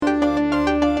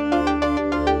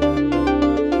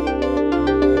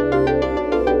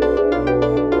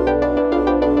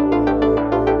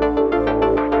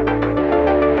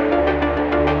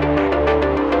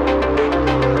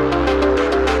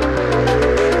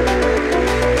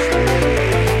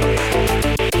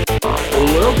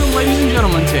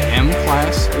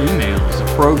Email is a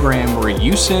program where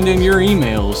you send in your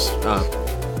emails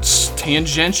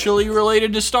tangentially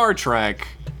related to Star Trek,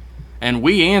 and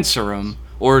we answer them,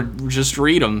 or just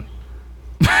read them.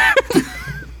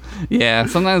 Yeah,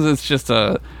 sometimes it's just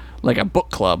like a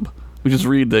book club. We just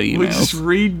read the emails. We just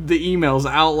read the emails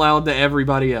out loud to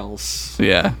everybody else.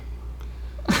 Yeah.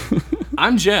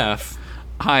 I'm Jeff.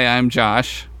 Hi, I'm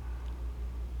Josh.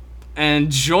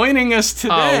 And joining us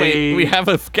today... Oh, we have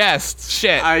a guest.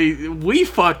 Shit. We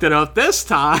fucked it up this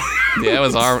time. Yeah,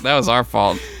 that was our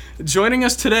fault. Joining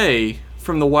us today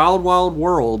from the wild, wild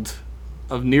world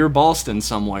of near Boston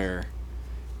somewhere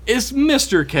is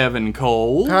Mr. Kevin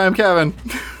Cole. Hi, I'm Kevin.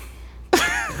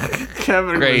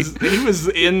 Kevin was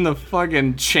in the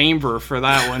fucking chamber for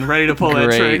that one, ready to pull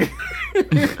that trigger.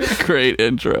 Great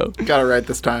intro. Got it right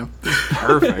this time.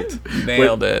 Perfect.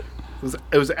 Nailed it.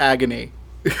 It was agony.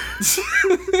 You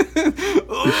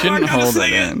shouldn't hold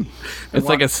it in. It's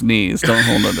like a sneeze. Don't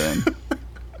hold it in.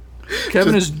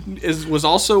 Kevin was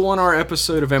also on our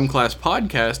episode of M-Class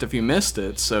Podcast if you missed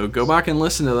it, so go back and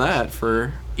listen to that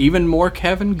for even more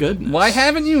Kevin goodness. Why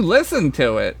haven't you listened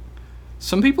to it?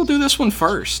 Some people do this one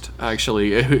first,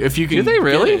 actually. If you can, do they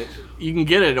really? You can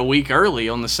get it a week early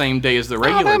on the same day as the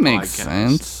regular that makes podcast.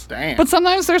 sense. Damn. But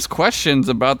sometimes there's questions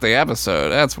about the episode.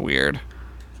 That's weird.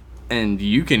 And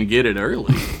you can get it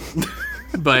early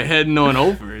by heading on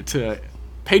over to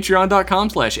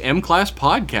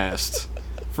patreon.com/mclasspodcast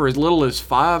for as little as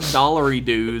 $5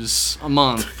 dues a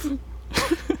month.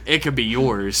 It could be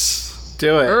yours.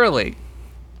 Do it. Early.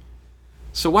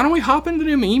 So why don't we hop into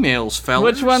them emails,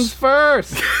 fellas? Which one's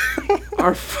first?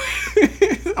 Our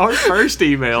first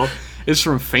email is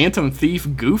from Phantom Thief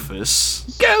Goofus.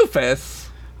 Goofus.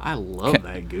 I love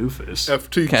that Goofus.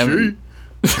 FTG. Kevin.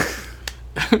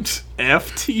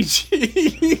 FTG.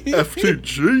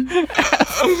 FTG.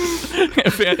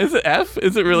 Is it F?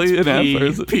 Is it really an F? Or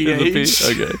is it PH. Is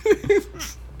it P? Okay.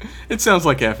 It sounds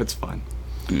like F. It's fun.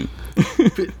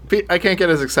 I can't get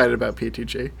as excited about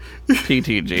PTG.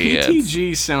 PTG. Yeah,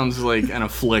 PTG sounds like an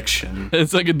affliction.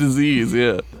 it's like a disease,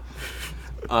 yeah.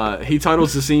 He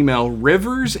titles this email,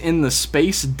 Rivers in the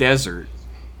Space Desert.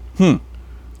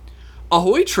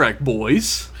 Ahoy, Trek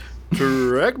boys.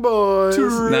 Trek boys.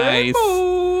 Nice.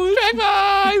 Trek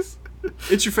boys!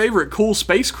 It's your favorite cool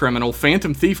space criminal,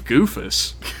 Phantom Thief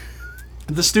Goofus.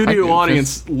 The studio Hi, Goofus.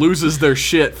 audience loses their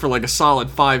shit for like a solid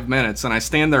 5 minutes, and I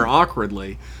stand there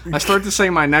awkwardly. I start to say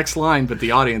my next line, but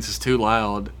the audience is too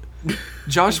loud.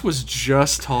 Josh was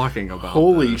just talking about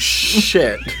Holy this.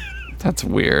 shit. That's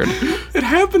weird. It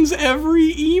happens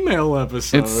every email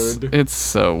episode. It's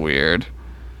so weird.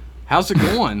 How's it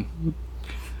going?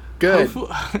 Good.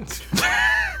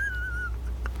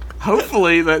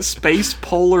 Hopefully that space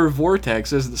polar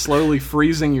vortex isn't slowly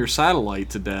freezing your satellite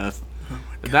to death.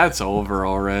 That's over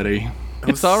already.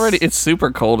 It's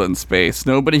super cold in space.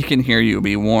 Nobody can hear you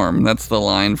be warm. That's the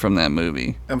line from that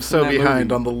movie. I'm so that behind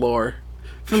movie. on the lore.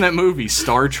 From that movie,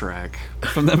 Star Trek.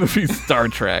 From that movie Star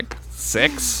Trek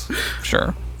 6?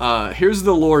 Sure. Here's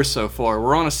the lore so far.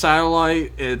 We're on a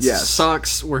satellite. It Yes.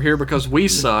 sucks. We're here because we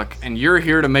suck, and you're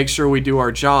here to make sure we do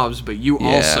our jobs, but you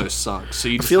also suck. So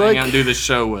you just feel hang like- out and do the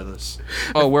show with us.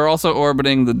 Oh, we're also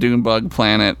orbiting the Dunebug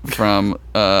planet from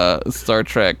Star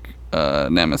Trek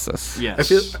Nemesis.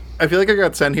 Yes. I feel like I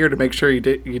got sent here to make sure you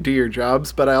do your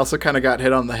jobs, but I also kind of got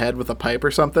hit on the head with a pipe or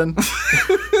something.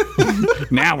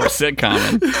 Now we're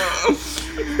sitcomming.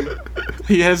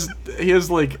 He has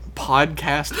like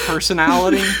podcast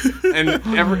personality, and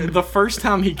the first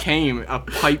time he came, a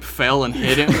pipe fell and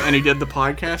hit him, and he did the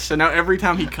podcast. So now every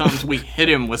time he comes, we hit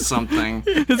him with something.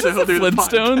 Is this a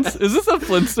Flintstones? Is this a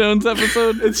Flintstones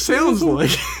episode? It sounds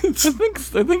like I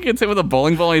think it's hit with a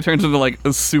bowling ball. And he turns into like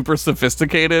a super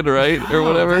sophisticated, right, or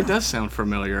whatever. That does sound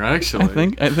familiar,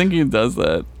 actually. I think he does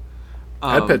that.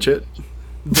 I'd pitch it.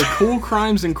 The Cool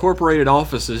Crimes Incorporated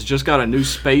offices just got a new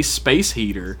space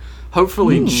heater.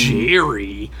 Hopefully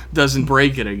Jerry doesn't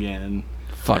break it again.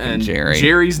 Fucking And Jerry.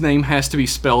 Jerry's name has to be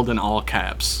spelled in all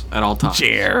caps at all times.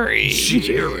 Jerry.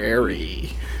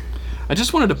 I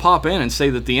just wanted to pop in and say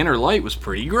that The Inner Light was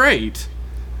pretty great.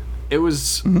 It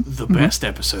was the best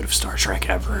episode of Star Trek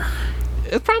ever.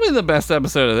 It's probably the best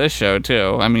episode of this show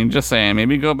too. I mean, just saying.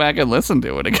 Maybe go back and listen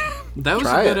to it again. That was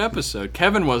Try a good it. episode.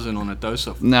 Kevin wasn't on it though,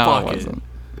 so No, fuck it wasn't.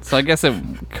 So I guess it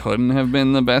couldn't have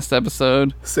been the best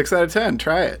episode. 6 out of 10.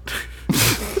 Try it.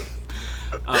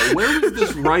 Where was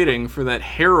this writing for that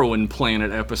heroin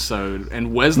planet episode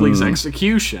and Wesley's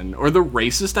execution, or the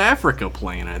racist Africa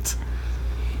planet?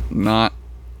 Not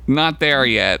there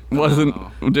yet.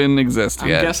 Didn't exist I'm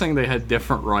yet. guessing they had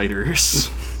different writers.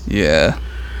 Yeah.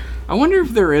 I wonder if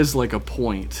there is like a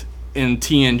point in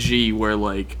TNG where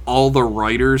like all the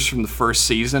writers from the first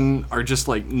season are just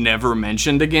like never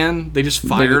mentioned again? They just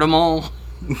fired them all.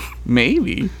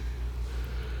 Maybe.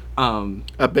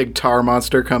 A big tar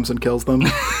monster comes and kills them.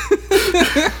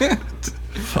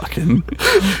 Fucking.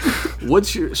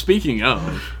 Speaking of,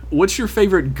 what's your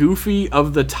favorite Goofy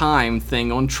of the time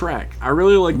thing on Trek? I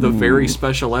really like the very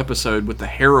special episode with the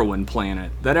heroin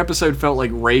planet. That episode felt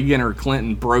like Reagan or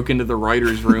Clinton broke into the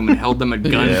writer's room and held them at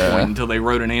gunpoint until they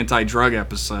wrote an anti-drug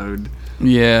episode.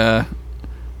 Yeah.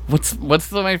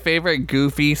 What's my favorite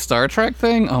Goofy Star Trek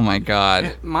thing? Oh my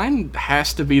god. Mine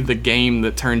has to be the game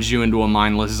that turns you into a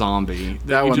mindless zombie.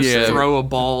 That you one's just good. throw a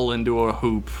ball into a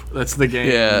hoop. That's the game.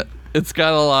 Yeah. It's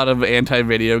got a lot of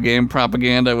anti-video game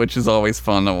propaganda, which is always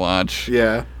fun to watch.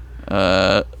 Yeah.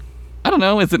 I don't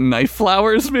know. Is it Knife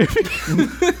Flowers, maybe?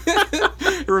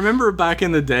 Remember back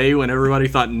in the day when everybody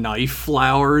thought Knife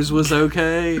Flowers was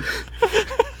okay?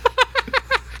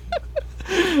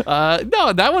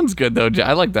 No, that one's good though.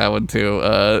 I like that one too.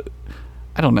 I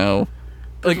don't know.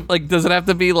 Like, does it have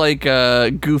to be like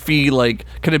goofy? Like,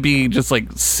 could it be just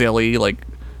like silly? Like,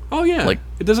 Oh yeah. Like-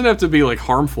 it doesn't have to be like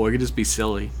harmful. It could just be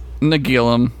silly.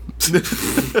 Nagilum.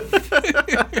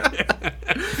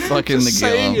 Fucking Just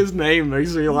saying Nagilum. his name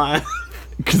makes me laugh.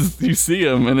 Because you see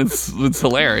him and it's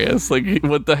hilarious. Like,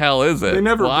 what the hell is it? They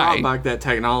never Why? brought back that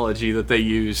technology that they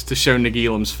used to show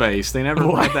Nagilum's face. They never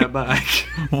brought that back.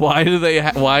 Why do they?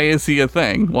 Why is he a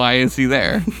thing? Why is he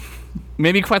there?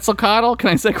 Maybe Quetzalcoatl? Can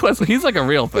I say Quetzalcoatl? He's like a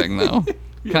real thing though.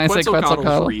 Can I say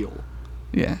Quetzalcoatl? real.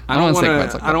 Yeah, I don't don't want to say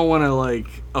want to. Quetzalcoatl. I don't want to like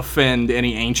offend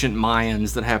any ancient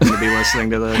Mayans that happen to be listening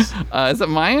to this. Is it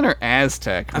Mayan or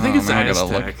Aztec? I think it's man, I gotta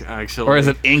look. Aztec, actually. Or is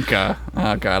it Inca?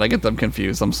 Oh god, I get them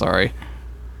confused. I'm sorry.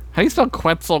 How do you spell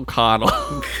Quetzalcoatl?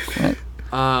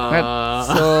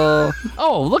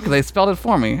 Oh, look, they spelled it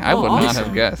for me. I would not awesome.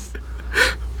 have guessed.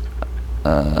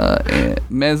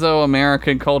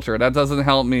 Mesoamerican culture. That doesn't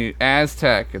help me.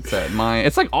 Aztec, it said.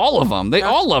 It's like all of them. They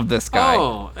all love this guy.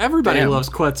 Oh, everybody Damn. loves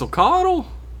Quetzalcoatl,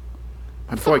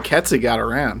 My boy Ketzi got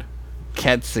around.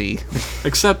 Ketsi.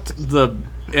 except the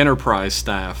Enterprise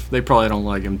staff. They probably don't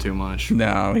like him too much.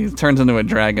 No, he turns into a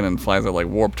dragon and flies at like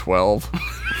warp 12.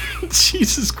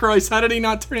 Jesus Christ! How did he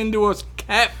not turn into a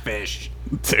catfish?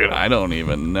 Dude, I don't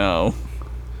even know.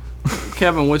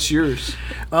 Kevin, what's yours?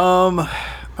 I'm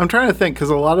trying to think because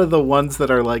a lot of the ones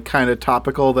that are like kind of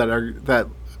topical that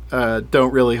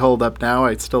don't really hold up now,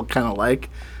 I still kind of like.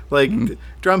 Like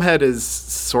Drumhead is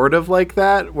sort of like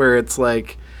that, where it's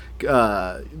like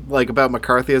about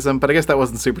McCarthyism, but I guess that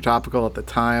wasn't super topical at the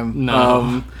time.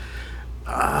 No.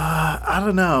 I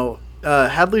don't know.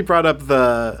 Hadley brought up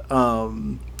the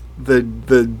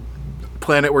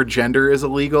planet where gender is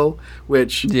illegal,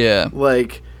 which Yeah.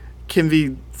 like can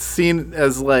be seen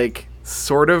as like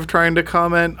sort of trying to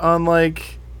comment on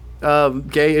like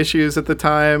gay issues at the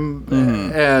time,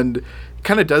 and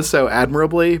kind of does so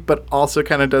admirably, but also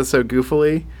kind of does so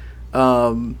goofily.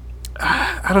 I'm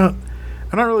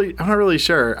not really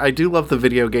sure. I do love the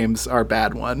video games are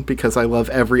bad one because I love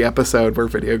every episode where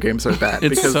video games are bad.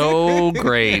 It's because so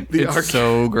great. It's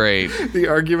so great. the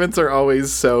arguments are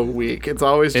always so weak. It's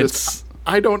always just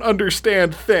I don't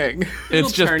understand thing.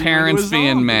 It's just turn you parents into a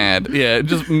being zombie. mad. Yeah,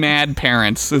 just mad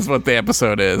parents is what the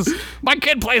episode is. My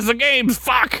kid plays the games.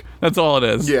 Fuck. That's all it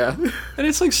is. Yeah. And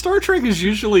it's like Star Trek is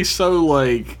usually so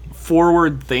like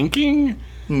forward thinking.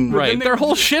 Right. Their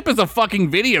whole ship is a fucking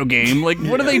video game. Like,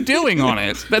 what are they doing on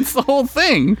it? That's the whole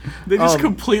thing. They just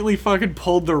completely fucking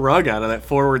pulled the rug out of that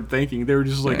forward thinking. They were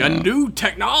just like, Yeah. a new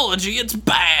technology, it's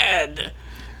bad.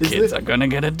 Kids are gonna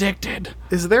get addicted.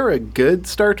 Is there a good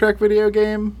Star Trek video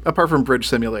game apart from Bridge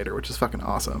Simulator, which is fucking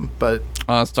awesome? But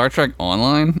Star Trek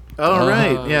Online.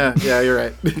 right, yeah, you're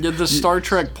right. The Star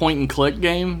Trek point and click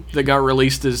game that got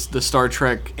released as the Star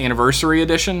Trek Anniversary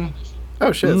Edition.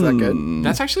 Oh shit, is that good?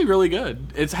 That's actually really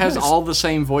good. It has all the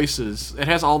same voices. It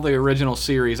has all the original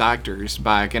series actors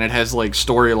back, and it has like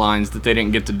storylines that they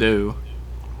didn't get to do.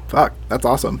 Fuck, that's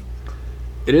awesome.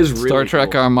 It is really Star Trek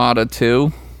cool. Armada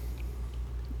 2.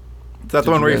 Is that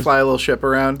the one you where you guys- fly a little ship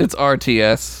around? It's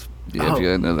RTS. Oh. If you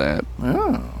didn't know that.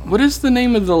 Oh. What is the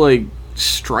name of the like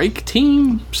strike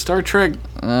team? Star Trek.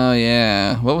 Oh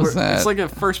yeah. What was that? It's like a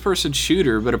first-person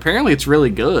shooter, but apparently it's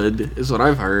really good, is what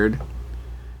I've heard.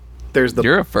 There's the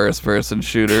You're a first-person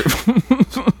shooter.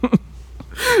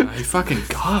 He fucking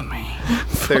got me.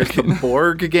 there's the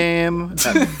Borg game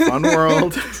at Fun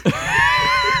World.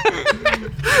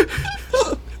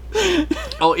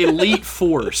 Oh, Elite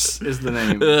Force is the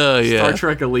name. Yeah. Star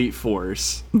Trek Elite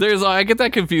Force. I get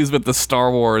that confused with the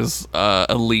Star Wars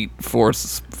Elite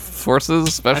Forces I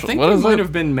special. think What they is might it?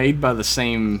 have been made by the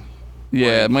same Yeah,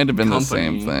 like, it might have been company. the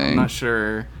same I'm thing. not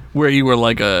sure. where you were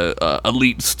like a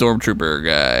elite stormtrooper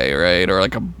guy, right, or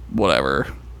like a whatever.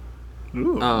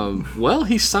 Well,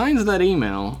 he signs that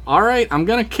email. All right, I'm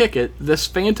gonna kick it. This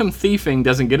phantom thieving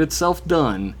doesn't get itself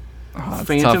done. It's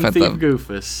Phantom tough at Thief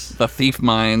Goofus, the thief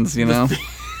minds, you know.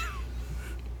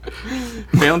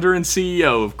 founder and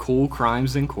CEO of Cool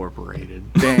Crimes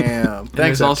Incorporated. Damn. And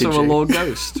Thanks, there's also FTG. a little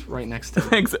ghost right next to him.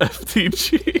 Thanks,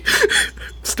 FTG.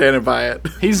 Standing by it.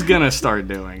 He's gonna start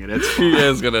doing it. It's fine. He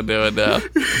is gonna do it now.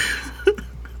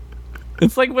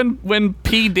 It's like when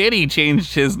P. Diddy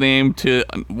changed his name to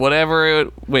whatever.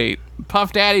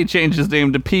 Puff Daddy changed his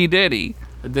name to P. Diddy.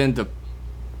 And then to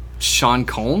Sean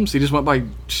Combs. He just went by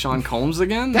Sean Combs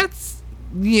again. That's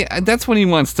when he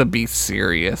wants to be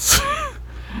serious.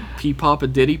 P Pop a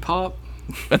Diddy Pop.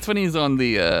 That's when he's on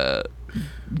the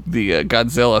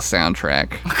Godzilla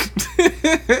soundtrack.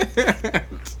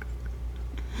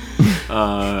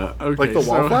 Okay, Like the so-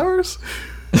 Wallflowers?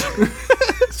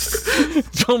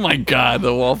 Oh my god,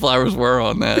 the Wallflowers were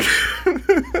on that.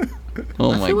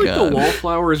 Oh my I feel like god. the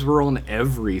Wallflowers were on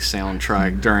every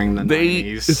soundtrack during the they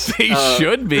 90s.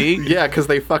 should be. Yeah, because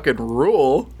they fucking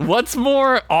rule. What's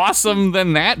more awesome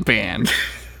than that band?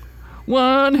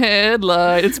 One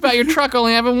headlight. It's about your truck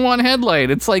only having one headlight.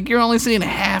 It's like you're only seeing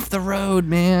half the road,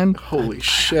 man. Holy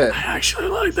shit. I actually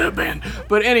like that band.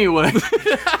 But anyway,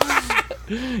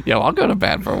 Yo, I'll go to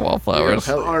bat for Wallflowers.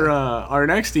 Hell yeah. our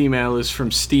next email is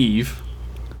from Steve.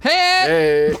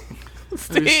 Hey, Hey,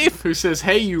 Steve. Who says,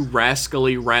 "Hey, you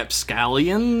rascally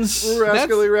rapscallions."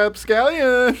 rascally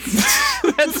rapscallions.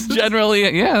 That's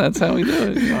generally that's how we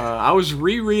do it. I was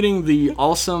rereading the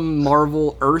awesome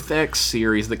Marvel Earth X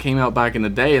series that came out back in the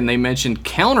day, and they mentioned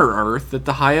Counter Earth that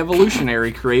the High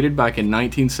Evolutionary created back in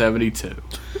 1972.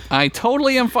 I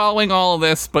totally am following all of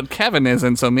this, but Kevin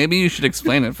isn't, so maybe you should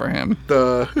explain it for him.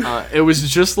 It was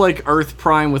just like Earth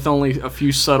Prime with only a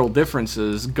few subtle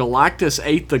differences. Galactus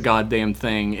ate the goddamn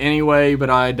thing anyway, but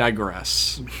I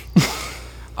digress.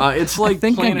 It's like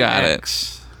think I Planet got it.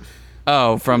 X.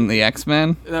 Oh, from the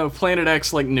X-Men? No, Planet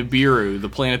X, like Nibiru, the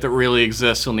planet that really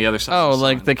exists on the other side. Oh, of the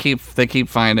like sun. they keep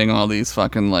finding all these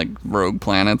fucking like rogue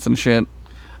planets and shit.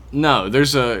 No,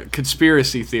 there's a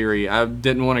conspiracy theory. I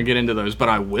didn't want to get into those, but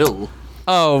I will.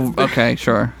 Oh, okay,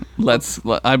 sure.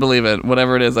 I believe it.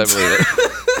 Whatever it is, I believe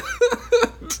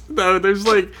it. No, there's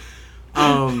like,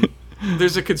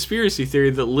 there's a conspiracy theory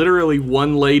that literally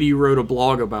one lady wrote a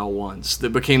blog about once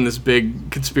that became this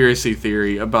big conspiracy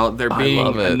theory about there love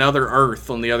being it. another Earth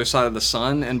on the other side of the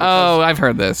sun, and Oh, I've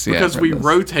heard this. Yeah, because I've we heard this.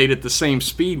 rotate at the same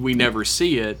speed, we never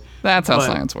see it. That's how but-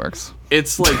 science works.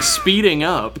 It's like speeding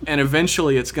up, and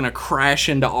eventually it's gonna crash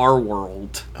into our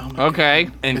world Okay.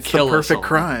 and It's kill the perfect us all.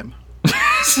 crime.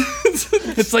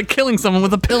 It's like killing someone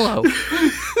with a pillow.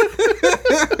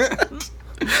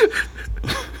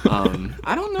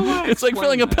 I don't know why. I It's like explained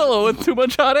filling a that. pillow with too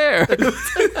much hot air.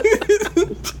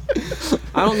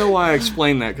 I don't know why I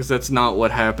explained that, because that's not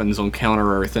what happens on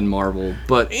Counter Earth in Marvel.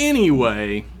 But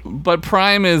anyway, But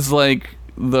Prime is like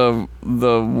the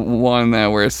one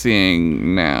that we're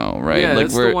seeing now, right? yeah, like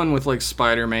that's the one with like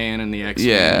Spider-Man and the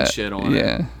X-Men and shit on it.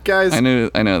 yeah. Guys, I know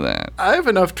that. I have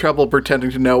enough trouble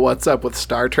pretending to know what's up with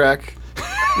Star Trek.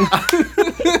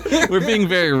 We're being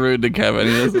very rude to Kevin.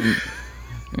 He doesn't.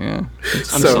 Yeah. I'm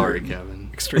So- sorry, Kevin.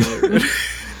 Extremely rude.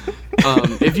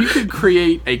 If you could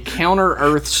create a Counter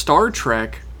Earth Star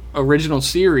Trek original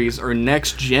series or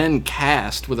next gen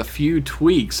cast with a few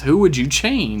tweaks, who would you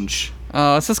change?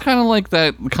 It's just kind of like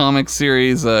that comic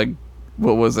series.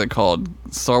 What was it called?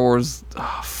 Star Wars.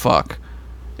 Oh, fuck.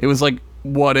 It was like,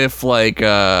 what if like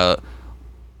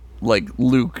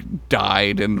Luke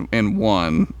died and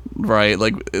won, right?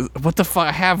 Like, what the fuck?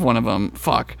 I have one of them.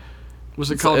 Fuck. Was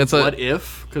it called it's a- What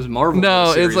If? Because Marvel.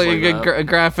 No, did a it's like series that. a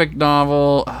graphic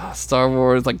novel, Star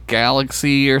Wars, like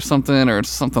Galaxy or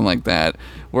something like that,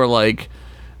 where like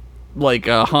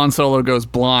Han Solo goes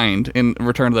blind in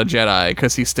Return of the Jedi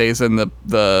because he stays in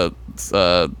the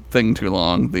thing too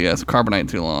long, the carbonite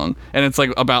too long, and it's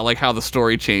like about like how the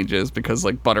story changes because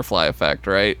like butterfly effect,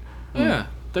 right? Yeah,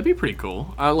 that'd be pretty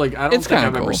cool. I don't It's think kinda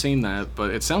I've ever cool. seen that,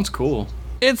 but it sounds cool.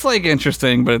 It's like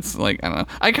interesting, but it's like I don't know.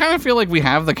 I kind of feel like we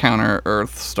have the Counter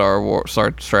Earth Star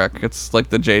Trek. It's like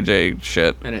the JJ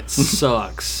shit, And it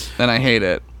sucks. and I hate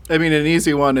it. I mean, an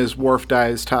easy one is Worf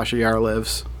dies, Tasha Yar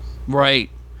lives. Right.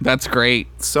 That's great.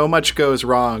 So much goes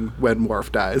wrong when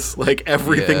Worf dies. Like,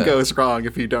 everything Yeah. goes wrong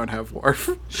if you don't have Worf.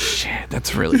 Shit,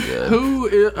 that's really good.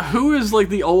 Who is like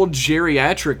the old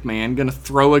geriatric man gonna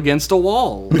throw against a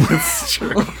wall?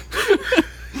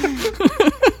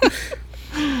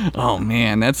 Oh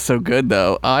man, that's so good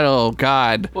though. Oh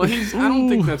God. Well, I don't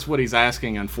think that's what he's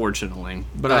asking, unfortunately.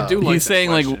 But I do like He's that saying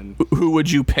question. like, who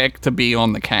would you pick to be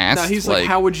on the cast? No, he's like,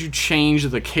 how would you change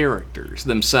the characters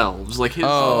themselves? Like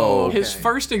his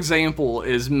first example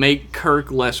is make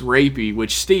Kirk less rapey,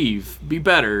 which Steve, be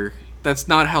better. That's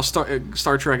not how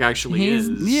Star Trek actually is.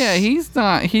 Yeah, he's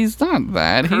not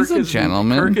that. He's a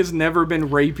gentleman. Kirk has never been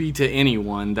rapey to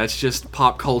anyone. That's just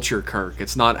pop culture Kirk.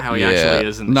 It's not how he actually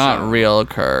is in the not show. real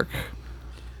Kirk.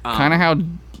 Kind of how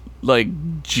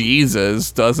like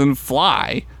Jesus doesn't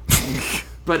fly.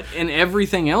 But in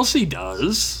everything else he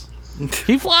does,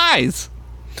 he flies.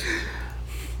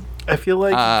 I feel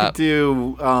like you could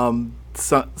do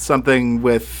something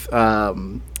with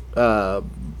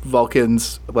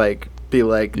Vulcans, like be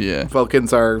like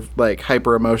Vulcans are like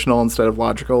hyper emotional instead of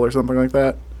logical or something like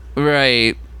that.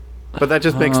 Right. But that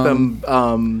just makes them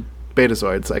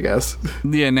betazoids, I guess.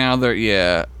 Yeah, now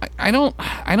they're I don't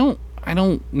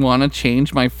want to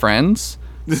change my friends.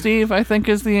 Steve, I think,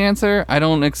 is the answer. I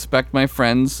don't expect my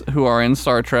friends who are in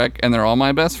Star Trek, and they're all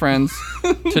my best friends,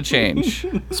 to change.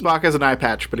 Spock has an eye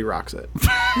patch, but he rocks it.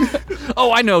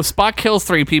 Oh, I know. Spock kills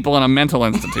 3 people in a mental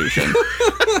institution.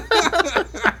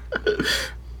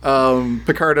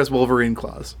 Picard has Wolverine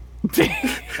claws.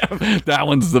 That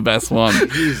one's the best one.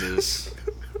 Jesus.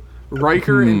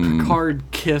 Riker and Picard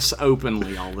kiss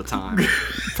openly all the time.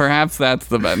 Perhaps that's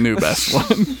the new best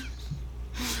one.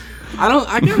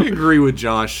 I gotta agree with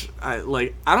Josh. I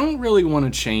don't really want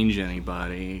to change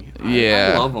anybody.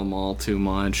 I love them all too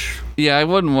much. Yeah, I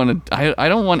wouldn't want to. I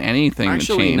don't want anything to change.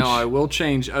 Actually, no, I will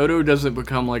change. Odo doesn't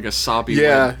become like a soppy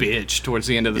little bitch towards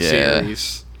the end of the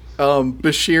series.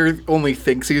 Bashir only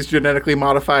thinks he's genetically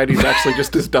modified. He's actually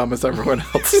just as dumb as everyone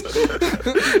else.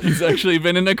 He's actually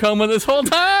been in a coma this whole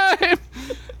time.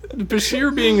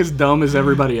 Bashir being as dumb as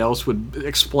everybody else would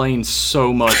explain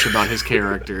so much about his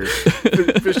character.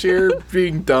 Bashir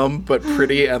being dumb but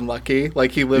pretty and lucky,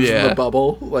 like he lives in the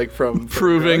bubble, like from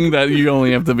proving that you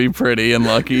only have to be pretty and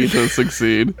lucky to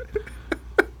succeed.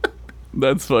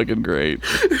 That's fucking great.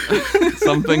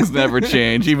 Some things never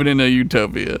change, even in a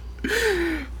utopia.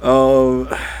 Oh,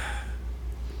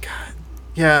 God.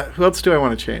 Yeah, who else do I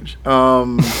want to change?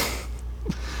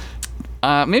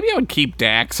 Maybe I would keep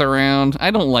Dax around.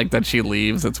 I don't like that she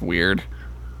leaves. It's weird.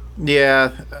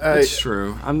 Yeah. It's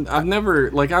true. I've never,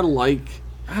 I don't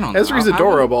know. Ezri's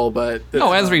adorable, but...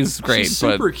 Ezri's great, she's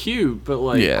super cute, but,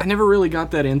 I never really got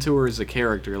that into her as a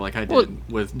character like I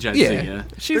did with Jadzia. Yeah.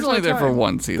 She's only there for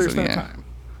one season, There's no time.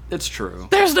 It's true.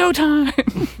 There's no time!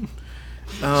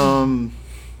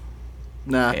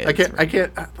 Nah, I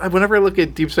can't. Whenever I look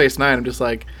at Deep Space Nine, I'm just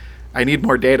like, I need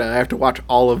more data. I have to watch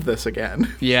all of this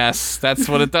again. Yes, that's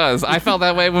what it does. I felt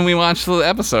that way when we watched the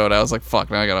episode. I was like, fuck,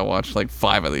 now I gotta watch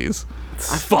 5 of these.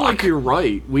 I feel like you're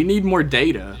right. We need more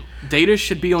data. Data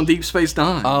should be on Deep Space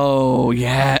Nine. Oh,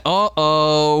 yeah.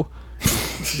 Uh-oh.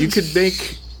 You could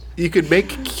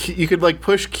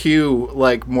push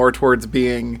Q more towards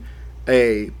being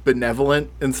a benevolent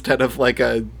instead of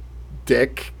a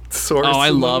dick source. Oh,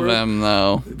 I love him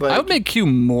though. I would make Q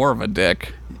more of a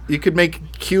dick. You could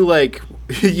make Q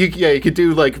you could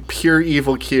do pure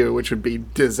evil Q, which would be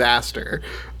disaster.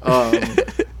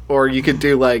 Or you could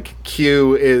do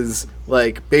Q is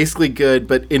basically good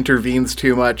but intervenes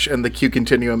too much, and the Q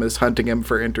continuum is hunting him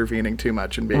for intervening too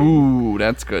much and being. Ooh,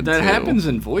 that's good. That too. happens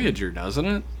in Voyager, doesn't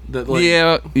it?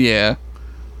 Yeah.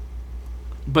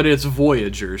 But it's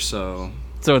Voyager, so.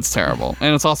 So it's terrible.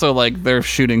 And it's also they're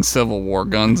shooting Civil War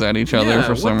guns at each other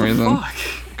for some reason.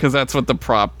 Because that's what the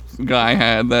prop guy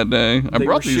had that day. I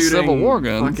brought these Civil War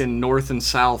guns. Fucking north and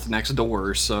south next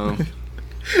door, so.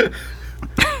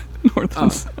 North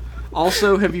and south.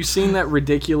 Also, have you seen that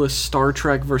ridiculous Star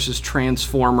Trek versus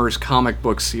Transformers comic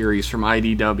book series from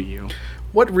IDW?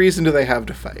 What reason do they have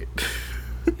to fight?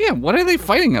 Yeah, what are they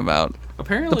fighting about?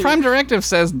 Apparently, the Prime Directive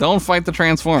says don't fight the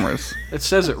Transformers. It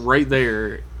says it right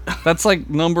there. That's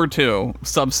number 2,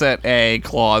 subset A,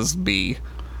 clause B.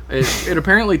 It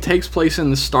apparently takes place in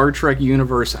the Star Trek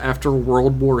universe after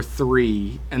World War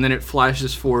III, and then it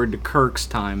flashes forward to Kirk's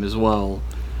time as well.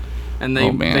 And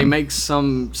they make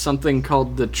something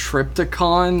called the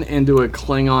Triptychon into a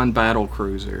Klingon battle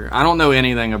cruiser. I don't know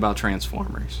anything about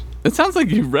Transformers. It sounds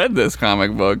like you read this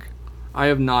comic book. I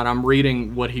have not. I'm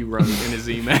reading what he wrote in his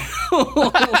email.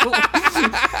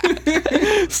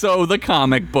 So the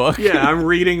comic book. Yeah, I'm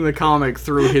reading the comic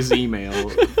through his email,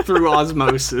 through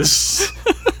osmosis.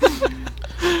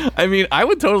 I mean, I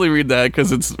would totally read that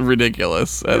because it's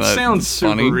ridiculous. It sounds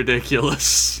super funny.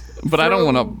 Ridiculous. But I don't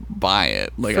want to buy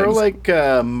it.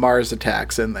 Throw Mars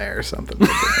Attacks in there or something.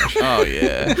 Oh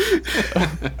yeah.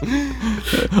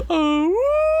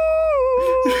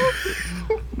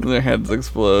 Their heads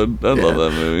explode. I love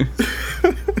that movie.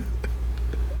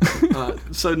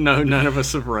 So no, none of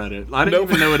us have read it. I didn't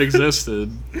even know it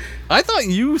existed. I thought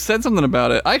you said something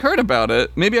about it. I heard about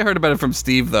it. Maybe I heard about it from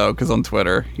Steve, though, because on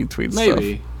Twitter he tweets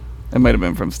Maybe. stuff. It might have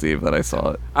been from Steve that I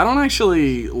saw it. I don't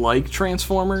actually like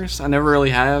Transformers. I never really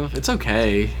have. It's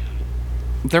okay.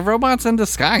 They're robots in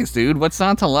disguise, dude. What's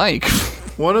not to like?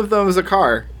 One of them is a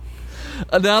car.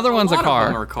 The other one's a lot of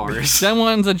them car. are cars. That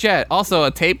one's a jet. Also,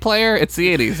 a tape player. It's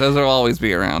the 80s. Those will always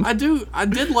be around. I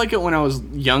did like it when I was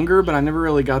younger, but I never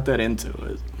really got that into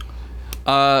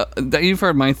it. You've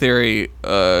heard my theory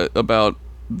about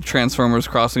Transformers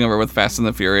crossing over with Fast and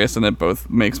the Furious, and it both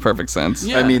makes perfect sense.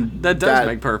 Yeah, I mean, that does that-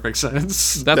 make perfect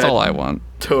sense. That's that- all I want.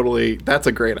 Totally, that's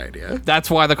a great idea.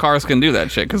 That's why the cars can do that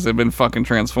shit, because they've been fucking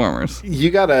Transformers. You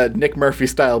gotta Nick Murphy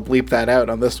style bleep that out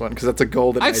on this one because that's a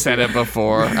golden. I've said it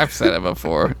before. I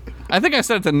think I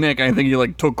said it to Nick, and I think he,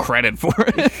 like, took credit for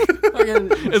it.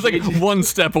 It's like one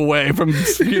step away from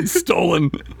being stolen.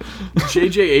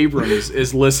 J.J. Abrams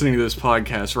is listening to this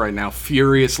podcast right now,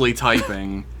 furiously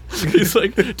typing. He's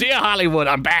like, "Dear Hollywood,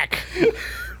 I'm back.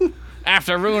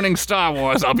 After ruining Star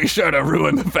Wars, I'll be sure to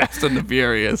ruin the Fast and the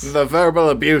Furious." The verbal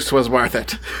abuse was worth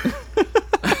it.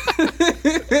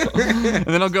 And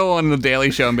then I'll go on the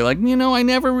Daily Show and be like, I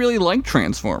never really liked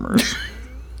Transformers.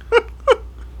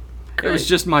 It was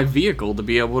just my vehicle to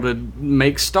be able to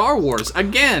make Star Wars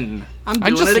again. I'm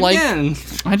doing just it like- again.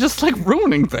 I just like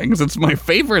ruining things. It's my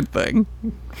favorite thing.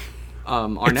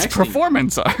 Our It's next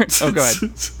performance art. Oh, go ahead.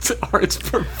 It's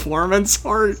performance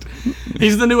art.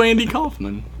 He's the new Andy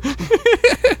Kaufman.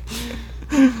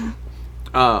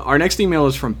 Our next email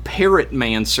is from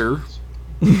Parrotmancer.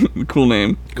 Cool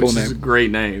name. Which is a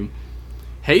great name.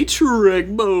 Hey, Trek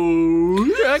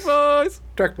Boys. Jack Boys.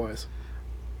 Trek boys.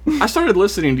 I started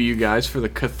listening to you guys for the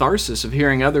catharsis of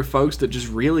hearing other folks that just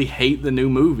really hate the new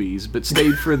movies, but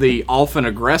stayed for the often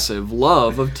aggressive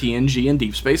love of TNG and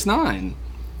Deep Space Nine.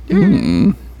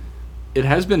 It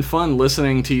has been fun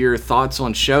listening to your thoughts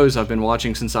on shows I've been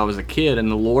watching since I was a kid, and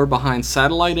the lore behind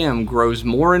Satellite M grows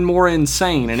more and more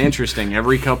insane and interesting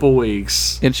every couple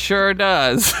weeks. It sure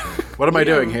does. What am I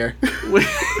doing here? Hit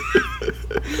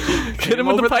him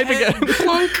with the pipe again.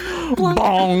 Plunk, plunk.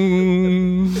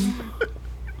 Bong.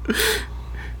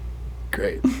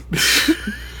 Great.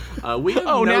 We have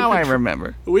Oh, no now I contr-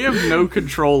 remember. We have no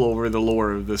control over the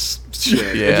lore of this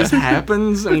shit. Yeah. It just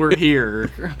happens, and we're here.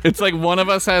 It's like one of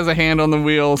us has a hand on the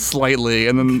wheel slightly,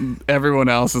 and then everyone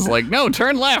else is like, "No,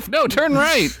 turn left. No, turn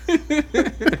right."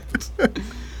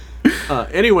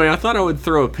 Anyway, I thought I would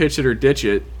throw a pitch it or ditch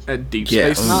it at Deep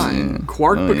Yes. Space Nine.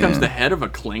 Quark becomes yeah. the head of a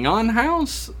Klingon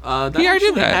house? That He already did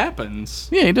actually that. happens.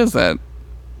 Yeah, he does that.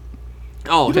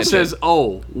 Oh, it did says,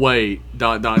 oh, wait, ...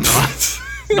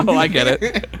 Oh, I get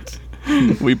it.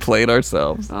 We played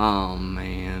ourselves. Oh,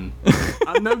 man.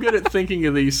 I'm no good at thinking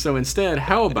of these, so instead,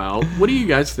 how about, what do you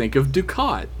guys think of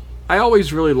Dukat? I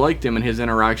always really liked him and his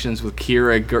interactions with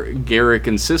Kira, Garrick,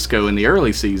 and Cisco in the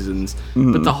early seasons,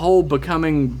 but the whole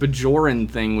becoming Bajoran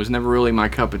thing was never really my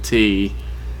cup of tea.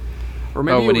 Or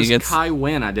maybe when it he was gets- Kai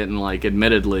Wynn I didn't like,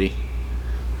 admittedly.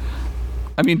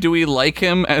 I mean, do we like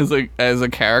him as a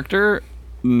character?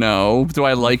 No. Do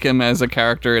I like him as a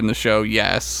character in the show?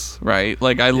 Yes. Right?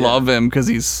 Like, I love him because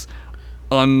he's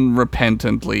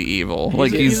unrepentantly evil.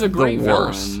 He's a great the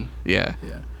worst. villain. Yeah.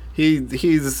 Yeah.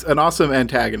 He's an awesome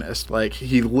antagonist. Like,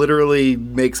 he literally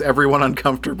makes everyone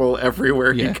uncomfortable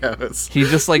everywhere Yeah. he goes. He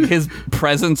just, like, his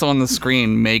presence on the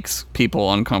screen makes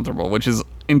people uncomfortable, which is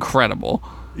incredible.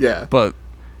 Yeah. But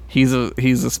he's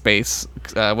a space,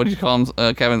 what do you call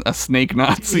him, Kevin? A snake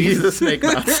Nazi. He's a snake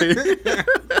Nazi.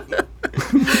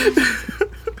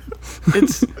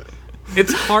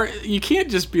 It's hard. You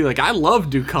can't just be like, I love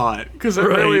Dukat, because it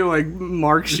really, like,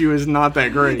 marks you as not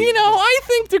that great. You know, I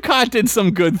think Dukat did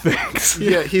some good things.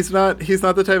 Yeah, he's not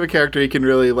the type of character you can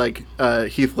really, like,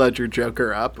 Heath Ledger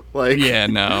Joker up. Like, Yeah,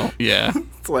 no, yeah.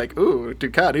 it's like, ooh,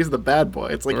 Dukat, he's the bad boy.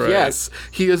 It's like, Right. yes,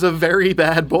 he is a very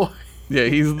bad boy. Yeah,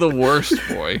 he's the worst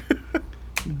boy.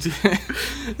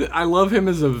 I love him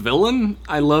as a villain.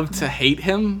 I love to hate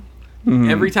him.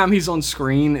 Every time he's on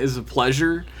screen is a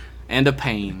pleasure and a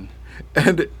pain.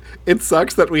 And it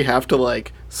sucks that we have to,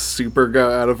 like, super go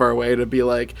out of our way to be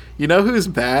like, you know who's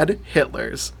bad?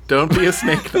 Hitler's. Don't be a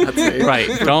snake Nazi. Right,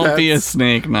 don't be a That's-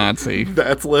 snake Nazi.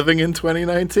 That's living in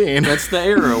 2019. That's the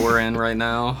era we're in right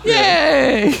now.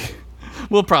 Yay!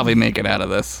 We'll probably make it out of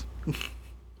this.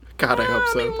 God, I hope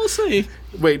I mean, so. we'll see.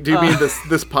 Wait, do you mean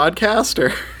this podcast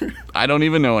or I don't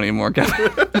even know anymore,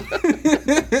 Kevin.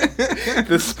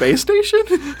 this space station?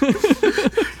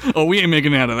 Oh, we ain't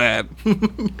making it out of that.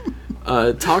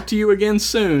 Talk to you again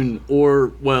soon,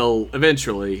 or, well,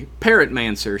 eventually.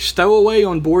 Parrotmancer, stowaway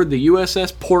on board the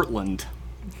USS Portland.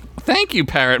 Thank you,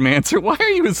 Parrotmancer. Why are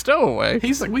you a stowaway?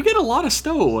 He's like, we get a lot of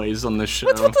stowaways on this show.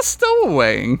 What's with the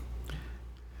stowawaying?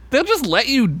 They'll just let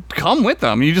you come with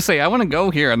them. You just say, I want to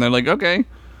go here, and they're like, okay.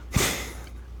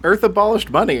 Earth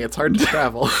abolished money. It's hard to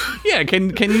travel. Yeah, can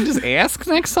you just ask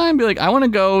next time? Be like, I want to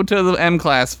go to the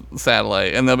M-class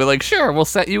satellite. And they'll be like, sure, we'll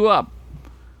set you up.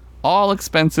 All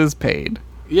expenses paid.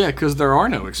 Yeah, because there are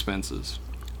no expenses.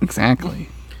 Exactly.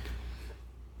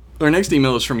 Our next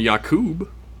email is from Yakub.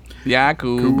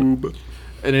 Yakub.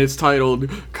 And it's titled,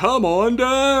 Come on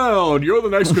down! You're the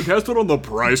next contestant on The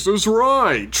Price is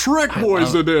Right! Trick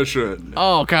Boys Edition!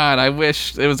 Oh, God, I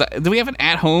wish it was... Do we have an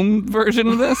at-home version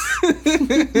of this?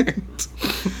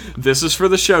 This is for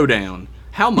the showdown.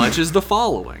 How much is the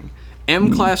following?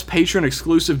 M-Class patron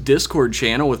exclusive Discord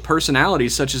channel with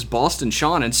personalities such as Boston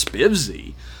Sean and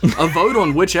Spivsy. A vote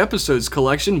on which episodes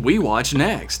collection we watch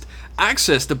next.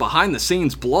 Access to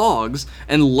behind-the-scenes blogs,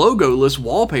 and logoless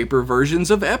wallpaper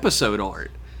versions of episode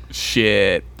art.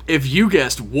 Shit. If you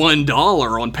guessed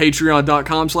 $1 on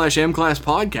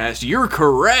patreon.com/mclasspodcast, you're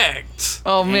correct.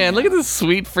 Oh, man, look at this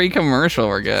sweet free commercial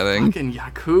we're getting. Fucking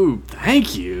Yakub,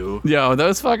 thank you. Yo,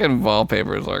 those fucking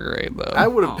wallpapers are great, though. I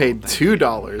would have paid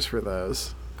 $2 for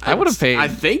those. I would have paid... I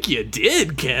think you did,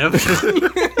 Kev.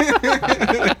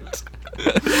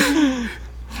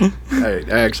 I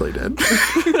actually did.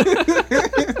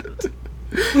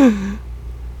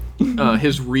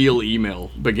 His real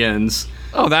email begins.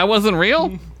 Oh, that wasn't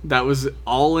real? That was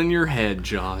all in your head,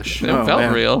 Josh. It Oh, felt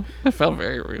man. real. It felt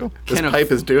very real. This Can a-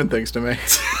 pipe is doing things to me.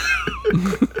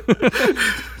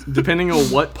 Depending on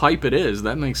what pipe it is,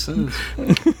 that makes sense.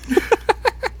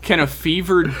 Can a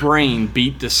fevered brain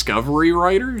beat Discovery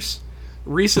writers?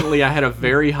 Recently, I had a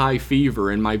very high fever,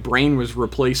 and my brain was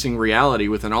replacing reality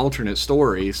with an alternate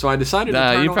story, so I decided to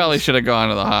turn You on probably the- should have gone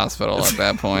to the hospital at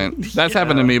that point. That's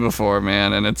happened to me before,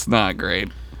 man, and it's not great.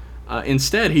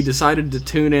 Instead, he decided to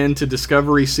tune in to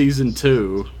Discovery Season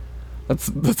 2. That's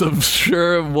a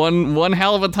sure one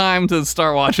hell of a time to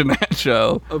start watching that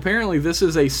show. Apparently, this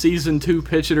is a Season 2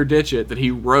 Pitch It or Ditch It that he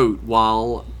wrote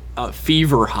while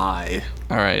fever high.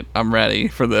 All right, I'm ready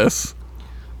for this.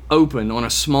 Open on a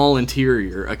small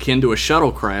interior akin to a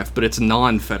shuttlecraft, but it's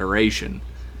non-Federation.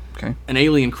 Okay. An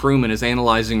alien crewman is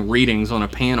analyzing readings on a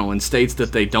panel and states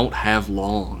that they don't have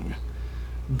long.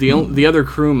 The only other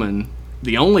crewman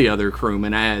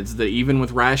adds that even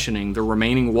with rationing, the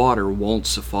remaining water won't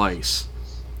suffice.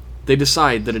 They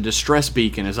decide that a distress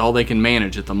beacon is all they can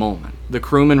manage at the moment. The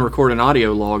crewmen record an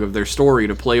audio log of their story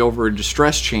to play over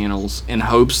distress channels in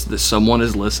hopes that someone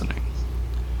is listening.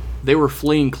 They were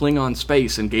fleeing Klingon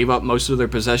space and gave up most of their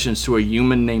possessions to a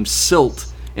human named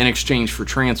Silt in exchange for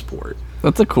transport.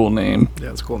 That's a cool name.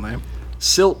 Yeah, it's a cool name.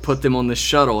 Silt put them on this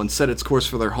shuttle and set its course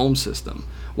for their home system.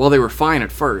 While they were fine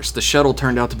at first, the shuttle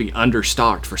turned out to be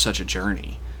understocked for such a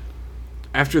journey.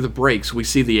 After the breaks, we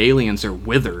see the aliens are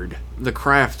withered. The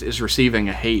craft is receiving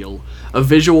a hail. A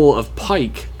visual of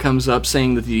Pike comes up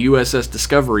saying that the USS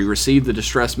Discovery received the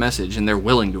distress message and they're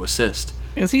willing to assist.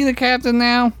 Is he the captain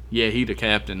now? Yeah, he the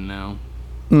captain now.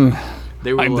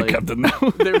 They were I'm like, the captain now.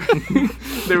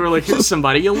 they were like, here's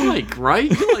somebody you like, right?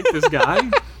 You like this guy.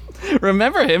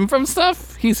 Remember him from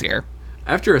stuff? He's here.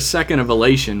 After a second of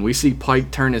elation, we see Pike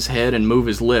turn his head and move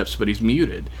his lips, but he's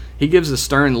muted. He gives a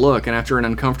stern look, and after an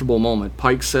uncomfortable moment,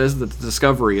 Pike says that the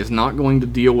Discovery is not going to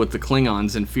deal with the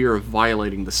Klingons in fear of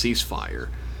violating the ceasefire.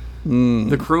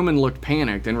 The crewmen look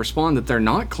panicked and respond that they're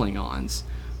not Klingons.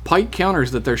 Pike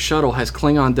counters that their shuttle has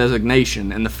Klingon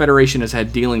designation, and the Federation has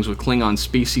had dealings with Klingon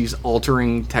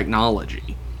species-altering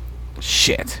technology.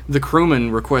 Shit. The crewmen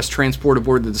request transport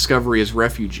aboard the Discovery as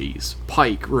refugees.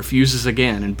 Pike refuses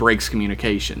again and breaks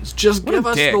communications. Just What a give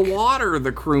us dick. the water,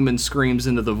 the crewman screams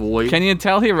into the void. Can you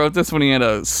tell he wrote this when he had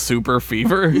a super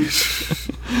fever?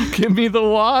 Give me the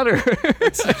water. I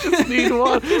just need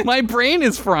water. My brain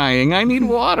is frying. I need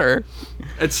water.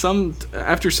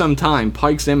 After some time,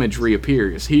 Pike's image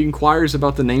reappears. He inquires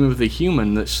about the name of the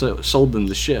human that sold them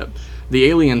the ship. The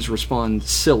aliens respond,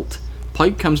 Silt.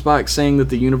 Pike comes back saying that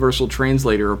the universal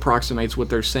translator approximates what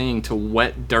they're saying to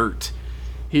wet dirt.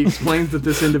 He explains that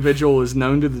this individual is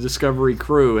known to the Discovery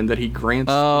crew and that he grants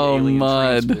the alien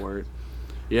mud. transport.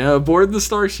 Yeah, aboard the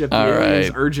starship, the aliens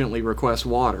Alright. urgently request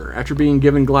water. After being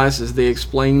given glasses, they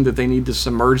explain that they need to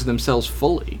submerge themselves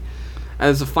fully.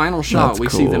 As a final shot, That's we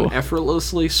see them cool.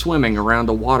 effortlessly swimming around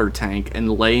a water tank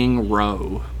and laying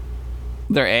row.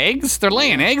 They're eggs? They're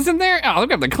laying eggs in there? Oh, they're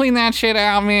gonna have to clean that shit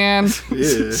out, man.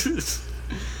 Yeah.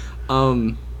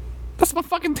 That's my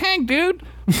fucking tank, dude.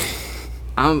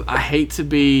 I hate to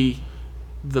be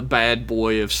the bad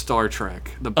boy of Star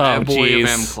Trek, the bad boy of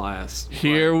M-Class.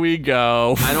 Here we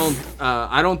go.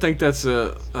 I don't think that's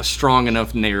a strong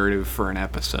enough narrative for an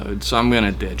episode, so I'm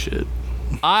gonna ditch it.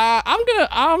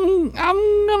 I'm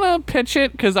gonna pitch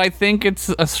it because I think it's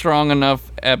a strong enough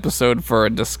episode for a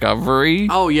Discovery.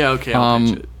 Oh yeah, okay, I'll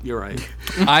pitch it. You're right.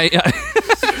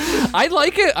 I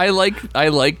like it. I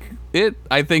like it.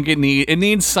 I think it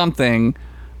needs something.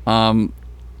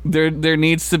 There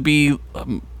needs to be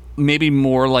maybe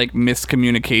more like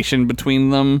miscommunication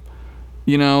between them.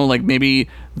 You know, like maybe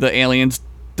the aliens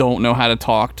don't know how to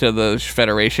talk to the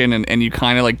Federation, and you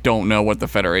kind of like don't know what the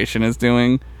Federation is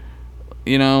doing.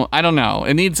 You know, I don't know.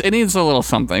 It needs a little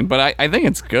something, but I think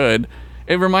it's good.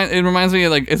 It reminds me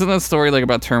of, like, isn't that a story like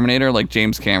about Terminator? Like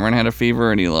James Cameron had a fever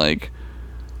and he like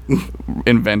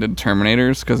invented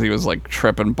Terminators because he was like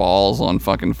tripping balls on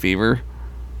fucking fever.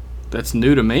 That's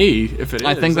new to me. If it is,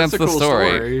 I think that's a the cool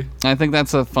story. I think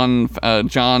that's a fun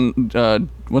John.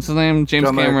 What's his name? James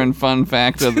John Cameron. Fun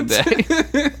fact of the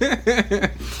day.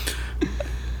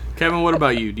 Kevin, what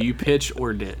about you? Do you pitch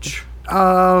or ditch?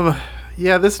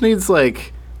 Yeah, this needs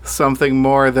like something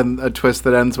more than a twist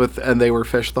that ends with "and they were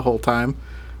fish the whole time."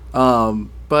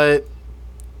 But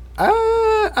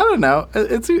I don't know.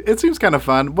 It seems kind of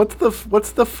fun. What's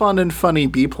the fun and funny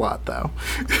B plot though?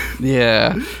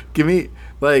 Yeah. Give me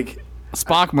like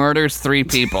Spock murders 3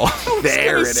 people.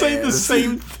 there it say the is.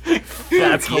 same thing.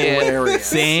 That's hilarious.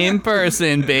 Same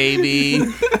person, baby.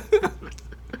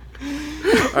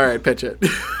 All right, pitch it.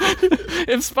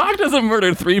 If Spock doesn't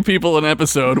murder 3 people an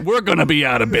episode, we're gonna be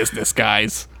out of business,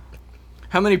 guys.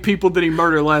 How many people did he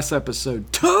murder last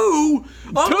episode? 2! Oh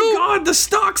my god, the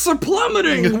stocks are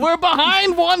plummeting! We're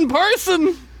behind 1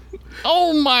 person.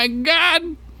 Oh my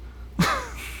god.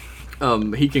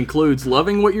 He concludes,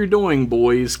 loving what you're doing,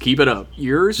 boys. Keep it up.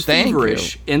 Yours Thank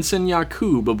feverish, Ensign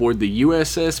Yakub aboard the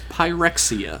USS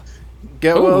Pyrexia.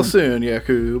 Get well soon,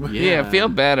 Yakub. Yeah, feel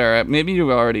better. Maybe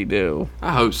you already do.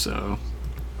 I hope so.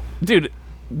 Dude,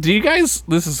 do you guys,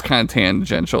 this is kind of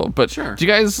tangential, but Sure. do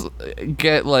you guys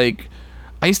get like,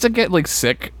 I used to get like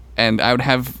sick and I would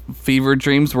have fever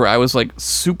dreams where I was like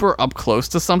super up close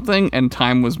to something and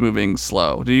time was moving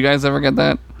slow. Do you guys ever get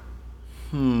that?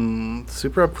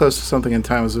 Super up close to something in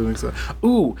time was moving slow.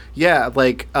 Ooh, yeah,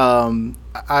 like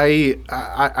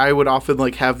I would often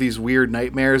like have these weird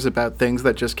nightmares about things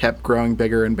that just kept growing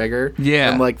bigger and bigger.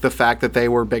 Yeah. And like the fact that they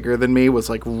were bigger than me was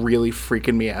like really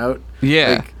freaking me out.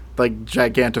 Yeah. Like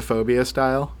gigantophobia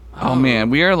style. Oh man,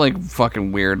 we are like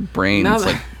fucking weird brains.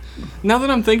 Now that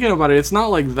I'm thinking about it, it's not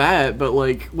like that, but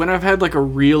like when I've had like a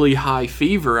really high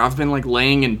fever, I've been like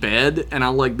laying in bed and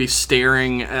I'll like be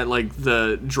staring at like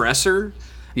the dresser.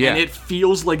 Yeah. And it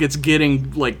feels like it's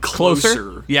getting like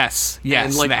closer. Yes.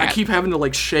 And like I that. keep having to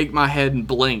like shake my head and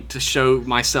blink to show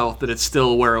myself that it's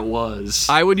still where it was.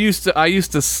 I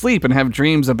used to sleep and have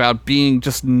dreams about being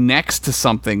just next to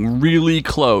something really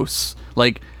close,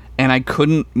 like, and I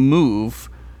couldn't move,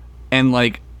 and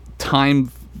like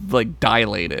time like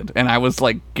dilated, and I was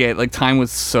like time was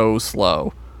so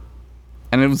slow,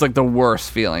 and it was like the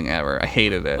worst feeling ever. I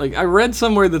hated it. Like I read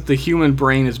somewhere that the human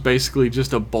brain is basically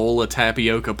just a bowl of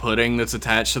tapioca pudding that's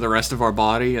attached to the rest of our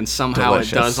body, and somehow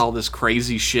Delicious. it does all this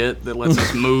crazy shit that lets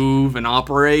us move and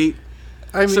operate.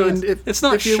 I mean, So if, it's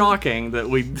not if you- shocking that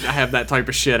we have that type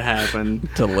of shit happen.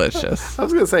 Delicious. I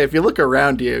was gonna say, if you look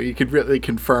around you, you could really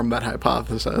confirm that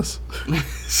hypothesis.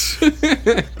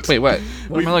 Wait, what?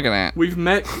 What am I looking at? We've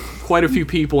met quite a few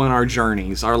people in our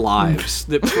journeys, our lives,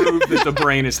 that prove that the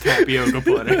brain is tapioca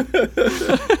pudding.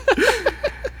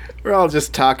 We're all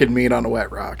just talking meat on a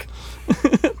wet rock.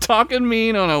 Talking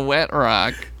mean on a wet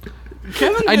rock.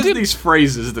 Kevin has these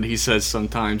phrases that he says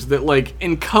sometimes that like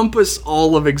encompass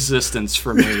all of existence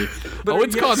for me. But Oh,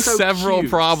 it's yet caused so several cute.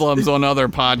 problems on other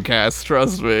podcasts,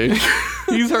 trust me.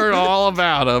 He's heard all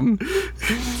about them.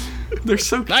 They're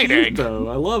so Night cute, egg. though.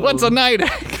 I love What's a them. night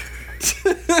egg?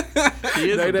 He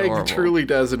is Night adorable. Egg truly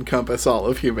does encompass all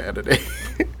of humanity.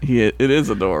 It is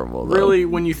adorable, though. Really,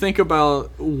 when you think about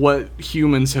what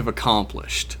humans have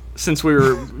accomplished since we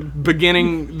were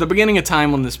the beginning of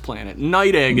time on this planet,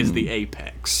 Night Egg is the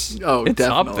apex. Oh, It's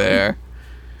definitely. up there.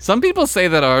 Some people say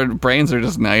that our brains are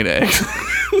just night eggs.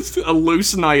 A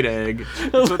loose night egg.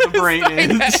 That's what the brain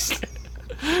is.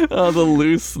 Oh, the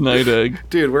loose night egg.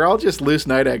 Dude, we're all just loose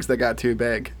night eggs that got too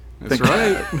big. That's Think about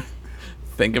right. it.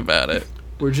 Think about it.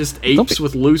 We're just apes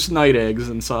with loose night eggs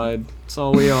inside. That's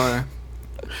all we are.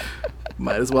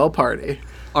 Might as well party.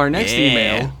 Our next Yeah.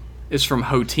 email is from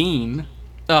Hotine,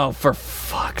 Oh, for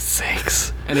fuck's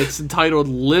sakes. and it's entitled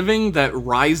 "Living That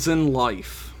Ryzen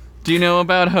Life." Do you know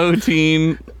about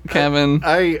Hotine, Kevin?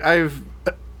 I've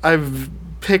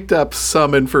picked up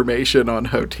some information on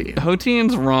Hotine.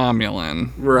 Hotine's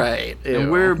Romulan. Right. And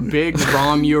ew. we're big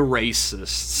Romu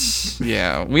racists.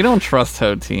 Yeah, we don't trust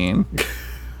Hotine.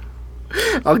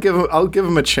 I'll give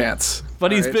him a chance.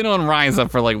 But he's Alright. been on Rise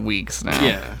Up for like weeks now.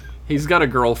 Yeah. He's got a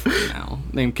girlfriend now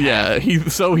named Kathy.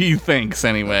 Yeah, he thinks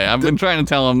anyway. I've been trying to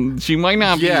tell him she might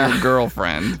not be Yeah. your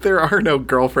girlfriend. There are no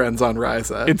girlfriends on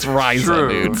Ryza. It's Rise Up, True.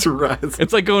 dude. It's Ryza.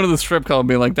 It's like going to the strip club and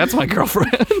being like, that's my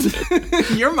girlfriend.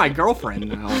 You're my girlfriend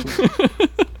now.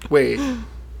 Wait,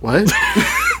 what?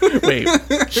 Wait,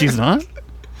 she's not?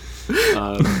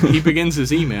 He begins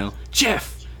his email.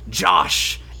 Jeff,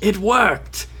 Josh, it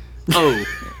worked. Oh,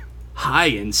 hi,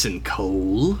 Ensign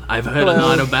Cole. I've heard a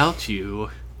lot about you.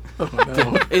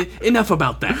 Enough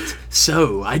about that.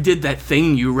 So, I did that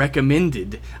thing you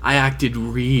recommended. I acted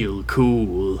real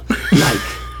cool. Like,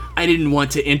 I didn't want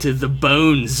to enter the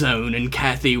bone zone, and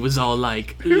Kathy was all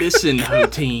like, listen,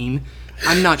 Hotine,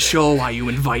 I'm not sure why you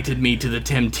invited me to the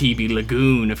Temtebe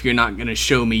Lagoon if you're not gonna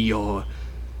show me your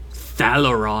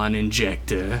Thalaron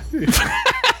injector.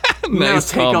 Now Nice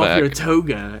take off your callback.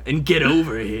 toga and get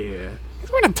over here.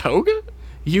 He's wearing a toga?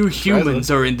 You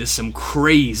humans are into some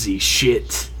crazy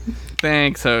shit.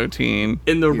 Thanks, Hotine.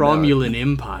 In the know Romulan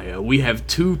Empire, we have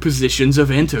two positions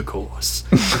of intercourse,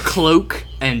 cloak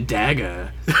and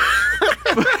dagger.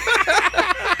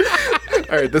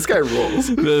 All right, this guy rules.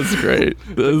 That's great.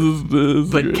 This is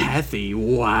But great. Kathy,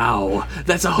 wow,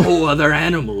 that's a whole other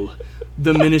animal.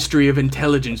 The Ministry of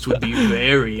Intelligence would be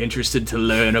very interested to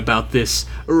learn about this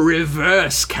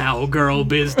reverse cowgirl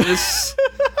business.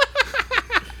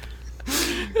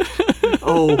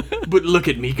 Oh, but look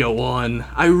at me go on.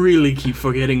 I really keep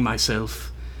forgetting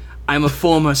myself. I'm a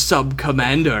former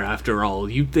sub-commander, after all.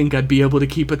 You'd think I'd be able to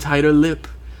keep a tighter lip.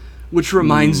 Which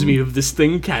reminds me of this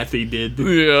thing Kathy did.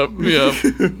 Yep.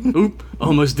 Oop,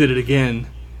 almost did it again.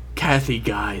 Kathy,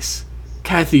 guys.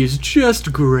 Kathy is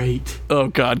just great. Oh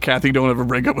god, Kathy, don't ever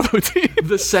break up with Hotine.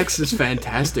 The sex is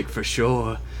fantastic for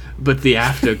sure, but the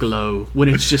afterglow, when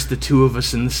it's just the two of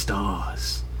us in the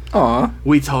stars. Aw.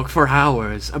 We talk for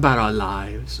hours about our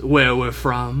lives, where we're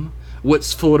from, what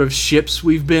sort of ships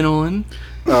we've been on.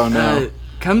 Oh no.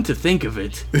 Come to think of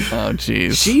it, Oh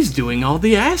jeez. she's doing all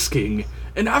the asking,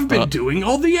 and I've been doing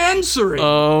all the answering.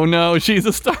 Oh no, she's a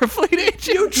Starfleet agent.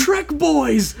 You Trek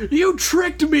boys, you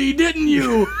tricked me, didn't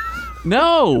you?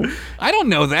 No, I don't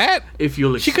know that. If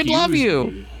you'll She could excuse love you.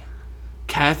 me,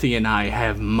 Kathy and I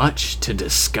have much to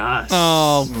discuss.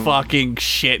 Oh, fucking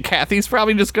shit. Kathy's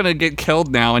probably just gonna get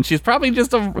killed now, and she's probably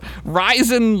just a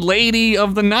rising lady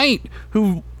of the night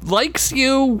who likes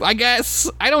you, I guess.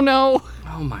 I don't know.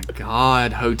 Oh my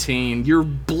god, Hotine, you're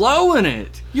blowing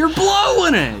it. You're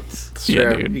blowing it. It's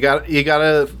Yeah, true. dude. You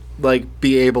gotta like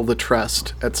be able to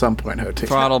trust at some point, Hotine.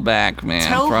 Throttle back, man.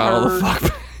 Tell Throttle her- the fuck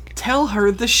back. Tell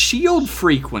her the shield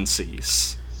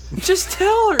frequencies. Just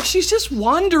tell her. She's just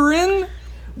wondering.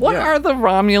 What Yeah. are the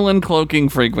Romulan cloaking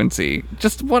frequency?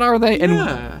 Just what are they? And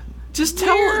Yeah. Just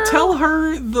tell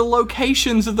her the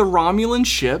locations of the Romulan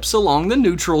ships along the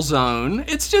neutral zone.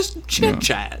 It's just chit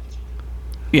chat.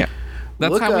 yeah,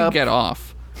 that's Look how up- we get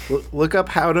off. Look up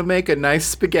how to make a nice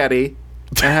spaghetti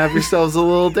and have yourselves a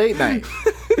little date night.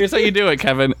 Here's how you do it,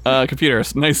 Kevin.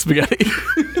 Computers, nice spaghetti.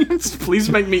 Please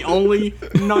make me only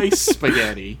nice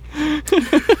spaghetti.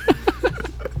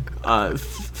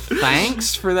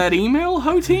 Thanks for that email,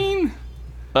 Hotine.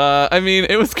 I mean,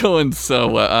 it was going so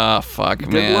well. Fuck,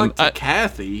 Good man. luck to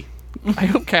Kathy. I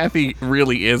hope Kathy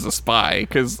really is a spy,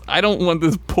 because I don't want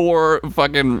this poor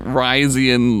fucking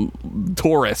Ryzian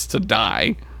tourist to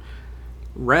die.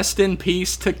 Rest in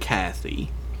peace to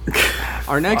Kathy.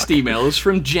 Our next email is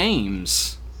from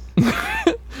James.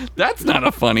 That's not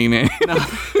a funny name.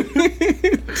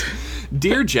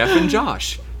 Dear Jeff and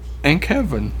Josh. And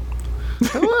Kevin.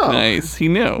 Hello. Nice. He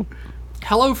knew.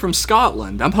 Hello from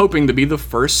Scotland. I'm hoping to be the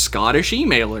first Scottish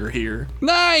emailer here.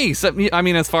 Nice. I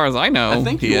mean, as far as I know, I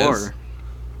think he you is. are.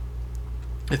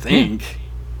 I think.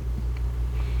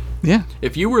 Yeah.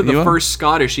 If you were You the are. first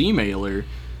Scottish emailer,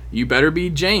 you better be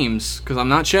James, because I'm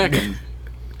not checking.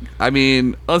 I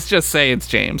mean, let's just say it's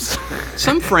James.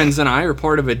 Some friends and I are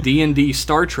part of a D&D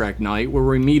Star Trek night where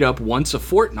we meet up once a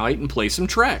fortnight and play some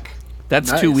Trek.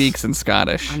 That's Nice. 2 weeks in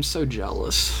Scottish. I'm so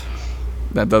jealous.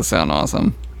 That does sound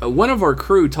awesome. One of our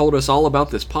crew told us all about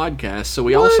this podcast, so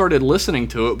we all started listening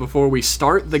to it before we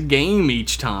start the game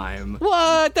each time.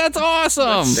 What? That's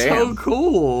awesome. So Damn.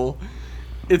 cool.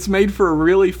 It's made for a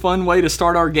really fun way to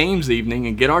start our games evening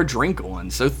and get our drink on,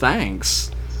 so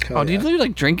thanks. Oh, do you do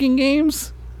like drinking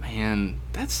games? Man,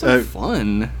 that's so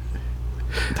fun.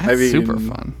 That's super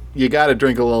fun. You gotta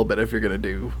drink a little bit if you're gonna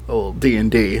do a little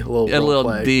D&D, a little A little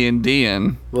roleplay, D&D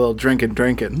in. a little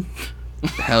drinking.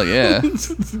 Hell yeah.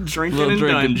 Drinking Little in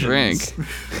drink and dungeons.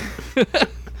 drink.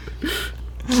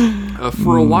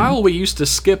 For a while, we used to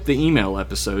skip the email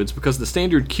episodes because the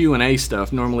standard Q&A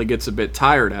stuff normally gets a bit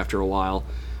tired after a while.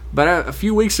 But a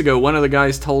few weeks ago, one of the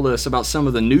guys told us about some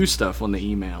of the new stuff on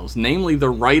the emails, namely the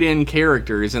write-in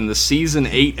characters in the Season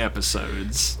 8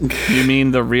 episodes. You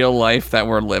mean the real life that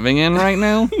we're living in right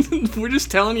now? We're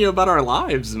just telling you about our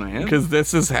lives, man. Because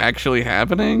this is actually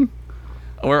happening?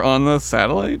 We're on the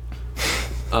satellite?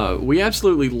 We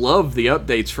absolutely love the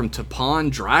updates from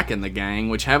Tapon, Drac, and the gang,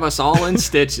 which have us all in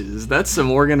stitches. That's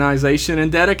some organization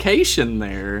and dedication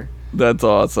there. That's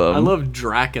awesome. I love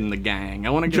Drac and the gang. I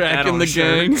want to get Drac that and on the a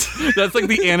shirt. Gang. That's like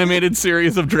the animated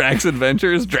series of Drax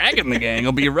Adventures. Drac and the Gang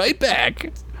will be right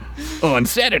back on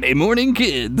Saturday Morning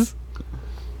Kids.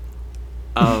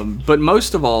 But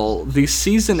most of all, the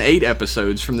Season 8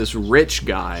 episodes from this Rich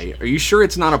guy, are you sure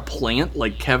it's not a plant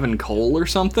like Kevin Cole or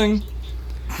something?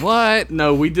 What?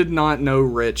 No, we did not know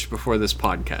Rich before this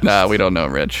podcast. Nah, we don't know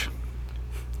Rich.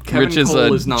 Kevin Rich is Cole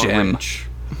a is not gem. rich.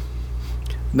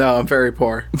 No, I'm very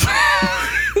poor.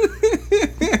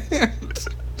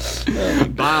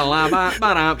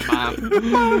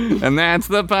 And that's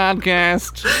the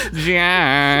podcast.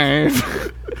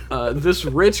 Jive. This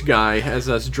Rich guy has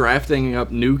us drafting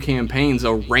up new campaigns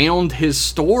around his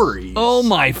stories. Oh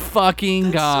my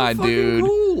fucking god, so fucking dude.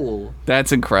 Cool.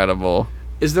 That's incredible.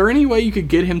 Is there any way you could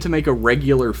get him to make a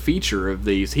regular feature of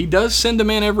these? He does send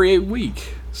them in every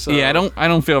week. So Yeah, I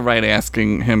don't feel right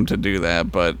asking him to do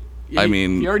that, but Yeah, I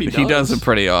mean, he already he does does. it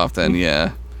pretty often,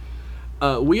 yeah.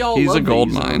 We all He's love a gold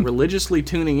these and mine. are religiously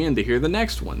tuning in to hear the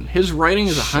next one. His writing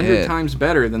is 100 Shit. times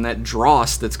better than that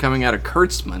dross that's coming out of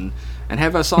Kurtzman, and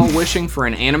have us all wishing for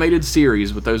an animated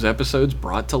series with those episodes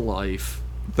brought to life.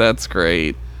 That's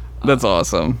great. That's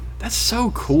awesome. That's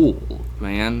so cool,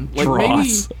 man. Like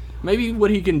Dross. maybe what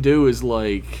he can do is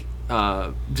like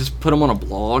just put them on a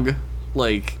blog,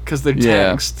 like because they're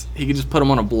Yeah. text. He could just put them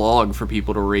on a blog for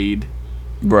people to read.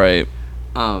 Right.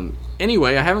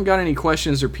 Anyway, I haven't got any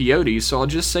questions or peyotes, so I'll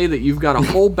just say that you've got a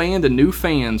whole band of new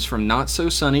fans from Not So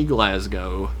Sunny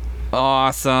Glasgow.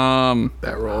 Awesome.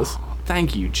 That rolls.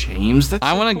 Thank you, James. That's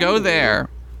I so want to go cool. there.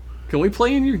 Can we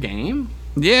play in your game?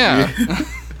 Yeah.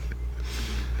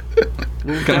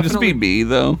 We'll Can I just be definitely- me,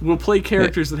 though? We'll play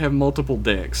characters that have multiple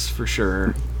dicks, for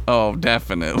sure. Oh,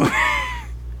 definitely.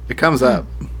 It comes up.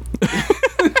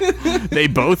 They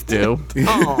both do.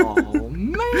 Oh,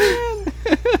 man.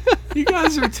 You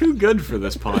guys are too good for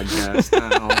this podcast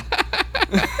now.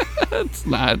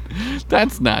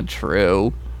 That's not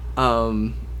true.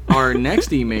 Our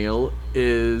next email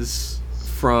is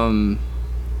from...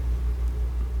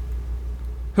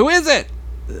 Who is it?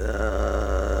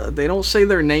 they don't say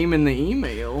their name in the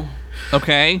email.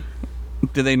 Okay.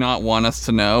 Do they not want us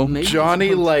to know? Maybe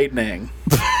Johnny Lightning.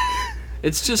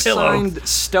 It's just Hello. signed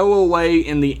Stowaway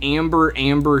in the Amber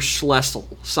Schlessel,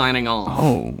 signing off.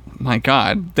 Oh, my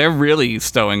God. They're really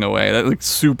stowing away. That's like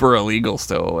super illegal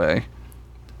stowaway.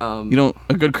 A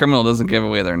good criminal doesn't give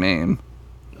away their name.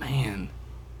 Man,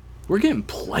 we're getting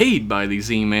played by these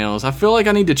emails. I feel like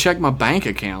I need to check my bank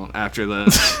account after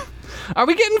this. Are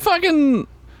we getting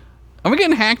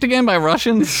hacked again by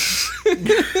Russians?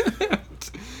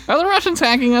 Are the Russians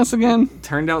hacking us again?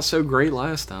 Turned out so great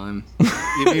last time.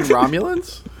 You mean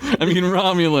Romulans? I mean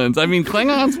Romulans. I mean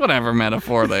Klingons, whatever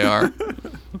metaphor they are.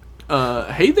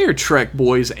 Hey there, Trek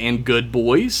boys and good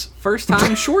boys. First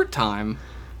time, short time.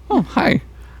 Oh, hi.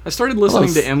 I started listening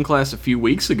Hello. to M-Class a few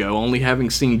weeks ago, only having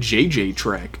seen JJ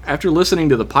Trek. After listening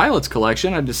to the Pilots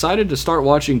Collection, I decided to start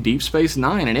watching Deep Space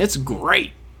Nine, and it's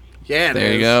great. Yeah, it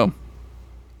There you is.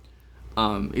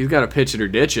 go. He's got to pitch it or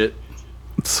ditch it.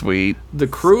 Sweet. The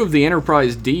crew of the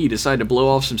Enterprise D decide to blow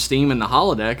off some steam in the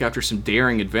holodeck after some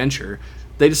daring adventure.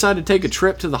 They decide to take a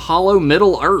trip to the hollow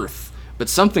Middle Earth, but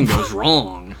something goes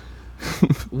wrong.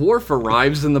 Worf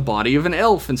arrives in the body of an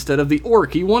elf instead of the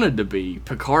orc he wanted to be.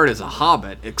 Picard is a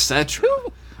hobbit, etc.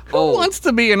 Who wants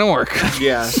to be an orc?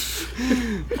 Yeah.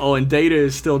 Oh, and Data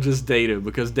is still just Data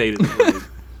because Data's great.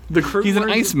 The crew He's an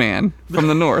learns- Iceman from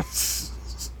the north.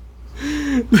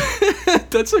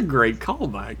 That's a great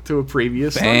callback to a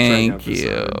previous Star Trek Thank episode.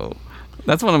 you.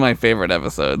 That's one of my favorite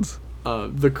episodes.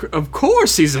 Of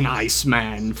course he's an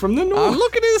Iceman from the north.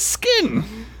 Look at his skin.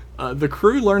 The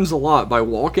crew learns a lot by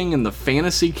walking in the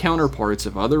fantasy counterparts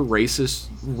of other races,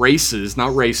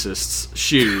 not racists,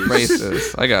 shoes.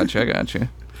 Racist. I got you.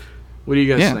 What do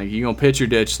you guys Yeah. think? You gonna pitch or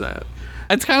ditch that?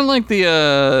 It's kind of like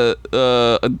the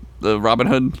Robin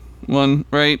Hood one,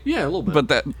 right? Yeah, a little bit.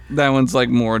 But that one's like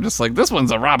more just like this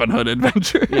one's a Robin Hood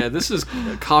adventure. Yeah, this is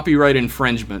copyright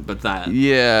infringement, but that.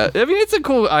 Yeah. I mean, it's a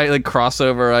cool like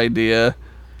crossover idea.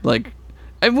 Like,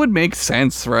 it would make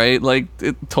sense, right? Like,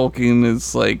 Tolkien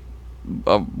is, like,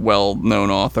 a well-known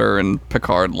author, and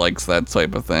Picard likes that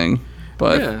type of thing.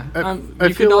 But Yeah, I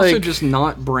you feel could also like- just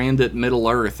not brand it Middle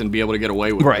Earth and be able to get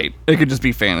away with right, it could just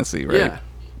be fantasy, it. right? Yeah.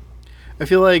 I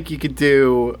feel like you could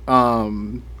do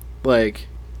like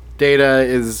Data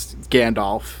is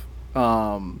Gandalf.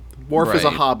 Worf is a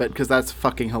Right. hobbit because that's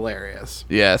fucking hilarious.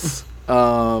 Yes.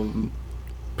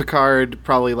 Picard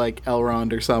probably like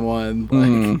Elrond or someone. Like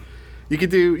Mm-hmm. you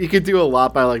could do a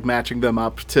lot by like matching them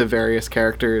up to various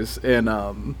characters in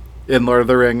Lord of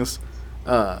the Rings.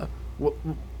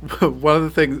 One of the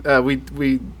things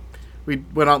we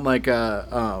went on like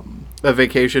a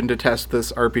vacation to test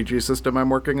this RPG system I'm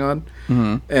working on,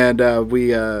 and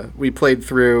we played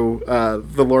through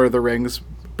the Lord of the Rings,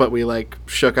 but we like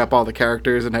shook up all the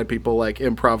characters and had people like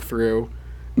improv through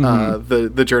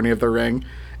the Journey of the Ring.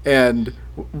 And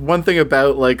one thing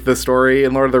about like the story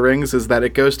in Lord of the Rings is that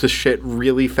it goes to shit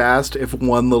really fast if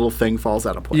one little thing falls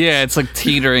out of place. Yeah, it's like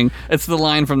teetering. It's the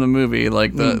line from the movie,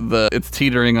 like the it's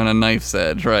teetering on a knife's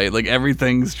edge, right? Like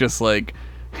everything's just like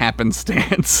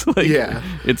happenstance. Like, Yeah.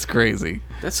 it's crazy.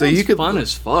 That So sounds you could- fun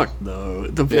as fuck, though.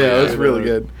 Yeah, it was really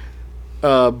good.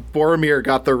 Boromir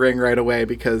got the ring right away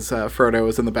because Frodo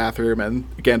was in the bathroom and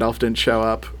Gandalf didn't show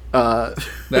up.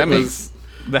 That makes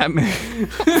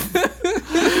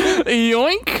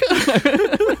yoink.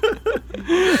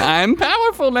 I'm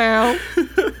powerful now.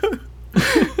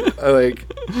 like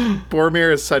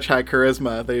Boromir has such high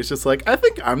charisma that he's just like, I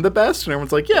think I'm the best, and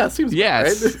everyone's like, yeah, seems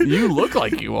Yes, right. you look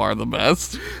like you are the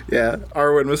best. Yeah,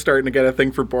 Arwen was starting to get a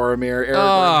thing for Boromir. Aragorn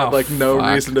Oh, had like no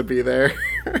fuck. reason to be there.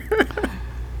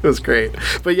 It was great,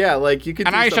 but yeah, like you could.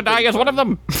 And do I should die something as one of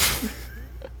fun. them.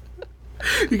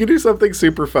 You could do something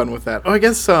super fun with that. Oh, I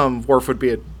guess Worf would be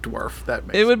a dwarf. That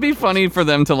makes It would be funny for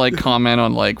them to like comment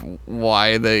on like why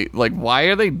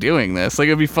are they doing this? Like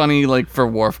it'd be funny like for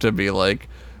Worf to be like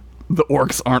the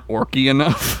orcs aren't orky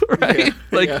enough, right? Yeah,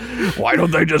 like yeah. why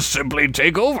don't they just simply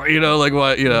take over? You know, like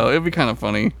what? You know, it'd be kind of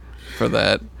funny for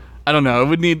that. I don't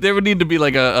know. There would need to be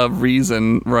like a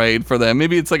reason, right, for that.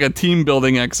 Maybe it's like a team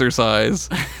building exercise.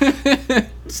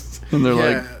 And they're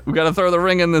Yeah. like, we got to throw the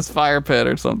ring in this fire pit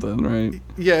or something, right?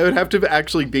 Yeah, it would have to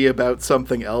actually be about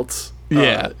something else.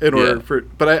 Yeah, In order yeah. for,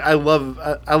 but I love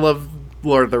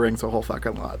Lord of the Rings a whole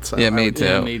fucking lot. So Yeah, I me would- too.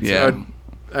 yeah, me too. Yeah.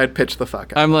 I'd pitch the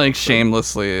fuck out. I'm like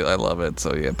shamelessly, I love it.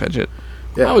 So yeah, pitch it.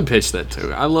 Yeah. I would pitch that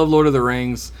too. I love Lord of the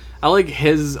Rings. I like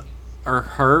his or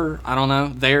her, I don't know,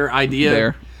 their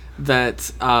idea that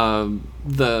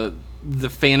the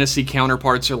fantasy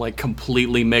counterparts are like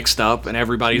completely mixed up and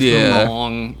everybody's Yeah. the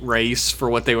wrong race for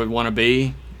what they would want to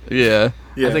be. Yeah.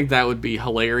 Yeah. I think that would be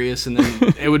hilarious, and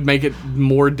then it would make it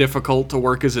more difficult to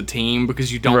work as a team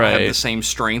because you don't have Right. the same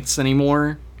strengths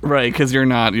anymore. Right, because you're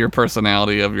not your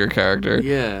personality of your character.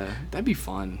 Yeah, that'd be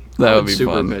fun. That I would be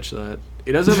super fun. pitch that.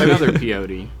 It does have another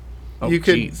POD. Oh, You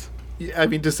could- jeez. I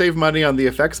mean, to save money on the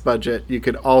effects budget, you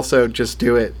could also just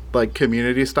do it like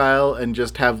community style and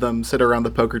just have them sit around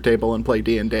the poker table and play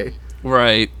D&D.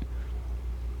 Right.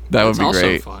 That It's would be also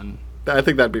great. fun. I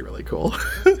think that'd be really cool.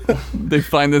 They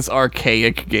find this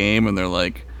archaic game and they're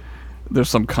like, there's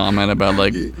some comment about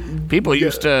like, people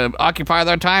used to occupy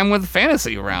their time with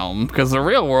fantasy realm because the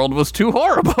real world was too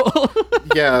horrible.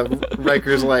 Yeah,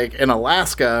 Riker's like in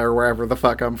Alaska or wherever the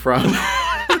fuck I'm from.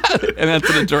 And that's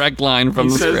a direct line from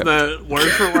He the says script. that word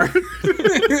for word.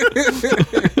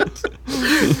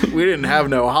 We didn't have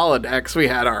no holodecks. We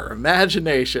had our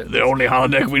imagination. The only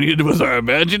holodeck we needed was our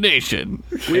imagination.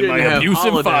 We and my didn't have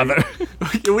abusive holodeck.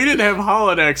 father. We didn't have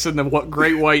holodecks in the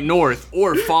Great White North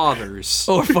or fathers.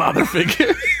 Or father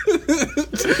figure.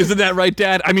 Isn't that right,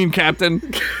 Dad? I mean, Captain.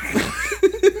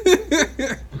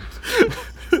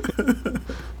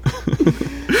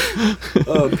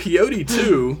 POD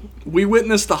 2, we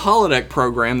witnessed the holodeck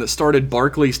program that started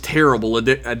Barclay's terrible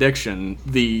addiction,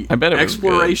 the I bet it was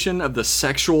exploration of the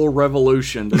sexual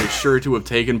revolution that is sure to have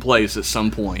taken place at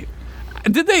some point.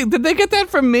 Did they get that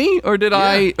from me or did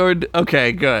I or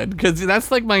okay, good, because that's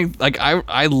like my like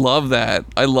I love that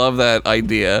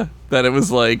idea that it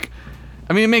was like,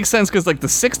 I mean it makes sense because like the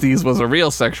 60s was a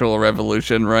real sexual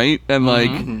revolution, right? And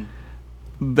like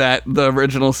that the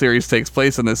original series takes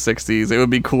place in the 60s. It would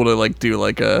be cool to like do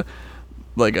like a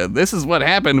this is what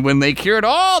happened when they cured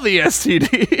all the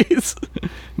STDs.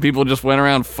 People just went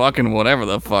around fucking whatever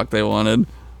the fuck they wanted.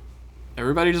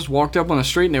 Everybody just walked up on the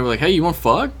street and they were like, "Hey, you want to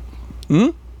fuck?"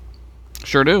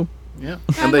 Sure do. Yeah,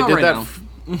 and they not did right that.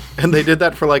 now. And they did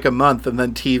that for like a month, and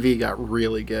then TV got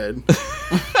really good.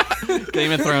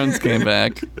 Game of Thrones came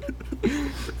back.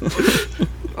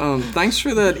 Thanks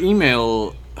for that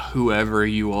email, whoever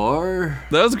you are.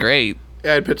 That was great.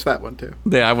 Yeah, I'd pitch that one too.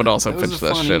 Yeah, I would also That was pitch a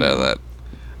the fun shit out of email.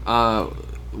 that.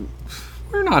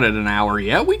 We're not at an hour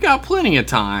yet. We got plenty of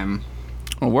time.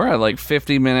 Well, we're at like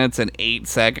 50 minutes and 8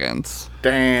 seconds.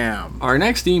 Damn. Our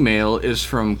next email is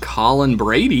from Colin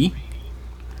Brady.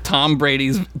 Tom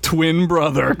Brady's twin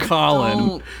brother, Colin.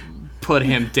 Don't put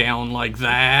him down like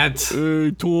that.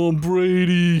 Hey, Tom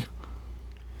Brady.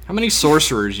 How many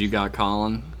sorcerers you got,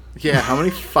 Colin? Yeah, how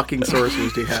many fucking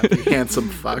sorcerers do you have, you handsome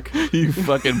fuck? You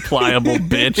fucking pliable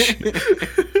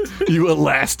bitch. You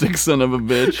elastic son of a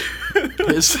bitch.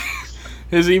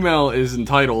 His email is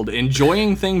entitled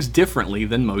 "Enjoying Things Differently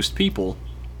Than Most People."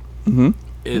 Mm-hmm.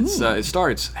 It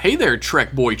starts, "Hey there,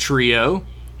 Trek Boy Trio."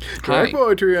 Drag Hi.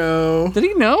 Boy Trio. Did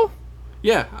he know?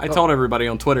 Yeah, I told everybody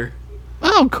on Twitter.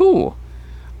 Oh, cool.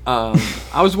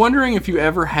 I was wondering if you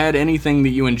ever had anything that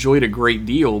you enjoyed a great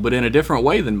deal, but in a different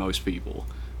way than most people.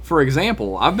 For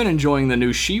example, I've been enjoying the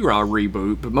new She-Ra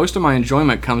reboot, but most of my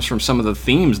enjoyment comes from some of the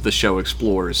themes the show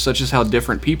explores, such as how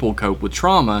different people cope with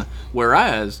trauma,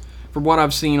 whereas, from what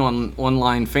I've seen on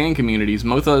online fan communities,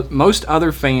 most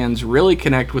other fans really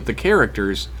connect with the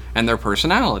characters and their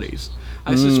personalities.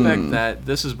 I suspect that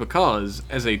this is because,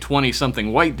 as a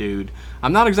 20-something white dude,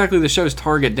 I'm not exactly the show's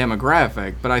target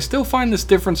demographic, but I still find this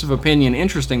difference of opinion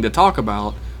interesting to talk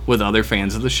about with other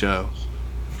fans of the show.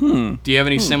 Do you have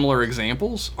any similar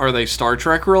examples? Are they Star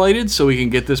Trek related so we can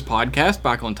get this podcast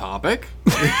back on topic?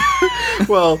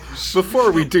 Well,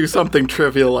 before we do something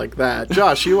trivial like that,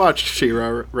 Josh, you watched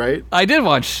She-Ra, right? I did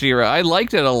watch She-Ra. I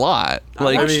liked it a lot.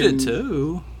 Like, I watched mean- it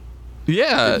too.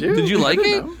 yeah. Did you like I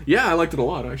it? don't know. Yeah, I liked it a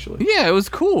lot, actually. Yeah, it was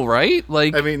cool, right?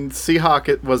 Like, I mean, Seahawk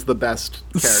it was the best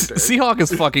character. Seahawk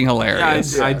is fucking Yeah,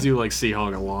 hilarious. I do like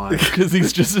Seahawk a lot. Because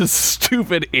he's just a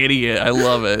stupid idiot. I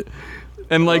love it.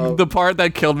 And like the part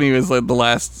that killed me was like the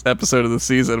last episode of the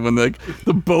season when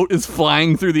the boat is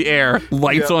flying through the air,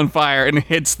 lights Yeah. on fire, and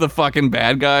hits the fucking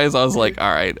bad guys. I was like, all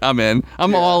right, I'm in.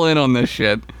 I'm all in on this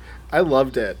shit. I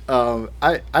loved it.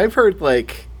 I've heard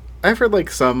like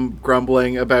some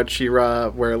grumbling about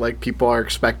She-Ra where like people are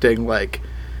expecting like,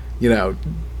 you know,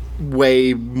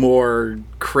 way more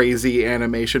crazy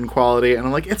animation quality, and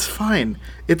I'm like, it's fine.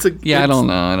 Yeah, I don't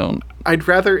know. I don't. I'd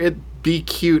rather it be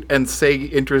cute and say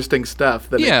interesting stuff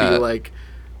than it Yeah. be like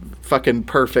fucking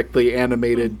perfectly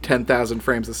animated 10,000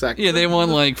 frames a second. Yeah, they want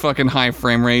like fucking high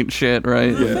frame rate shit, right?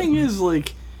 The thing is,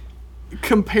 like,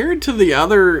 compared to the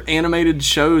other animated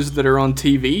shows that are on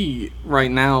TV right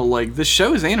now, like, the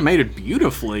show is animated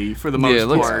beautifully for the most Yeah, it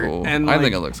looks part. cool. And I like,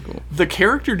 think it looks cool. the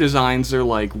character designs are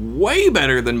like way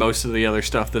better than most of the other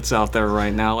stuff that's out there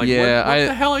right now. Like, Yeah, what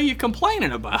the hell are you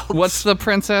complaining about? What's the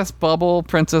Princess Bubble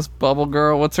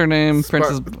girl? What's her name?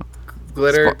 Princess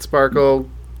Glitter, sparkle,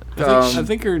 I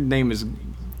think her name is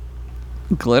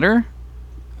Glitter?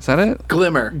 Is that it?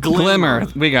 glimmer. Glimmer.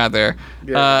 We got there.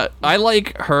 Yeah. I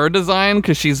like her design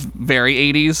because she's very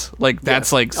 80s. Like,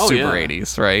 that's like Oh, super yeah.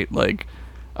 80s, right? Like,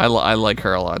 I like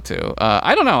her a lot too.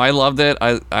 I don't know. I loved it.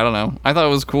 I don't know. I thought it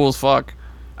was cool as fuck.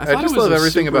 I thought just it was love a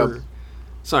everything about-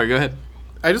 Sorry, go ahead.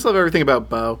 I just love everything about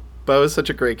Bo. Bo is such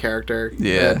a great character.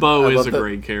 Yeah. And Bo I is love a that-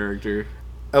 great character.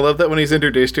 I love that when he's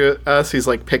introduced to us, he's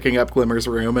like picking up Glimmer's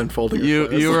room and folding. her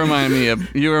clothes. You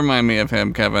remind me of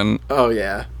him, Kevin. Oh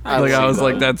yeah. I Like I see was that.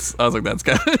 like that's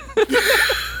Kevin.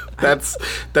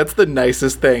 That's the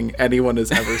nicest thing anyone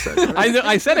has ever said.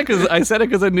 I said it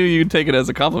because I knew you'd take it as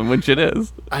a compliment, which it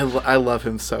is. I love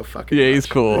him so fucking. Yeah, much. he's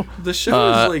cool. The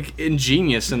show is like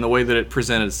ingenious in the way that it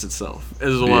presents itself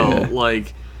as well. Yeah.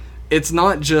 Like, it's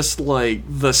not just like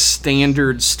the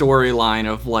standard storyline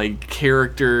of like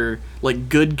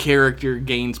good character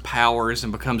gains powers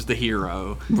and becomes the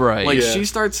hero. Right. Like, Yeah. she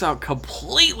starts out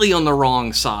completely on the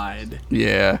wrong side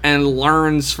Yeah. and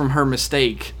learns from her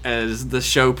mistake as the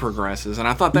show progresses. And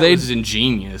I thought that They- was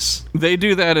ingenious. They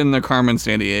do that in the Carmen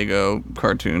Sandiego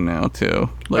cartoon now too.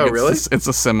 Like, Oh, really? It's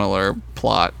a similar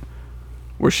plot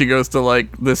where she goes to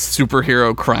like this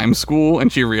superhero crime school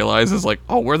and she realizes like,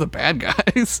 oh, we're the bad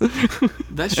guys,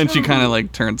 That and she show- kind of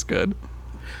like turns good.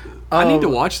 I need to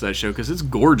watch that show because it's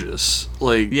gorgeous.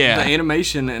 Like, Yeah. the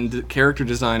animation and the character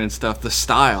design and stuff, the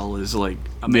style is like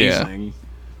amazing.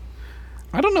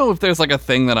 I don't know if there's like a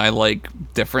thing that I like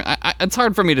different. It's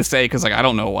hard for me to say because like I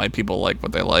don't know why people like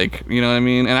what they like. You know what I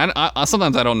mean? And I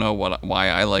sometimes I don't know why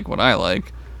I like what I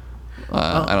like.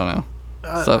 I don't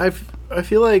know. So- I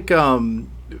feel like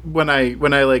when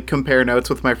I like compare notes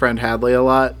with my friend Hadley a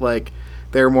lot, like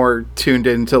they're more tuned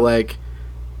into like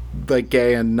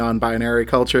gay and non-binary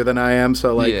culture than I am.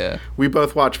 So like Yeah. we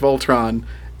both watch Voltron,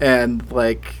 and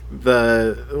like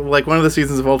one of the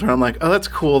seasons of Voltron, I'm like, oh, that's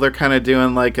cool. They're kind of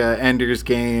doing like a Ender's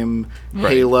Game,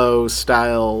 Right. Halo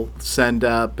style send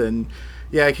up, and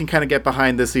yeah, I can kind of get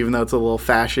behind this, even though it's a little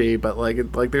fashy, but like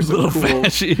there's some Little cool.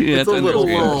 fashy. Yeah, it's a little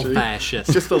little fashy.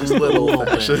 fascist. Just a little bit.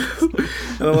 fascist.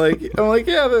 And I'm like,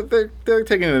 yeah, they're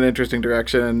taking it in an interesting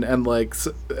direction, and like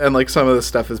some of the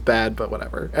stuff is bad, but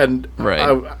whatever. And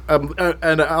Right.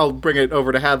 and I'll bring it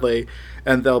over to Hadley,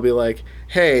 and they'll be like,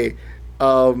 hey.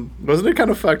 Wasn't it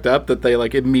kind of fucked up that they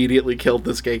like immediately killed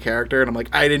this gay character? And I'm like,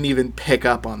 I didn't even pick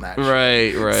up on that.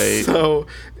 Right. So,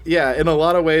 yeah, in a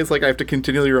lot of ways, like I have to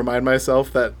continually remind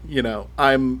myself that, you know,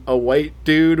 I'm a white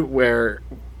dude where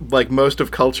like most of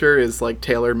culture is like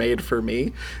tailor-made for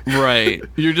me. Right.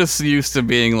 You're just used to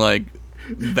being like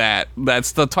that.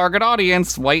 That's the target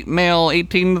audience, white male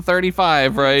 18 to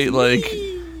 35, right? Like,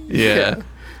 yeah.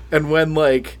 And when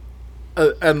like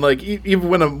even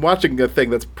when I'm watching a thing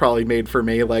that's probably made for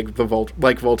me, like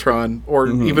Voltron, or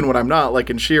even when I'm not, like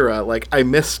in She-Ra, like I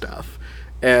miss stuff,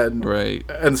 and Right.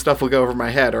 and stuff will go over my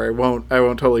head, or I won't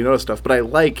totally notice stuff. But I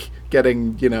like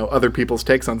getting, you know, other people's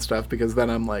takes on stuff, because then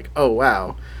I'm like, oh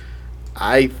wow,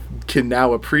 I can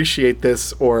now appreciate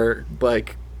this, or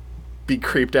like be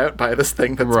creeped out by this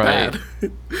thing that's Right.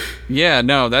 bad. Yeah,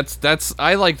 no, that's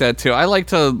I like that too. I like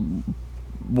to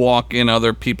walk in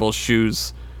other people's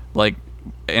shoes, like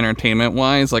entertainment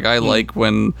wise. Like I like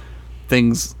when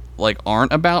things like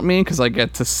aren't about me, because I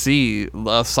get to see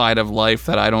a side of life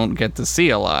that I don't get to see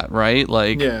a lot, right?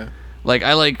 Like Yeah. like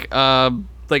I like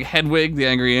Hedwig the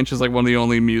Angry Inch is like one of the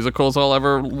only musicals I'll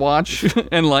ever watch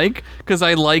and like, because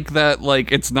I like that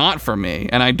like it's not for me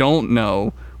and I don't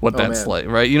know what that's man. like,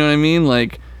 right? You know what I mean?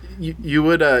 Like You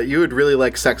would really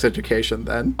like Sex Education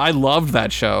then. I loved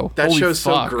that show. That Holy show's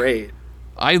fuck. so great.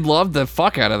 I loved the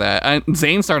fuck out of that. And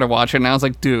Zane started watching it, and I was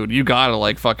like, dude, you gotta,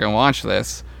 like, fucking watch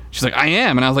this. She's like, I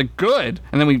am. And I was like, good.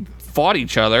 And then we fought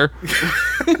each other.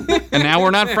 And now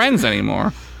we're not friends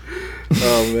anymore.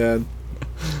 Oh,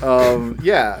 man.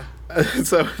 Yeah.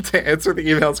 So, to answer the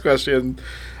email's question,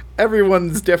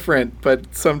 everyone's different,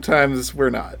 but sometimes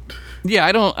we're not. Yeah,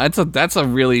 I don't... That's a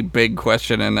really big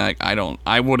question, and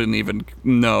I wouldn't even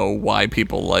know why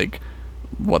people like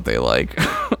what they like.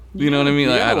 You know what I mean?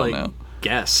 Like, I don't know.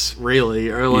 Guess, really,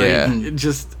 or like Yeah. it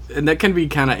just, and that can be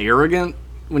kind of arrogant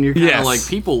when you're kind of Yes. like,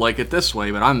 people like it this way,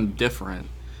 but I'm different.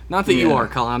 Not that you Yeah. are,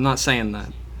 Colin. I'm not saying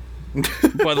that.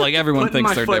 But, like, everyone Putting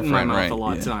thinks my they're foot different, in my mouth right? a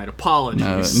lot Yeah. tonight.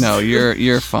 Apologies. No,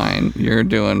 you're fine. You're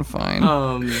doing fine.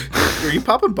 Are you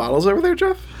popping bottles over there,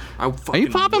 Jeff? I Are fucking you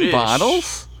popping wish.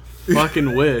 bottles?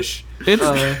 Fucking wish.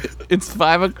 It's it's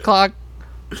 5 o'clock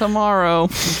tomorrow.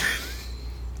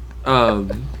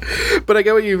 But I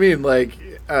get what you mean. Like,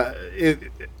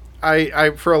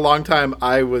 I for a long time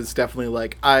I was definitely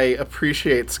like, I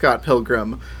appreciate Scott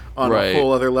Pilgrim on Right. a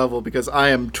whole other level because I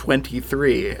am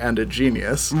 23 and a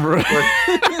genius. Right.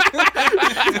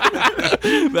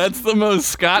 That's the most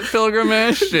Scott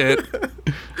Pilgrim-ass shit.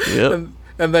 Yep.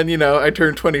 And then, you know, I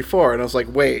turned 24 and I was like,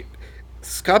 wait,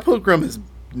 Scott Pilgrim is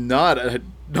not a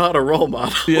role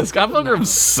model. Yeah, Scott Pilgrim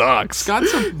sucks.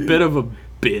 Scott's a bit of a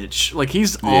bitch. Like,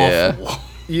 he's Yeah. awful.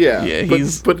 Yeah, Yeah,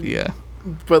 but yeah.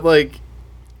 but like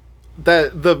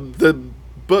that the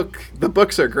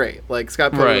books are great. Like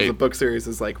Scott Pilgrim's Right. the book series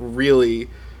is like really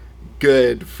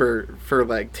good for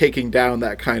like taking down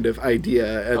that kind of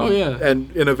idea and Oh, yeah.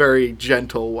 and in a very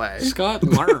gentle way. Scott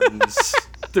learns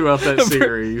throughout that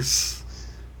series.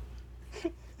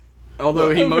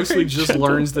 Although he mostly just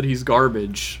learns that he's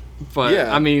garbage. But,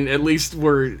 Yeah. I mean, at least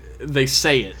they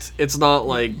say it. It's not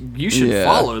like, you should Yeah.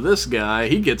 follow this guy.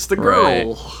 He gets the girl.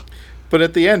 Right. But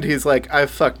at the end he's like, I've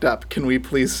fucked up. Can we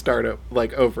please start it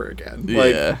like over again?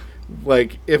 Yeah.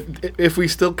 Like if we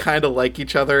still kind of like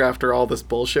each other after all this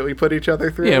bullshit we put each other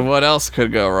through. Yeah, what else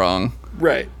could go wrong?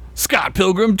 Right. Scott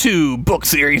Pilgrim 2, Book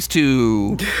Series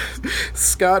 2.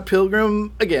 Scott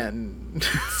Pilgrim again.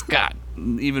 Scott,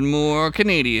 even more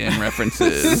Canadian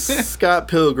references. Scott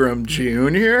Pilgrim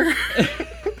Jr.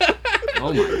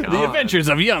 Oh my god. The Adventures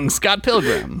of Young Scott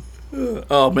Pilgrim.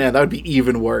 Oh man, that would be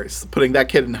even worse. Putting that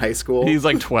kid in high school. He's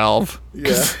like 12.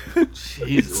 yeah.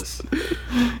 Jesus.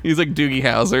 He's like Doogie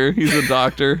Howser. He's a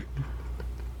doctor.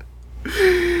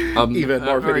 Even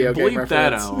more video game bleep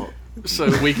that reference. out so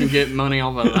we can get money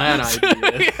off of that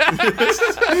idea.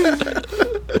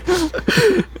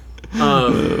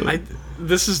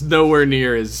 This is nowhere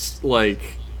near as like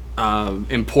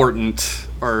important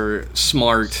or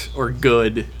smart or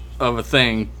good of a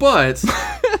thing, but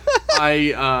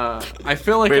I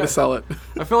feel like Way to sell it.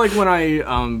 I feel like when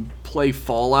I play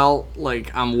Fallout,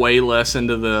 like I'm way less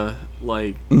into the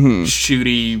like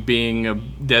shooty being a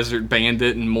desert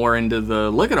bandit and more into the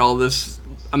look at all this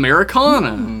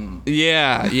Americana.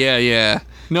 Yeah.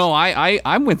 No,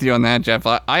 I'm with you on that, Jeff.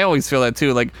 I always feel that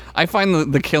too. Like, I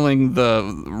find the killing the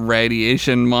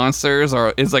radiation monsters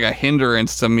is like a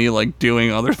hindrance to me, like,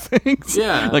 doing other things.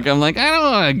 Yeah. Like, I'm like, I don't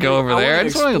want to go over there. I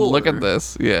just want to look explore. at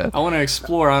this. Yeah. I want to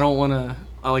explore. I don't want to.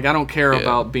 I don't care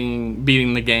about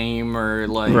beating the game or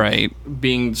like Right.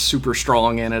 being super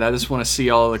strong in it. I just want to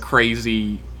see all the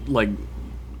crazy like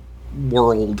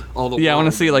world. All the Yeah, I want to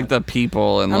world. see, like, the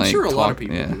people and, I'm like, sure a lot of talk-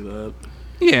 people yeah. do that.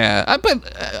 Yeah,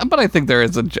 but I think there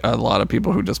is a lot of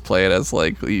people who just play it as,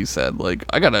 like you said, like,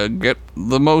 I gotta get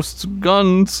the most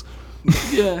guns.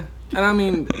 Yeah, and I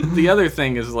mean the other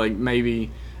thing is like maybe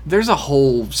there's a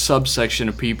whole subsection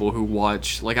of people who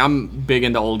watch. Like I'm big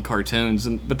into old cartoons,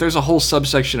 but there's a whole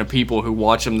subsection of people who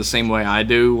watch them the same way I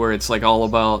do, where it's like all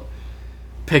about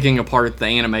picking apart the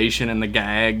animation and the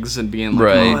gags and being like,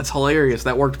 Right. "Oh, that's hilarious!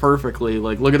 That worked perfectly!"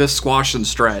 Like, look at this squash and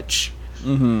stretch.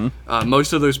 Mm-hmm.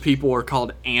 Most of those people are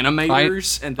called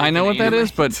animators, and they I know can what that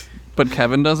is, animate. but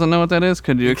Kevin doesn't know what that is.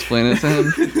 Could you explain it to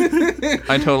him?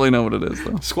 I totally know what it is,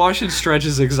 though. Squash and stretch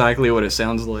is exactly what it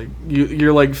sounds like.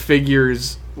 You're like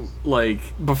figures, like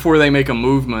before they make a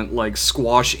movement, like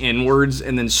squash inwards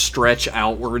and then stretch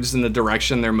outwards in the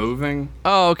direction they're moving.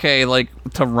 Oh, okay, like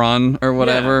to run or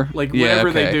whatever. Yeah, like Yeah,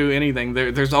 whenever they okay. do anything,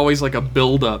 there's always like a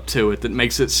build up to it that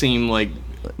makes it seem like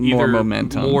More either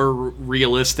momentum. more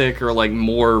realistic or like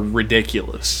more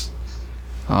ridiculous.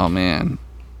 Oh man,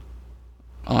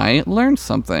 I learned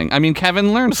something. I mean,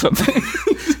 Kevin learned something.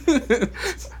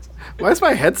 Why is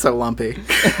my head so lumpy?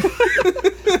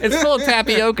 It's full of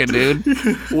tapioca, dude.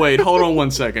 Wait, hold on one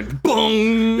second.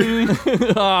 Boom.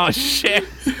 Oh shit.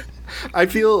 I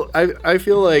feel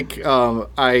like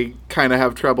I kind of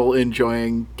have trouble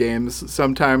enjoying games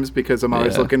sometimes because I'm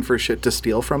always Yeah. looking for shit to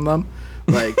steal from them.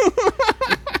 Like,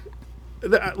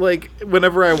 like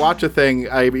whenever I watch a thing,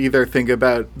 I either think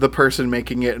about the person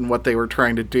making it and what they were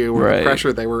trying to do or Right. the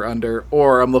pressure they were under,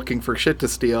 or I'm looking for shit to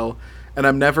steal. And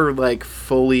I'm never like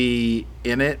fully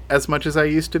in it as much as I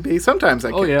used to be. Sometimes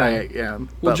I can. Oh, yeah. I am.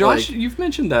 Well, but, Josh, like, you've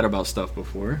mentioned that about stuff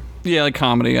before. Yeah, like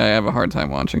comedy. I have a hard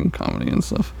time watching comedy and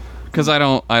stuff because I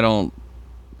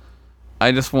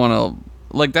just want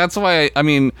to like. That's why I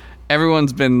mean,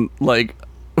 everyone's been like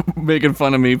making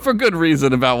fun of me for good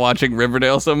reason about watching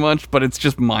Riverdale so much, but it's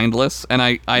just mindless, and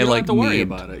I You don't like have to worry need.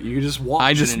 about it. You can just watch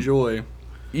I just- and enjoy.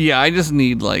 Yeah, I just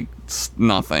need like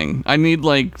nothing. I need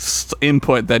like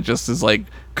input that just is like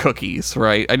cookies,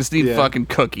 right? I just need Yeah. fucking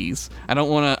cookies. I don't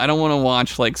want to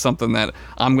watch like something that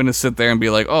I'm going to sit there and be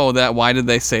like, "Oh, why did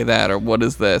they say that?" or "What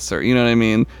is this?" or you know what I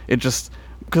mean? It just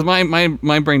cuz my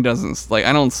brain doesn't like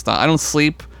I don't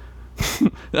sleep.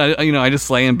 I just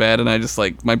lay in bed and I just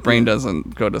like my brain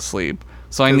doesn't go to sleep.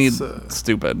 So I need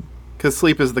stupid. because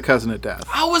sleep is the cousin of death.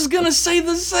 I was gonna say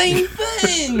the same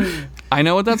thing. I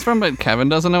know what that's from, but Kevin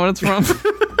doesn't know what it's from.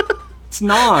 It's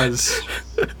Nas.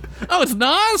 Oh, it's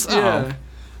Nas? Yeah.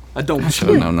 I don't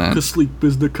should've known that. Cause sleep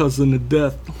is the cousin of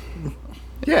death.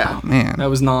 Yeah. Oh, man. That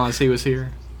was Nas. He was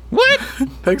here. What?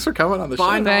 Thanks for coming on the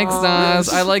Bye, show. Thanks, Nas.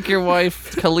 I like your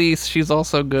wife, Khalees. She's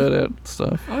also good at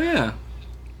stuff. Oh yeah.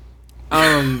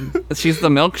 She's the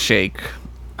milkshake.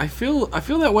 I feel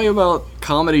that way about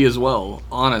comedy as well.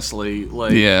 Honestly,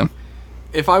 like Yeah.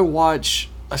 if I watch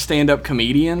a stand-up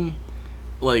comedian,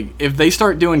 like if they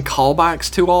start doing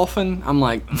callbacks too often, I'm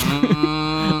like,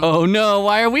 Oh no,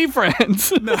 why are we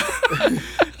friends?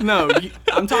 no.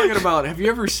 I'm talking about. Have you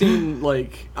ever seen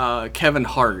like Kevin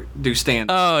Hart do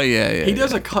stand-up? Oh yeah. He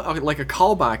does a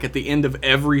callback at the end of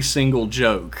every single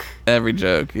joke, every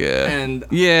joke, yeah. and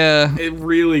Yeah. it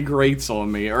really grates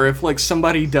on me. Or if like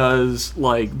somebody does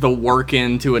like the work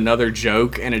into another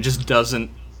joke and it just doesn't.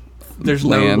 There's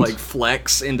Land. no like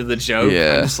flex into the joke.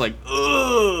 Yeah. I'm just like,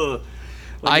 ugh.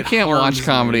 Like, I it can't harms watch me.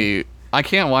 comedy. I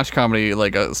can't watch comedy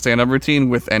like a stand-up routine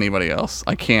with anybody else.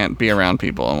 I can't be around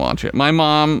people and watch it. My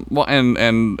mom and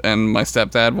my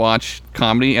stepdad watch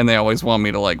comedy, and they always want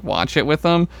me to like watch it with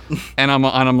them, and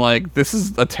I'm like, this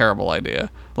is a terrible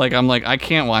idea. Like I'm like, I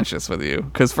can't watch this with you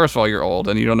because first of all, you're old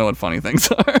and you don't know what funny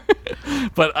things are.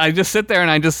 But I just sit there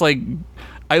and I just like,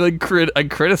 I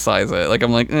criticize it. Like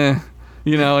I'm like,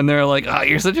 you know, and they're like, oh,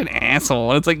 you're such an asshole.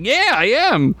 And it's like, yeah, I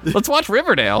am. Let's watch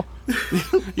Riverdale.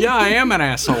 Yeah, I am an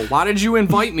asshole. Why did you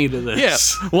invite me to this?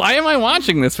 Yes. Why am I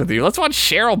watching this with you? Let's watch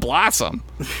Cheryl Blossom.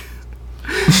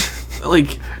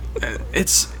 Like,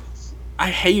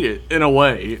 I hate it in a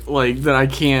way, like, that I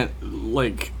can't,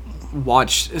 like,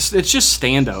 watch. It's just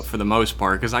stand-up for the most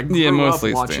part, because I grew up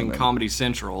mostly watching stand-up. Comedy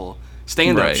Central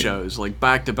stand-up Right. shows, like,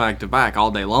 back to back to back all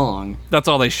day long, That's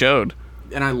all they showed.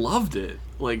 and I loved it.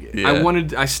 Like, Yeah.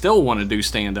 I still want to do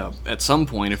stand-up at some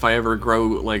point. If I ever grow,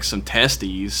 like, some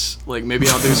testes, like, maybe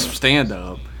I'll do some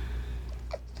stand-up.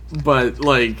 but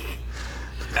like,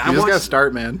 You just gotta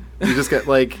start, man. You just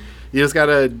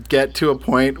gotta get to a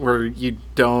point where you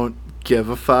don't give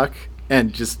a fuck,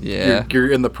 and just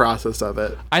you're in the process of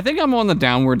it. I think I'm on the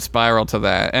downward spiral to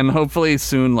that, and hopefully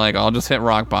soon, like, I'll just hit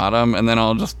rock bottom, and then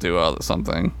I'll just do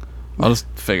something. I'll just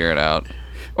figure it out,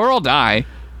 or I'll die.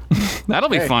 That'll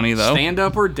be funny though. Stand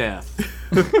up or death.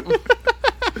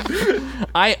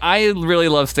 I really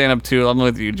love stand up too. I'm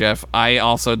with you, Jeff. I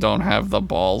also don't have the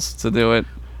balls to do it.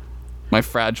 My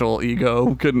fragile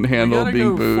ego couldn't handle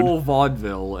being booed. Full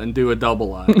vaudeville and do a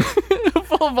double act.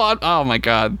 Full vaudeville. Oh my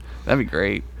god, that'd be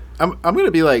great. I'm gonna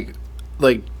be like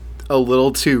a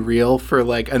little too real for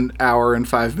like an hour and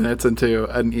 5 minutes into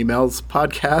an emails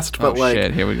podcast, but like,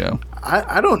 shit, here we go.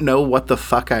 I don't know what the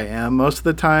fuck I am most of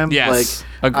the time. Yes,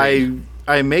 like agreed.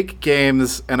 I make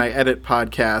games and I edit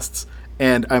podcasts,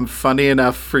 and I'm funny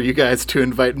enough for you guys to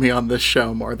invite me on this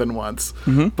show more than once.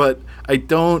 Mm-hmm. But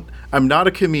I'm not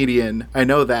a comedian. I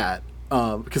know that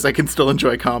because I can still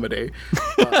enjoy comedy.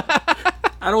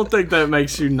 I don't think that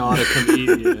makes you not a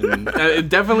comedian. It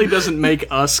definitely doesn't make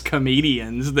us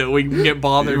comedians that we get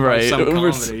bothered by some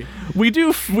comedy. We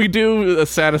do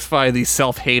satisfy the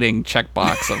self-hating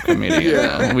checkbox of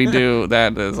comedian. We do.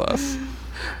 That is us.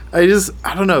 I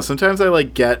don't know. Sometimes I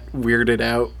like get weirded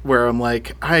out where I'm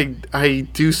like, I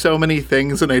do so many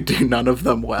things and I do none of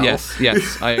them well.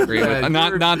 Yes, I agree with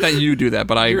not that you do that,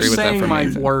 but I agree with that. You're For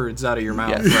saying me. my words out of your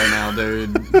mouth right now,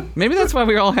 dude. Maybe that's why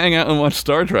we all hang out and watch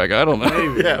Star Trek. I don't know.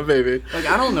 Maybe. Yeah, maybe. Like,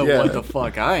 I don't know what the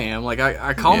fuck I am. Like,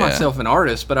 I call myself an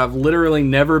artist, but I've literally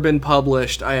never been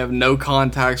published. I have no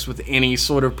contacts with any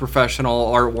sort of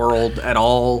professional art world at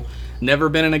all. Never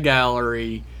been in a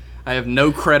gallery. I have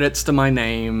no credits to my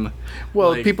name.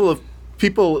 Well, like, people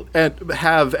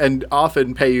have and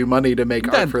often pay you money to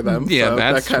make art for them. Yeah, so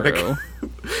that's true.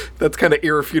 That's kind of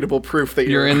irrefutable proof that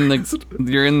you're in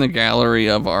the gallery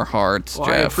of our hearts, well,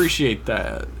 Jeff. I appreciate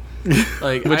that.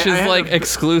 Like, which is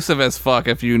exclusive as fuck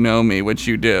if you know me, which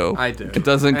you do. I do. It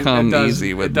doesn't come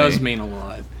easy with me. It does mean a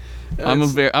lot.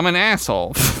 I'm an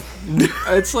asshole.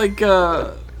 It's like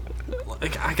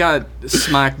I got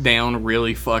smacked down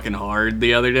really fucking hard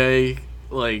the other day.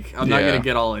 Like, I'm not gonna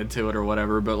get all into it or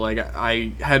whatever, but like,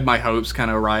 I had my hopes kind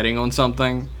of riding on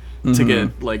something to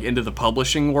get like into the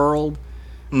publishing world,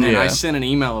 and I sent an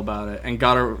email about it and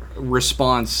got a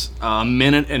response a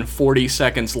minute and 40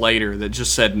 seconds later that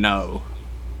just said no.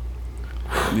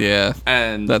 Yeah,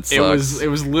 and that sucks. It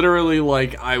was literally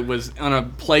like I was on a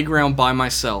playground by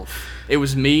myself. It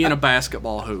was me and a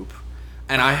basketball hoop,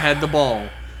 and I had the ball.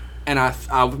 And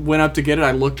I went up to get it.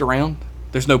 I looked around.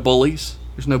 There's no bullies.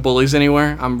 There's no bullies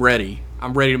anywhere. I'm ready.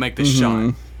 I'm ready to make this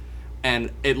shot.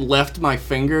 And it left my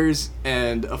fingers,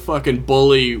 and a fucking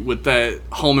bully with that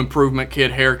Home Improvement Kid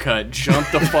haircut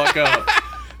jumped the fuck up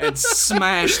and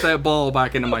smashed that ball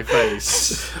back into my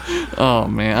face. Oh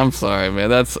man, I'm sorry,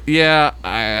 man. That's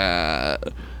I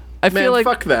feel like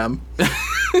fuck them.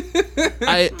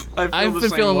 I've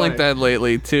been feeling like that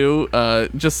lately too.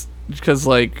 Just because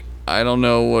like. I don't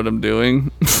know what I'm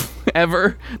doing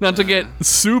ever. Not to get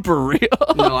super real.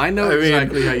 No, I know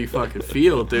exactly how you fucking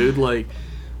feel, dude. Like,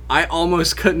 I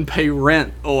almost couldn't pay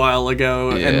rent a while ago,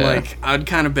 and like I'd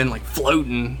kind of been like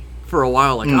floating for a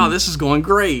while, like, oh, this is going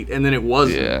great, and then it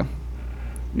wasn't. Yeah.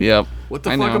 Yep. What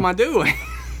the fuck am I doing?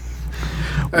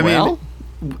 I mean,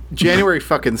 January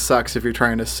fucking sucks if you're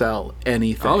trying to sell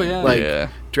anything. Oh yeah. Like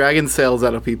dragging sales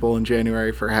out of people in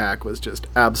January for Hack was just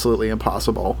absolutely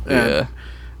impossible. And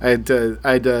I had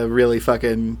to really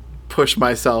fucking push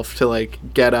myself to like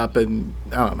get up and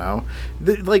I don't know.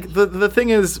 The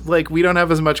thing is, like, we don't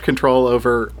have as much control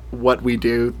over what we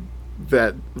do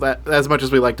that as much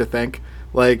as we like to think.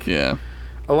 Like,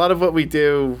 a lot of what we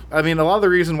do, I mean, a lot of the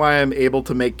reason why I'm able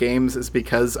to make games is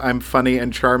because I'm funny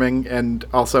and charming, and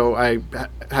also I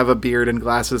have a beard and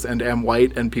glasses and am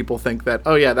white, and people think that,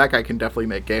 oh yeah, that guy can definitely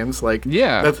make games. Like,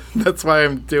 that's why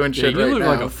I'm doing shit right now. You look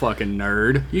like a fucking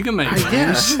nerd. You can make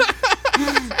games.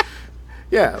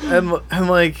 Yeah, and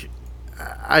like,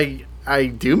 I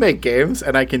do make games,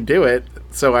 and I can do it,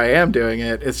 so I am doing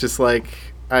it. It's just like,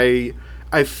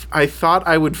 I thought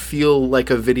I would feel like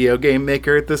a video game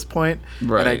maker at this point,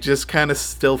 and I just kind of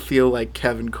still feel like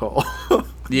Kevin Cole.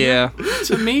 Yeah.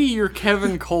 To me, you're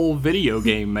Kevin Cole video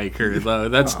game maker, though.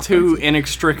 That's two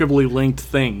inextricably linked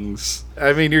things.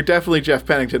 I mean, you're definitely Jeff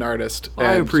Pennington artist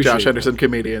and Josh Henderson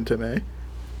comedian to me.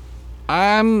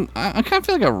 I kind of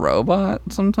feel like a robot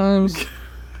sometimes.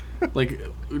 Like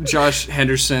Josh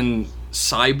Henderson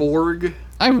cyborg?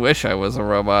 I wish I was a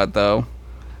robot, though.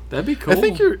 That'd be cool.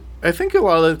 I think a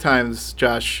lot of the times,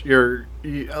 Josh, you're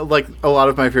like a lot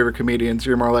of my favorite comedians,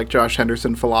 you're more like Josh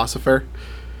Henderson philosopher.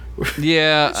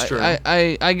 Yeah, It's true.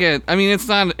 I get. I mean, it's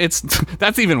not. It's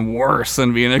that's even worse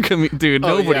than being a dude.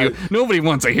 Oh, Nobody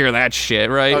wants to hear that shit,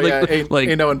 right? Oh yeah,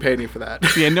 ain't no one paying you for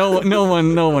that. yeah, no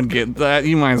one get that.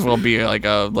 You might as well be like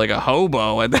a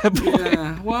hobo at that point.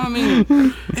 Yeah. Well, I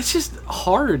mean, it's just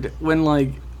hard when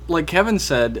like Kevin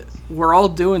said, we're all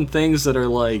doing things that are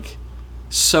like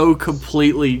so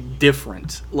completely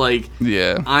different. Like,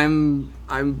 Yeah. I'm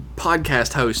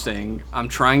podcast hosting. I'm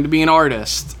trying to be an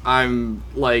artist. I'm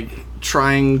like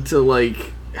trying to like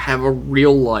have a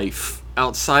real life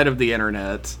outside of the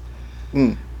internet.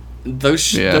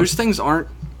 Those things aren't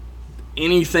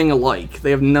anything alike.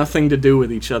 They have nothing to do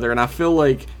with each other, and I feel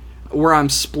like where I'm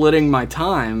splitting my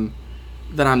time,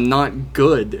 that I'm not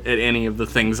good at any of the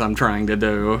things I'm trying to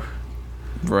do.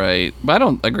 Right, but I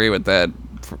don't agree with that.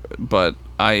 But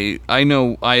I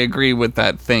know I agree with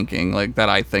that thinking, like that.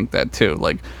 I think that too.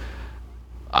 Like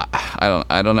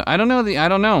I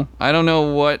don't know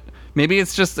what. Maybe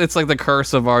it's like the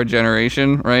curse of our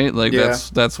generation, right? Like Yeah.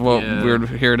 that's what we're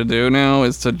here to do now,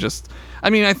 is to just. I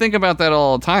mean, I think about that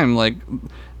all the time. Like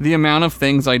the amount of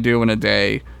things I do in a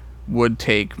day would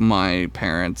take my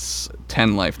parents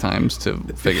 10 lifetimes to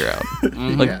figure out.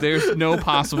 Like Yeah. there's no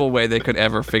possible way they could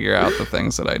ever figure out the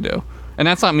things that I do. And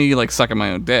that's not me like sucking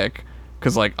my own dick,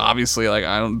 because like obviously like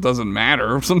doesn't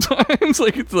matter sometimes.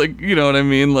 Like it's like, you know what I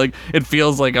mean? Like it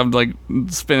feels like I'm like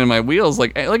spinning my wheels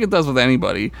like it does with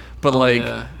anybody. But like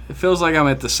Yeah. It feels like I'm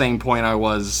at the same point I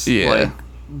was like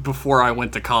before I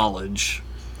went to college.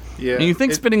 Yeah. and you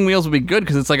think spinning wheels would be good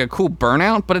because it's like a cool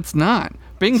burnout, but it's not.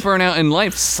 Being burnout in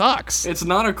life sucks. It's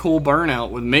not a cool burnout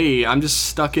with me. I'm just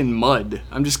stuck in mud.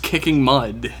 I'm just kicking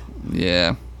mud.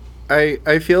 Yeah.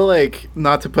 I feel like,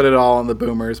 not to put it all on the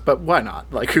boomers, but why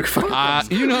not? Like, who fucking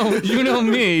cares? You know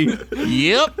me.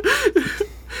 Yep.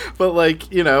 But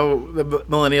like, you know, the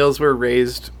millennials were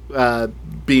raised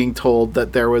being told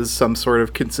that there was some sort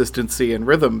of consistency and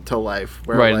rhythm to life.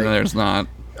 Where, Right, like, and there's not.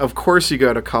 of course you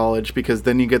go to college because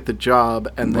then you get the job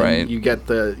and then Right. you get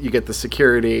the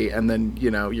security and then,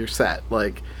 you know, you're set.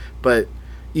 Like, but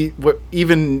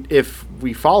even if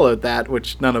we followed that,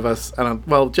 which none of us,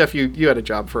 well, Jeff, you had a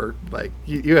job for like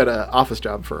you had an office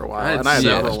job for a while, and I had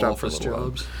an office job for a little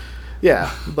while.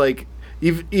 Yeah, like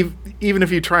even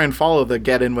if you try and follow the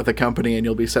get in with a company and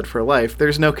you'll be set for life,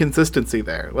 there's no consistency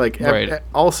there. Like Right.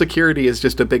 all security is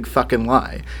just a big fucking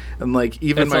lie, and like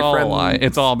even It's my all friends, a lie.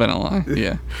 It's all been a lie.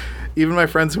 Yeah. even my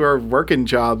friends who are working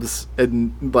jobs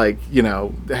and like, you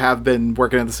know, have been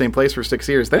working at the same place for 6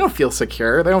 years, they don't feel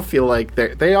secure. They don't feel like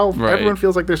everyone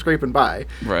feels like they're scraping by.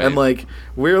 Right. And like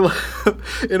we're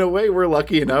in a way we're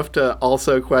lucky enough to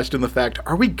also question the fact,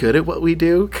 are we good at what we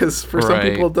do? Because for some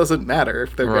Right. people it doesn't matter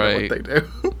if they're good at what they do.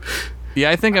 Yeah,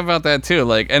 I think about that too.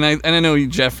 Like, and I know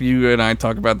Jeff, you and I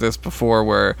talked about this before,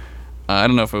 where I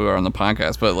don't know if we were on the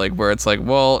podcast, but like where it's like,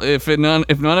 well, if none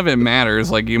of it matters,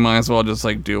 like you might as well just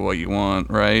like do what you want,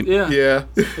 right? Yeah. Yeah.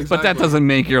 But that doesn't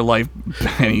make your life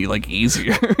any like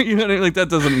easier. You know what I mean? Like that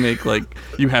doesn't make like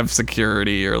you have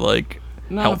security or like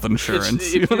health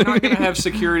insurance. You If know you're what I not going to mean? have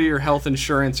security or health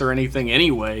insurance or anything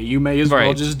anyway, you may as well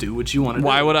Right. just do what you want to do.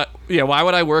 Why would I? Yeah, why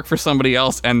would I work for somebody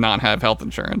else and not have health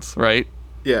insurance? Right?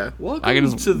 Yeah. Welcome I can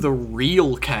just- to the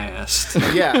real cast.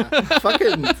 Yeah.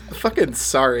 fucking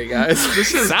sorry, guys.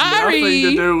 This has Sorry. nothing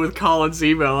to do with Colin's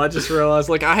email. I just realized,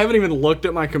 like, I haven't even looked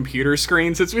at my computer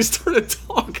screen since we started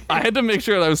talking. I had to make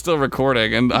sure that I was still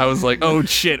recording, and I was like, "Oh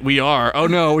shit, we are! Oh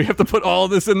no, we have to put all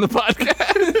this in the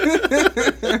podcast."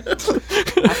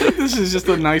 I think this is just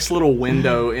a nice little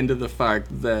window into the fact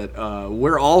that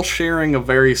we're all sharing a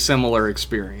very similar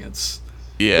experience.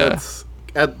 Yeah,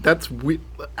 That's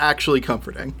actually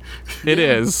comforting. it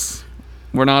is.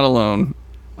 We're not alone,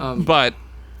 but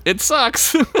it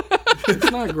sucks.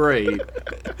 It's not great.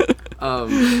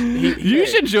 You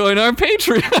should join our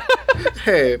Patreon.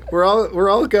 Hey, we're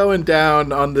all going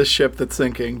down on this ship that's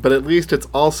sinking, but at least it's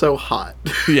also hot.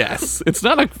 Yes,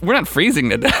 we're not freezing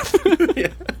to death.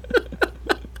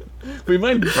 We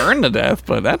might burn to death,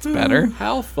 but that's better.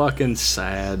 How fucking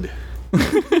sad.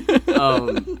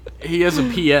 He has a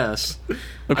PS.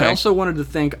 Okay. I also wanted to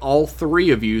thank all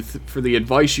three of you for the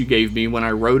advice you gave me when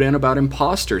I wrote in about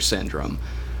imposter syndrome.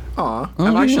 Aw.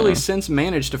 I've actually yeah. since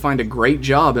managed to find a great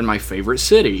job in my favorite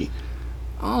city.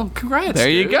 Oh, congrats! There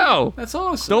you dude. go. That's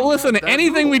awesome. Don't listen to That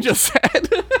anything we rules. just said.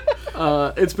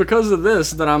 It's because of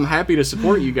this that I'm happy to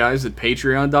support you guys at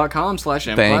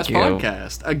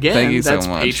patreon.com/mclasspodcast. Again, Thank you so that's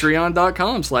much.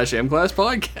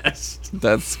 patreon.com/mclasspodcast.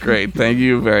 That's great. Thank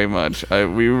you very much.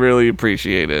 We really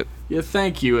appreciate it. Yeah,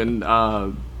 thank you, and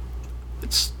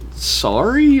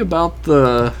sorry about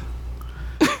the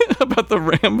about the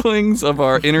ramblings of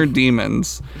our inner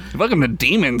demons. Welcome to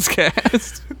Demons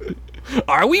Cast.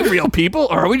 Are we real people,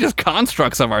 or are we just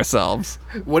constructs of ourselves?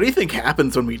 What do you think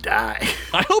happens when we die?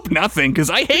 I hope nothing, because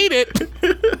I hate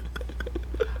it.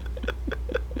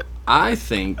 I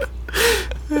think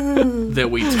that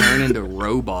we turn into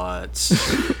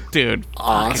robots, Dude.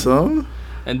 Awesome.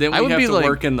 and then I we would have be to like-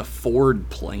 work in the Ford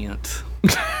plant.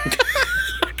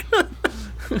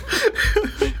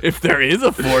 If there is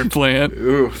a Ford plant.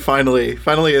 Ooh, finally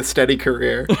a steady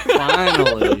career.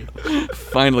 Finally.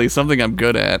 Finally, something I'm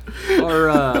good at.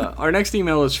 Our next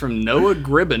email is from Noah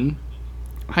Gribben,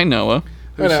 Hi, Noah.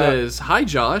 who Hi, Noah. says, "Hi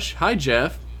Josh, hi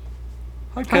Jeff,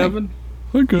 hi Kevin,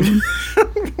 Hi, Kevin.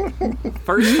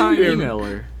 first time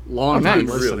emailer, long time nice.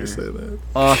 listener. Really say that.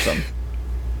 Awesome.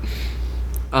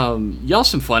 Y'all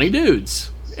some funny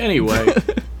dudes. Anyway,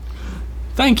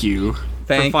 thank you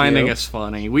Thank for finding you. us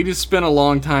funny. We just spent a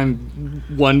long time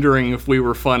wondering if we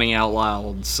were funny out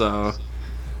loud, so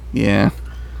Yeah.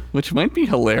 Which might be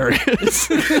hilarious.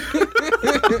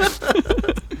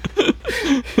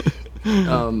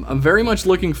 I'm very much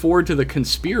looking forward to the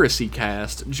conspiracy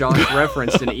cast Josh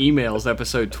referenced in emails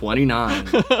episode 29.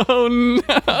 Oh, no.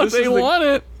 This They is the- want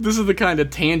it. This is the kind of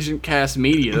tangent cast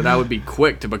media that I would be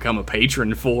quick to become a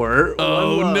patron for.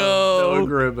 Oh, One love, no. Noah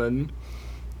Gribben.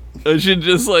 I should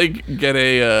just, like, get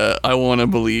a I Want to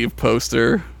Believe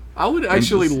poster. I would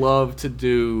actually just- love to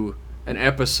do an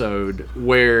episode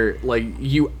where like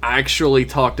you actually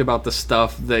talked about the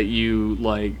stuff that you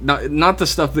like, not the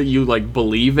stuff that you like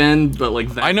believe in, but like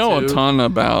that I know too, a ton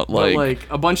about, but, like... like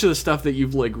a bunch of the stuff that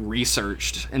you've like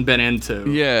researched and been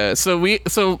into. Yeah,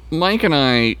 so Mike and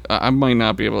I might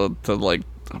not be able to, like,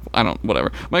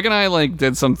 whatever. Mike and I, like,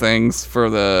 did some things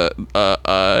for the,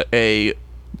 a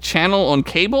channel on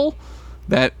cable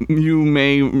that you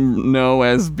may know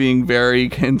as being very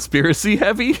conspiracy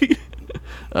heavy.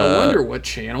 I wonder what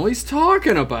channel he's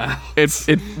talking about. It's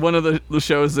one of the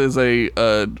shows is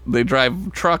they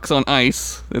drive trucks on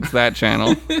ice. It's that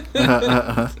channel.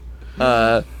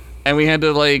 And we had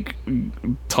to like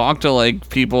talk to like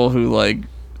people who like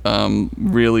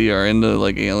really are into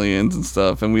like aliens and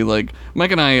stuff, and we like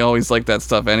Mike and I always like that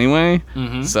stuff anyway.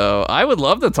 So I would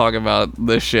love to talk about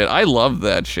this shit. I love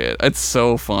that shit. It's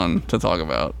so fun to talk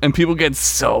about, and people get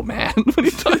so mad when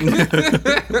you talk.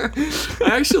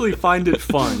 I actually find it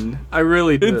fun. I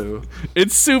really do.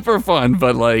 It's super fun,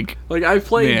 but like Like I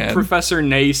played Man. Professor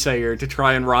Naysayer to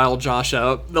try and rile Josh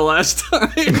up the last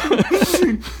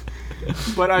time.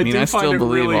 But I mean, do I find still it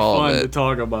believe really all of fun it. to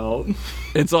talk about.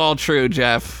 it's all true,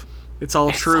 Jeff. It's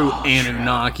all true,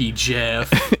 Anunnaki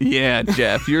Jeff. Yeah,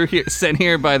 Jeff, you're here sent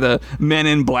here by the men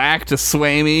in black to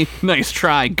sway me. Nice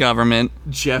try, government.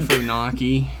 Jeff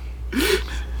Unaki.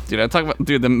 Dude, I talk about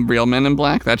the real men in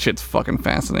black. That shit's fucking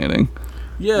fascinating.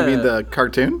 Yeah. You mean the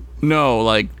cartoon? No,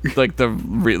 like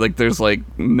there's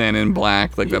like men in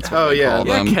black. Like that's what Oh, they yeah. call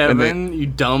yeah, them. And Kevin, you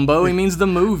dumbo. He means the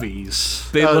movies.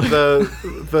 They look-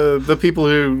 The people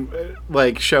who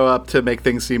like show up to make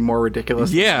things seem more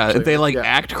ridiculous. yeah, they like Yeah.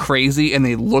 act crazy and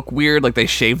they look weird. Like they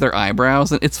shave their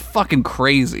eyebrows and it's fucking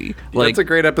crazy. Like That's a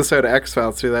great episode of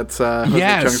X-Files too. That's Jose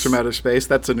Yes. Chunks from Outer Space.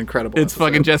 That's an incredible it's episode.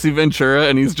 fucking Jesse Ventura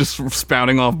and he's just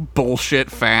spouting off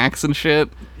bullshit facts and shit.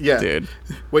 Yeah. Dude.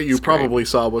 What you It's great. probably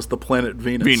saw was the planet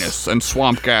Venus and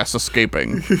swamp gas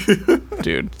escaping.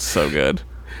 Dude, so good.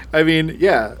 I mean,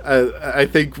 yeah, I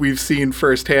think we've seen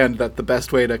firsthand that the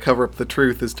best way to cover up the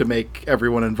truth is to make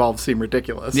everyone involved seem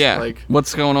ridiculous. Yeah. Like,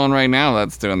 What's going on right now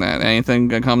that's doing that? Anything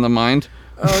gonna come to mind?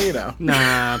 oh, you know.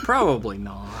 Nah, probably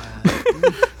not.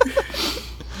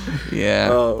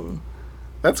 Yeah.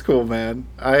 That's cool, man.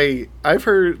 I've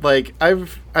heard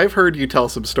I've heard you tell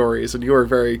some stories, and you are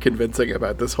very convincing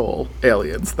about this whole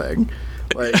aliens thing.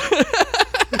 Like,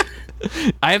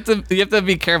 you have to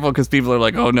be careful because people are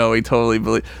like, oh no, he totally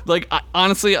believe. Like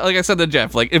honestly, like I said to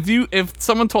Jeff, like if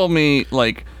someone told me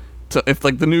like, if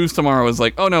like the news tomorrow was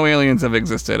like, oh no, aliens have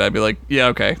existed, I'd be like, yeah,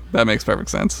 okay, that makes perfect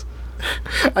sense.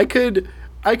 I could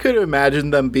imagine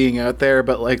them being out there,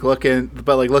 but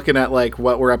looking at like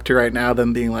what we're up to right now,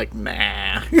 them being like,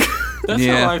 nah. That's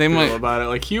Yeah, how I they feel might- about it.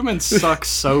 Like humans suck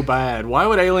so bad. Why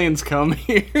would aliens come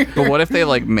here? But what if they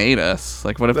like made us?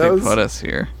 Like, what if That they was- put us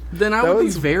here? Then I That would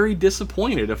was- be very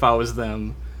disappointed if I was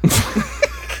them.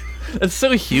 That's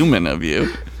so human of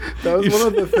you. That was one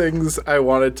of the things I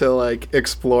wanted to like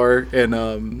explore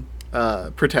in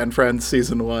Pretend Friends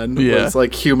season 1. Yeah. Was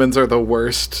like humans are the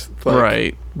worst, like,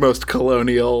 Right. most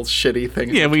colonial, shitty thing.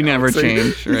 in Yeah, the we never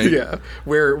galaxy. change, right? Yeah,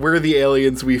 we're the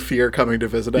aliens we fear coming to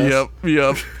visit us.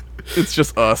 Yep. It's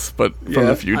just us, but from Yeah,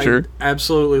 the future. I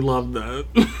absolutely love that.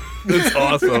 It's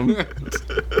awesome.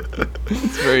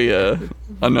 It's very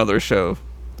another show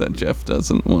that Jeff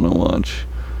doesn't want to watch?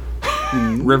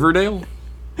 Riverdale?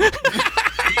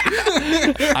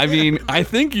 I mean, I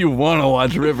think you want to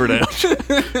watch Riverdale.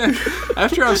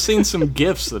 After I've seen some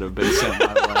gifs that have been sent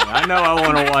my way, I know I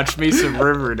want to watch me some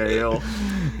Riverdale.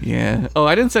 Yeah. Oh,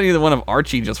 I didn't send you the one of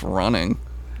Archie just running.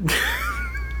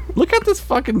 Look at this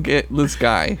fucking this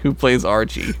guy who plays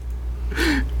Archie.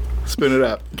 Spin it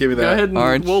up. Give me that. Go ahead and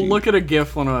Archie. we'll look at a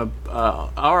gif on a.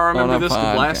 I remember this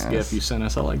last podcast. gif you sent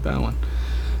us. I like that one.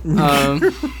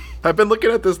 I've been looking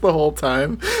at this the whole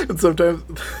time, and sometimes,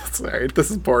 sorry,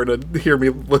 this is boring to hear me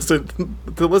listen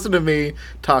to me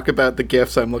talk about the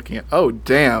gifs I'm looking at. Oh,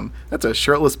 damn, that's a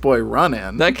shirtless boy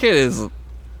running. That kid is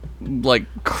like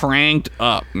cranked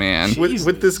up, man.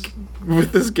 With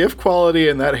this gif quality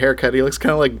and that haircut, he looks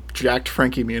kind of like jacked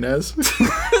Frankie Muniz.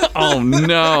 Oh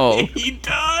no. He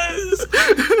does.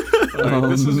 Oh,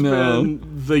 This has no.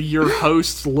 been the Your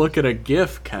Hosts Look at a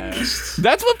GIF cast.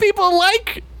 That's what people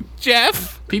like,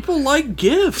 Jeff. People like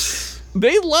GIFs.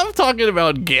 They love talking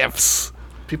about gifs.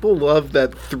 People love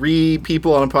that 3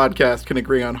 people on a podcast can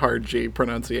agree on hard G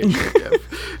pronunciation of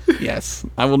gif. Yes.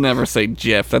 I will never say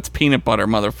Jeff. That's peanut butter,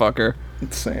 motherfucker.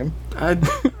 Same.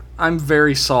 I'm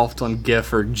very soft on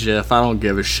GIF or GIF. I don't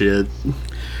give a shit.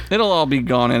 It'll all be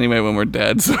gone anyway when we're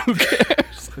dead, so who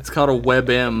cares? It's called a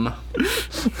WebM.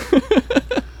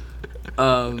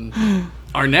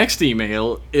 Our next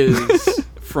email is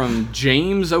from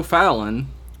James O'Fallon,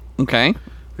 Okay.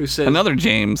 who says, Another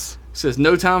James. says,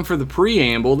 no time for the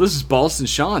preamble. This is Boston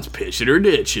Sean's Pitch It or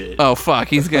Ditch It. Oh, fuck.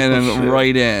 He's getting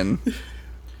right in.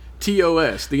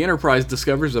 TOS, the Enterprise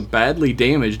discovers a badly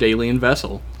damaged alien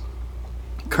vessel.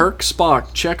 Kirk,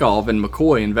 Spock, Chekhov, and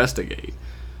McCoy investigate.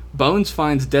 Bones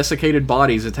finds desiccated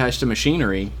bodies attached to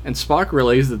machinery, and Spock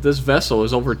relays that this vessel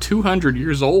is over 200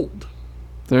 years old.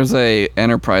 There's a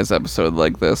Enterprise episode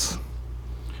like this.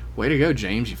 Way to go,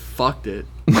 James. You fucked it.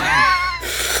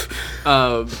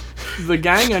 The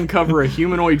gang uncover a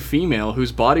humanoid female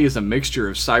whose body is a mixture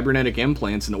of cybernetic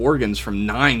implants and organs from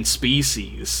 9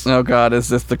 species. Oh god, is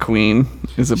this the queen?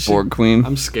 Is it Borg Queen?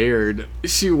 I'm scared.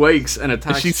 She wakes and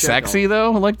attacks Is she Chekhov. sexy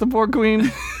though, like the Borg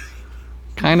Queen?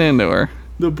 Kinda into her.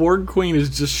 The Borg Queen is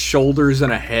just shoulders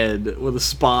and a head with a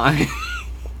spine.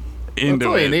 That's Into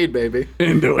all you it. need, baby.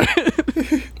 Into it.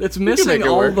 It's make missing it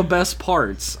all work. the best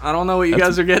parts. I don't know what you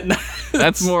guys are getting at.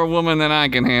 That's more woman than I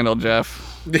can handle, Jeff.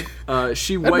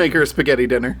 She I'd make her a spaghetti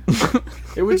dinner.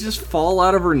 It would just fall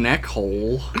out of her neck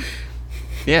hole.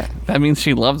 Yeah, that means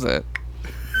she loves it.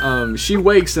 She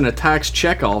wakes and attacks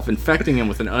Chekhov, infecting him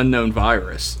with an unknown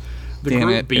virus. The Damn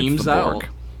group it, beams it's the out. Borg.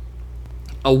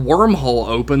 A wormhole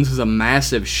opens as a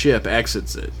massive ship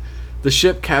exits it. The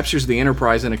ship captures the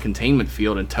Enterprise in a containment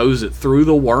field and tows it through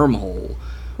the wormhole.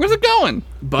 Where's it going?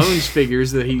 Bones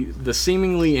figures that the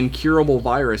seemingly incurable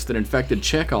virus that infected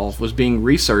Chekhov was being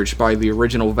researched by the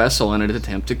original vessel in an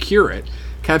attempt to cure it,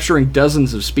 capturing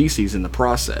dozens of species in the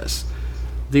process.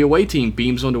 The away team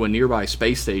beams onto a nearby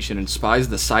space station and spies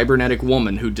the cybernetic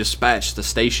woman who dispatched the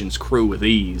station's crew with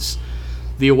ease.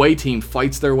 The away team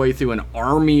fights their way through an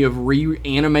army of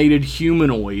reanimated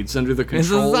humanoids under the It's the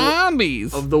control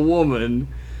zombies. of the woman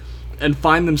and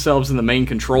find themselves in the main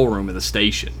control room of the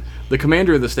station. The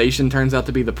commander of the station turns out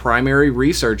to be the primary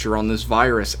researcher on this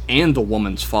virus and the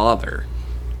woman's father.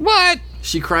 What?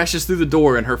 She crashes through the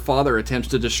door and her father attempts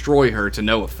to destroy her to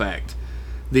no effect.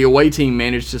 The away team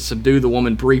manage to subdue the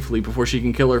woman briefly before she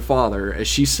can kill her father, as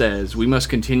she says, "We must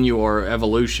continue our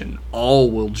evolution.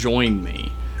 All will join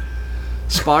me."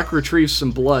 Spock retrieves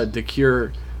some blood to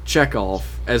cure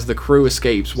Chekhov as the crew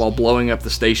escapes while blowing up the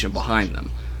station behind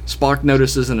them. Spock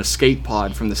notices an escape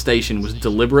pod from the station was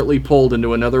deliberately pulled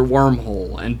into another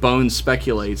wormhole, and Bones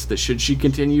speculates that should she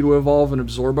continue to evolve and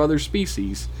absorb other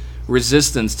species,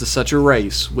 resistance to such a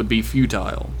race would be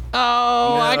futile.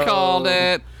 Oh, I No. called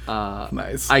it.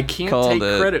 Nice. I can't Called take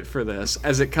it. credit for this,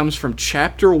 as it comes from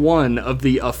Chapter 1 of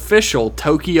the official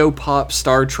Tokyo Pop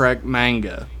Star Trek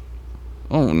manga.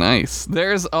 Oh, nice.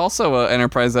 There's also an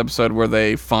Enterprise episode where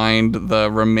they find the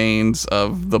remains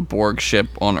of the Borg ship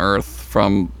on Earth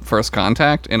from First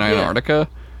Contact in Antarctica.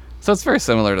 So it's very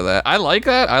similar to that. I like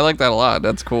that. I like that a lot.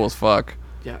 That's cool as fuck.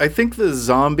 I think the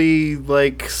zombie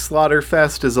slaughter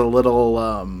fest is a little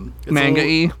it's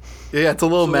Manga-y. Yeah, it's a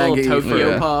little It's a little manga. Tokyo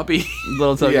Yeah. Poppy.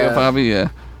 Little Tokyo Yeah. Poppy, yeah.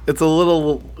 It's a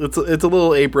little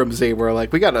Abramsy where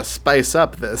like we gotta spice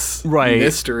up this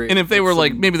mystery. And if they were Some-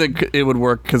 like, maybe it would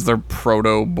work because they're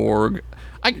proto-Borg.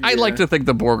 I like to think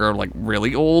the Borg are like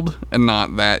really old and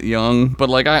not that young, but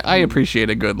like I appreciate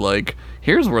a good like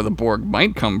here's where the Borg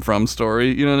might come from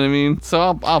story. You know what I mean?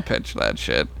 So I'll pitch that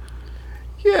shit.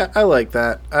 Yeah, I like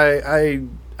that. I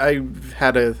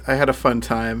I had a fun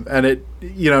time, and it,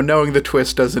 knowing the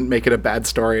twist doesn't make it a bad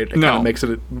story. It kind of makes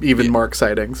it even more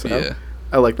exciting. So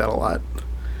I like that a lot.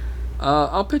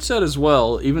 I'll pitch that as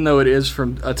well, even though it is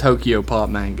from a Tokyo Pop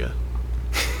manga.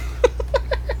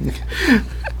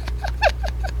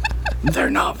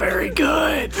 They're not very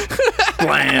good.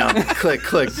 Blam! Click,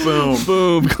 click, boom.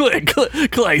 Boom, click,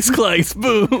 click, clice,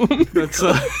 boom.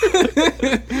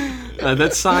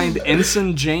 That's signed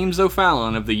Ensign James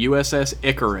O'Fallon of the USS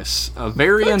Icarus. A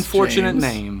very unfortunate James.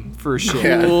 name for a ship.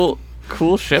 Yeah.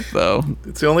 Cool ship, though.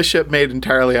 It's the only ship made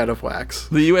entirely out of wax.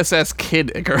 The USS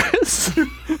Kid Icarus.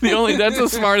 That's the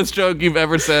smartest joke you've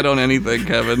ever said on anything,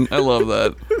 Kevin. I love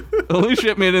that. The only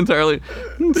ship made entirely.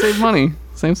 Save money.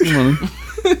 Save some money.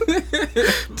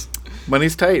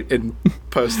 Money's tight in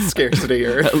post-scarcity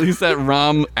Earth. At least that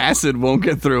ROM acid won't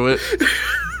get through it.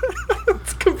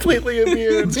 It's completely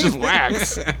immune. It's just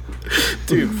wax.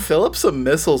 Dude, fill up some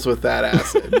missiles with that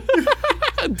acid.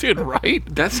 Dude, right?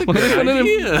 That's a Why good they put it in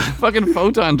idea. fucking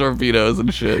photon torpedoes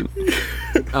and shit.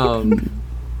 Our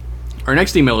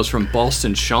next email is from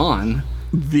Boston Sean,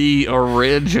 The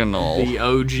original. the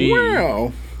OG.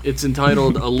 Wow. It's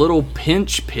entitled A Little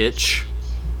Pinch Pitch.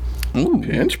 Ooh.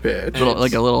 Pinch pitch.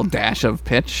 Like a little dash of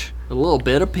pitch. A little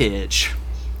bit of pitch.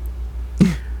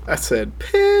 I said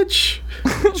pitch.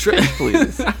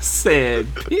 Please. I said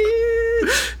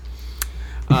pitch.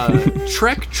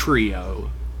 Trek Trio.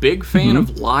 Big fan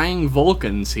of lying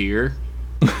Vulcans here.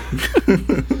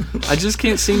 I just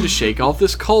can't seem to shake off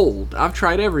this cold. I've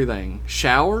tried everything.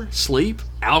 Shower, sleep,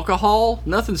 alcohol,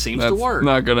 nothing seems to work.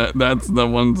 That's the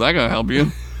ones that gonna help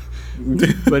you.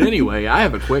 But anyway, I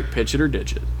have a quick pitch it or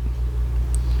ditch it.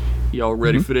 Y'all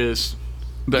ready for this?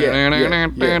 Pitch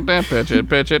it,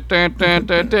 pitch it,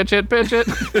 ditch it, pitch it.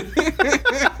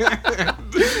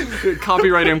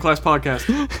 Copyright M Class Podcast.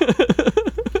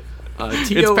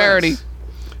 It's parody.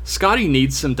 Scotty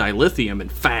needs some dilithium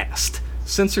and fast.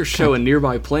 Sensors show a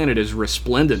nearby planet is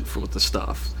resplendent with the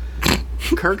stuff.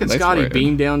 Kirk and Nice Scotty word.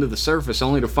 beam down to the surface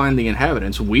only to find the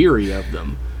inhabitants weary of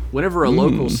them. Whenever a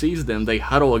local sees them, they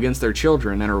huddle against their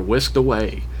children and are whisked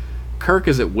away. Kirk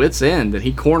is at wit's end, and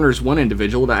he corners one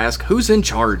individual to ask who's in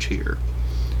charge here.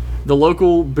 The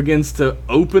local begins to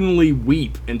openly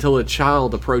weep until a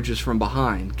child approaches from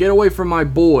behind. Get away from my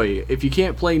boy. If you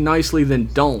can't play nicely, then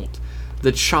don't.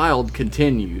 The child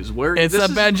continues. It's a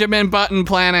Benjamin Button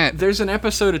planet. There's an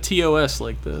episode of TOS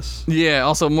like this. Yeah,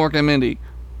 also Mork and Mindy.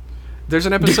 There's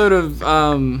an episode of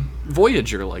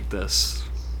Voyager like this.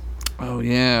 Oh,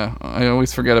 yeah. I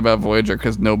always forget about Voyager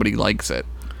because nobody likes it.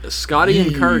 Scotty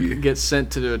and Kirk get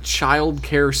sent to child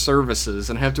care services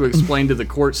and have to explain to the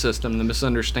court system the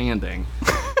misunderstanding.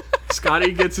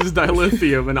 Scotty gets his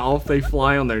dilithium and off they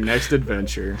fly on their next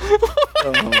adventure.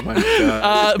 Oh my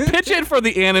god. Pitch it for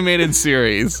the animated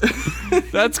series.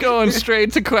 That's going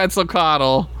straight to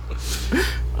Quetzalcoatl.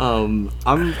 I'm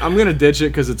gonna ditch it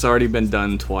because it's already been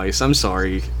done twice. I'm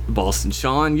sorry, Boston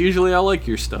Sean. Usually I like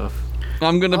your stuff.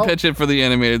 I'm going to pitch it for the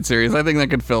animated series. I think that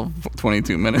could fill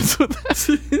 22 minutes with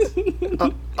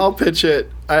that. I'll pitch it.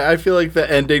 I feel like the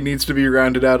ending needs to be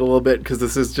rounded out a little bit because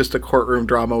this is just a courtroom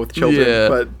drama with children. Yeah.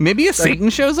 But maybe a Satan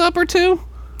shows up or two?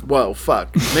 whoa,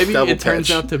 fuck. Maybe Double it turns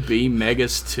pitch. out to be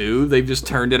Megas 2. They've just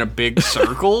turned in a big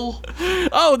circle.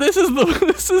 Oh, this is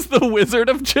the Wizard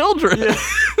of Children.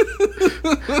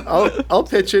 Yeah. I'll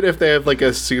pitch it if they have like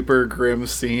a super grim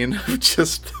scene of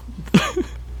just.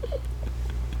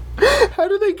 How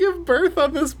do they give birth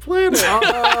on this planet?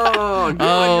 Oh, God,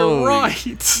 Oh. you're right.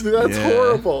 That's Yeah.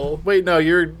 horrible. Wait, so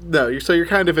you're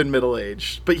kind of in middle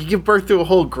age, but you give birth to a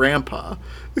whole grandpa.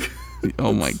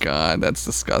 Oh my God, that's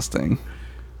disgusting.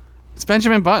 It's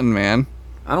Benjamin Button, man.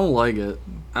 I don't like it.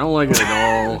 I don't like it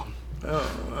at all.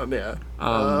 Yeah.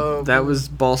 That was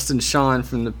Boston Sean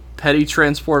from the Petty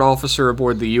Transport Officer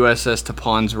aboard the USS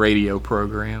Tapon's radio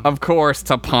program. Of course,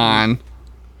 Tapon.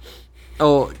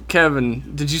 Oh,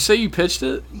 Kevin, did you say you pitched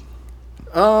it?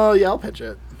 Oh, yeah, I'll pitch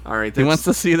it. All right. He wants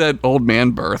to see that old man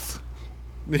birth.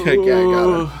 Yeah, I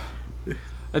got it.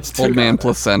 That's Old two, man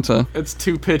placenta. That's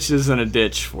 2 pitches and a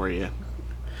ditch for you.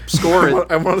 Score it.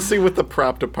 I want to see what the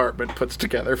prop department puts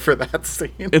together for that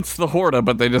scene. It's the Horta,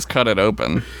 but they just cut it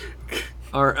open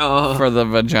Or, for the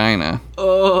vagina.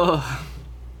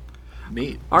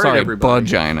 Neat. all right, Sorry, everybody.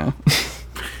 vagina.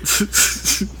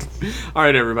 All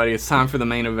right, everybody. It's time for the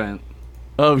main event.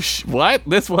 Oh, what?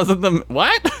 This wasn't the...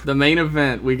 What? The main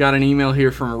event. We got an email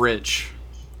here from Rich.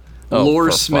 Oh, Lore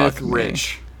for Smith fuck me.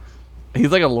 Rich.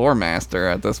 He's like a lore master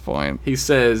at this point. He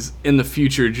says, in the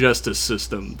future justice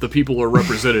system, the people are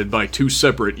represented by two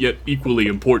separate yet equally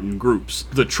important groups.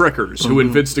 The Trekkers, who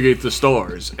investigate the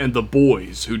stars, and the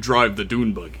boys, who drive the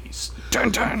dune buggies.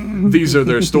 Dun dun! These are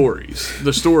their stories.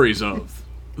 The stories of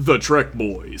the Trek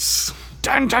Boys.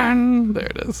 Dun dun! There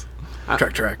it is.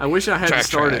 Track. I wish I hadn't Track.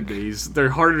 started these.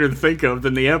 They're harder to think of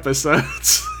than the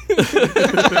episodes.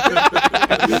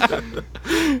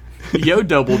 Yo,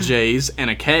 double J's and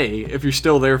a K, if you're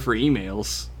still there for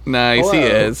emails. Nice, he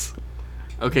Hello. is.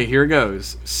 Okay, here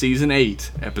goes. Season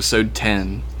 8, Episode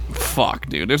 10. Fuck,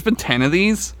 dude. There's been 10 of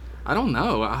these? I don't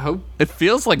know. I hope It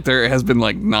feels like there has been,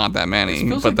 like, not that many.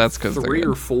 feels But like that's because 3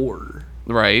 or 4.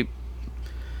 Right?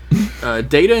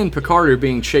 Data and Picard are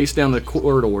being chased down the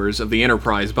corridors of the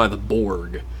Enterprise by the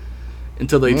Borg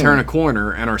until they turn a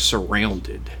corner and are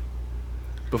surrounded.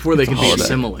 Before they can be holodeck.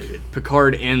 assimilated,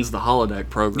 Picard ends the holodeck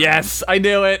program. Yes, I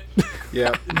knew it.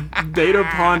 Yeah. Data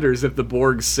ponders if the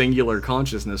Borg's singular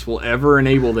consciousness will ever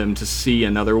enable them to see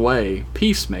another way.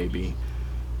 Peace, maybe.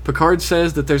 Picard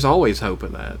says that there's always hope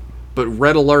of that. But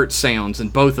red alert sounds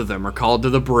and both of them are called to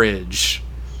the bridge.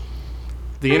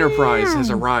 The Enterprise has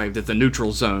arrived at the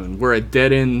neutral zone where a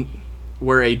dead-end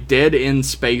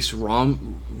space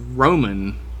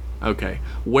Romulan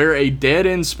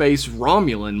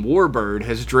warbird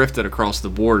has drifted across the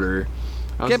border.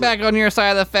 Get back on your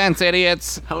side of the fence,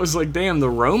 idiots. I was like, damn, the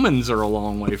Romans are a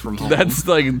long way from home. That's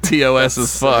like TOS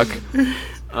as fuck.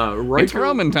 Riker, It's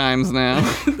Roman times now.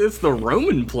 It's the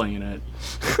Roman planet.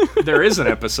 There is an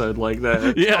episode like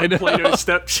that. Yeah, I know. Plato's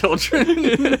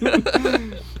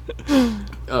stepchildren.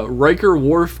 Riker,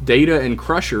 Worf, Data, and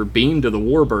Crusher beam to the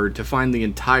Warbird to find the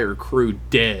entire crew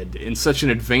dead. In such an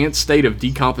advanced state of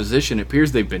decomposition, it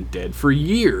appears they've been dead for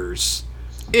years.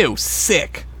 Ew,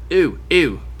 sick. Ew,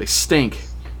 they stink.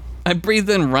 I breathed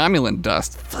in Romulan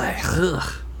dust.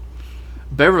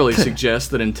 Beverly suggests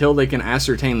that until they can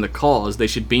ascertain the cause, they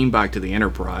should beam back to the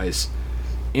Enterprise.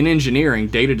 In engineering,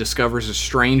 Data discovers a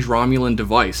strange Romulan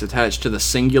device attached to the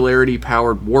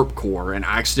Singularity-powered warp core and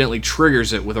accidentally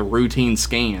triggers it with a routine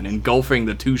scan, engulfing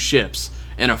the two ships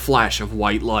in a flash of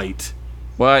white light.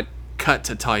 What? Cut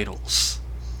to titles.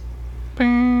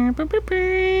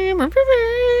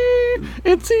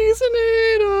 It's season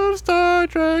 8 of Star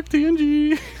Trek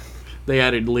TNG. They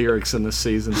added lyrics in this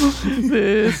season.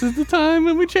 This is the time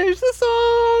when we change the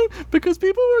song because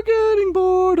people were getting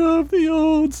bored of the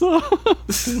old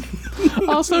songs.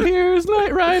 Also, here's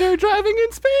Knight Rider driving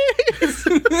in space.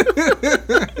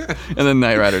 And then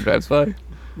Knight Rider drives by.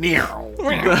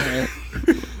 The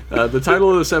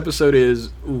title of this episode is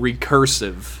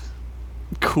Recursive.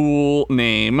 Cool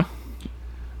name.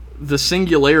 The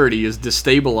Singularity is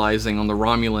destabilizing on the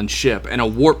Romulan ship, and a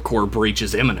warp core breach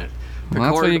is imminent. Well,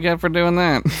 that's what you get for doing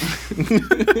that.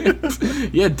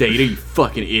 Yeah, Data, you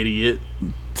fucking idiot.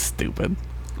 Stupid.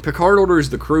 Picard orders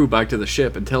the crew back to the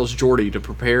ship and tells Geordi to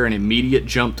prepare an immediate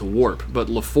jump to warp, but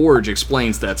LaForge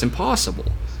explains that's impossible.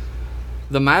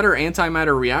 The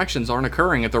matter-antimatter reactions aren't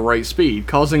occurring at the right speed,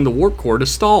 causing the warp core to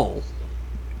stall.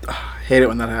 Hate it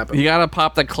when that happens. You gotta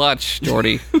pop the clutch,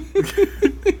 Jordy.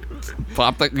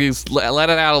 Let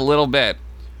it out a little bit.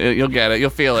 You'll get it.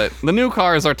 You'll feel it. The new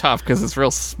cars are tough because it's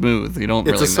real smooth. You don't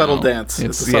It's really a subtle know. dance.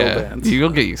 It's a subtle dance. You'll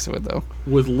get used to it, though.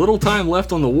 With little time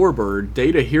left on the Warbird,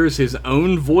 Data hears his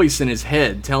own voice in his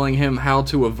head telling him how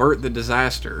to avert the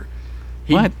disaster.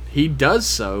 What? He does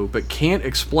so, but can't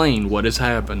explain what has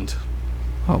happened.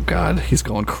 Oh, God. He's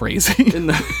going crazy.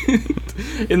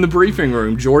 In the briefing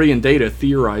room, Geordi and Data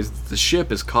theorize that the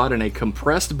ship is caught in a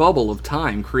compressed bubble of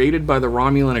time created by the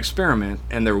Romulan experiment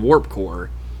and their warp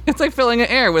core. It's like filling an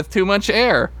air with too much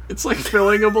air. It's like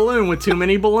filling a balloon with too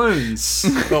many balloons.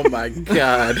 Oh my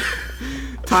god.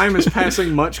 Time is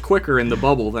passing much quicker in the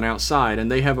bubble than outside,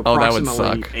 and they have that would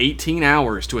approximately suck. 18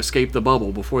 hours to escape the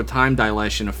bubble before time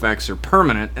dilation effects are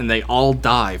permanent and they all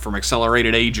die from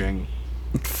accelerated aging.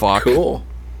 Fuck. Cool.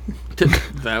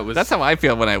 That's how I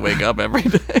feel when I wake up every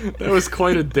day. That was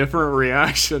quite a different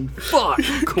reaction. Fuck.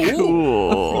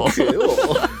 Cool.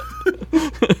 Cool.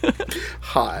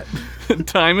 Hot.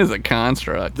 Time is a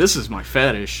construct. This is my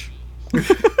fetish.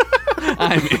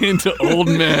 I'm into old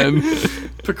men.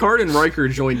 Picard and Riker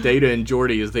join Data and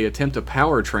Geordi as they attempt a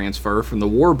power transfer from the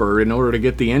Warbird in order to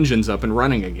get the engines up and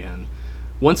running again.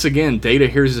 Once again, Data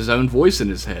hears his own voice in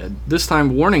his head, this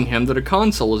time warning him that a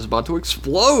console is about to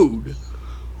explode.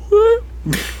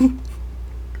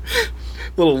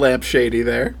 Little lampshady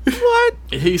there. What?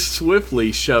 He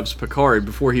swiftly shoves Picard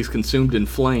before he's consumed in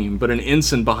flame, but an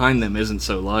ensign behind them isn't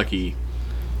so lucky.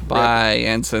 Bye,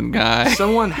 ensign guy.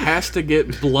 Someone has to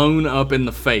get blown up in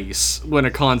the face when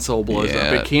a console blows up.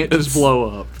 Yeah, It can't just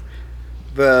blow up.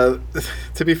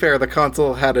 To be fair, the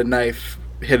console had a knife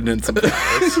hidden in some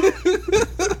flowers.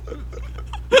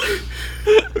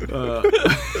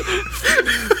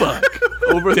 Fuck.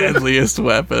 Deadliest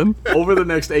weapon. Over the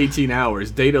next 18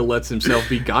 hours, Data lets himself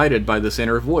be guided by this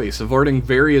inner voice, averting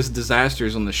various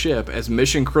disasters on the ship as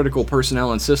mission-critical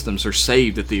personnel and systems are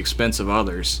saved at the expense of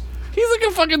others. He's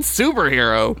like a fucking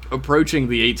superhero. Approaching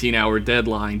the 18-hour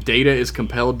deadline, Data is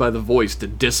compelled by the voice to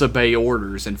disobey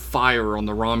orders and fire on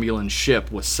the Romulan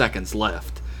ship with seconds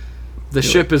left. The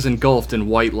ship is engulfed in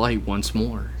white light once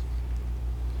more.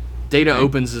 Data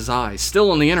opens his eyes,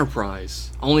 still on the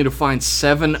Enterprise, only to find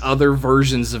 7 other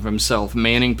versions of himself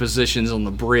manning positions on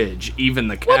the bridge, even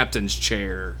the captain's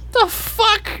chair. The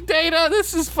fuck, Data?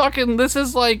 This is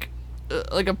like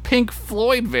a Pink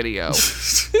Floyd video.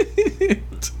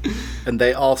 And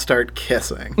they all start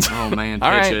kissing. Oh man,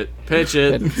 All pitch right. it. Pitch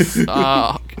it.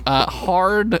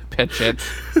 Hard pitch it.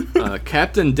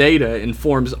 Captain Data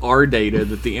informs our Data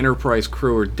that the Enterprise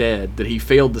crew are dead, that he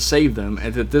failed to save them,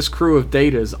 and that this crew of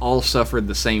Datas all suffered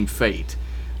the same fate.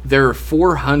 There are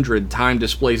 400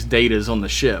 time-displaced Datas on the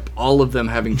ship, all of them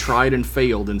having tried and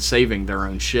failed in saving their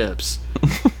own ships.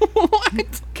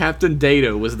 What? Captain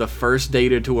Data was the first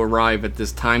Data to arrive at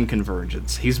this time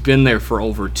convergence. He's been there for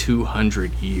over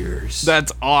 200 years.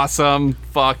 That's awesome.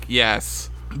 Fuck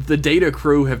yes. The Data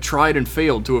crew have tried and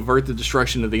failed to avert the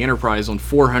destruction of the Enterprise on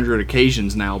 400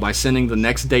 occasions now by sending the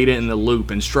next Data in the loop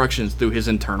instructions through his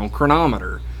internal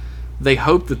chronometer. They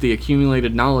hoped that the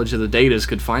accumulated knowledge of the Datas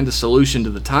could find a solution to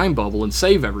the time bubble and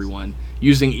save everyone,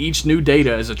 using each new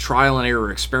Data as a trial and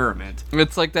error experiment.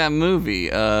 It's like that movie.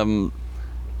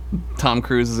 Tom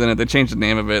Cruise is in it. They changed the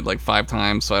name of it like 5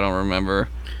 times, so I don't remember.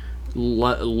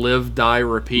 Live, Die,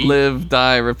 Repeat? Live,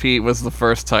 Die, Repeat was the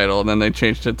first title, and then they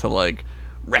changed it to like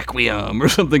Requiem or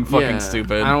something fucking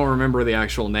stupid. I don't remember the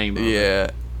actual name of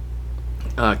it.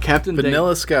 Yeah. Captain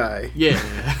Vanilla Sky. Yeah.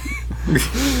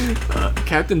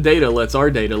 Captain Data lets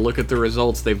our Data look at the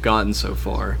results they've gotten so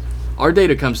far. Our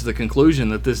Data comes to the conclusion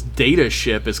that this Data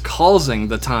ship is causing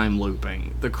the time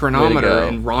looping, the chronometer go.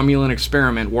 and Romulan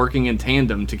experiment working in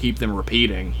tandem to keep them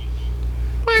repeating.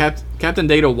 Captain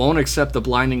Data won't accept the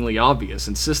blindingly obvious,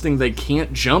 insisting they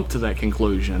can't jump to that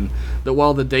conclusion, that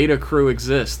while the Data crew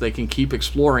exists, they can keep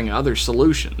exploring other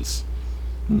solutions.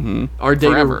 Mm-hmm. Our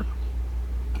Data... Forever.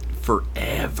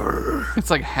 Forever. It's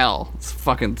like hell. It's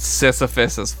fucking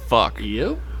Sisyphus as fuck.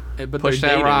 Yep. But Push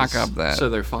they're that rock Datas, up that. so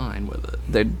they're fine with it.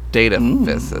 They're Data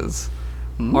fisses.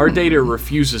 Our Data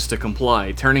refuses to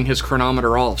comply, turning his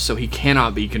chronometer off so he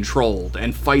cannot be controlled,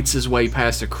 and fights his way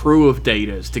past a crew of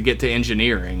Datas to get to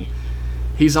engineering.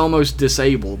 He's almost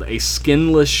disabled, a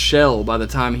skinless shell by the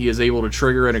time he is able to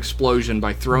trigger an explosion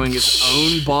by throwing his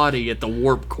own body at the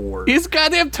warp core. He's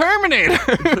goddamn Terminator!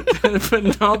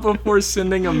 But not before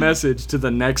sending a message to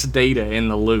the next Data in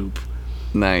the loop.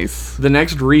 Nice. The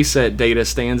next reset Data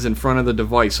stands in front of the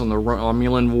device on the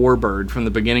Romulan warbird from the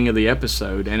beginning of the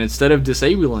episode, and instead of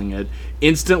disabling it,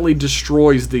 instantly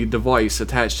destroys the device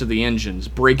attached to the engines,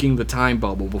 breaking the time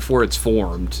bubble before it's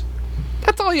formed.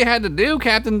 That's all you had to do,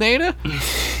 Captain Data.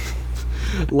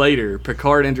 Later,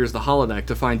 Picard enters the holodeck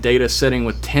to find Data sitting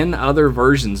with 10 other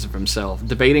versions of himself,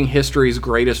 debating history's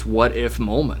greatest what-if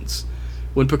moments.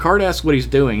 When Picard asks what he's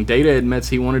doing, Data admits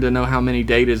he wanted to know how many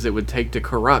Datas it would take to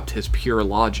corrupt his pure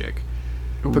logic.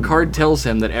 Picard tells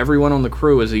him that everyone on the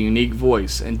crew is a unique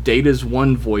voice, and Data's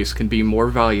one voice can be more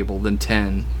valuable than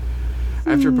 10.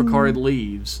 After Picard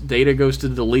leaves, Data goes to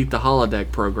delete the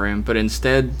holodeck program, but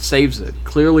instead saves it,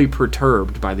 clearly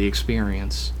perturbed by the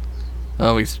experience.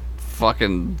 Oh, he's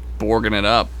fucking borging it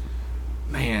up.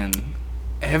 Man,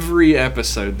 every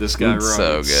episode this guy writes.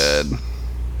 So good.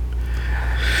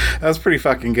 That was pretty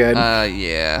fucking good.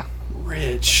 Yeah.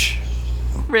 Rich.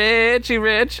 Richie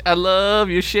Rich, I love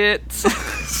your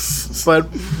shits. But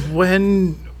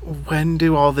when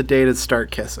do all the Datas start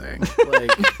kissing?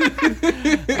 Like,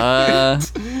 I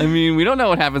mean, we don't know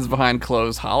what happens behind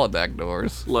closed holodeck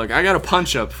doors. Look, I got a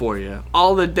punch up for you.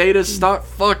 All the Datas start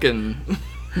fucking.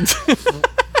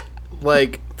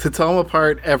 like, to tell them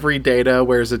apart, every Data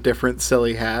wears a different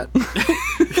silly hat.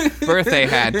 Birthday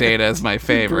hat Data is my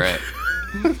favorite.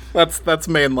 That's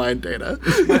mainline Data.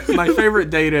 My favorite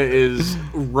Data is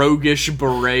roguish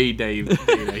beret Data.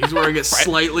 He's wearing it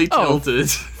slightly tilted.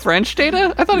 French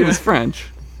Data? I thought he was French.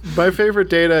 My favorite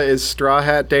Data is straw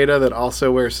hat Data that also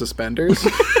wears suspenders.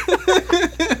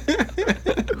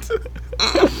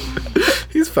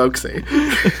 He's folksy.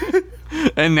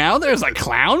 And now there's a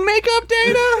clown makeup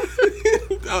Data?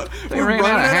 We're running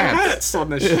out of hats on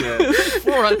this shit.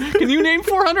 Can you name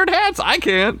 400 hats? I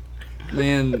can't.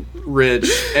 Man, Rich,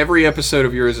 every episode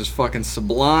of yours is fucking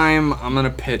sublime. I'm gonna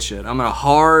pitch it. I'm gonna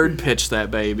hard pitch that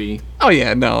baby. Oh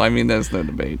yeah, no, I mean there's no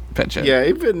debate. Pitch it. Yeah,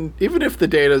 even if the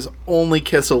Datas only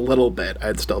kiss a little bit,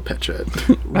 I'd still pitch it.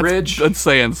 Rich, That's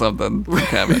saying something,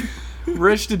 Kevin.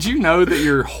 Rich, did you know that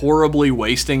you're horribly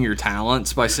wasting your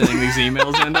talents by sending these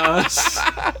emails into us?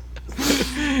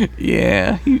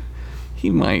 Yeah, he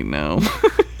might know.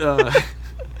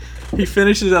 He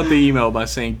finishes out the email by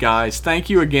saying, "Guys, thank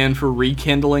you again for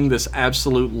rekindling this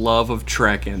absolute love of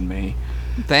Trek in me."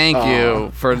 Thank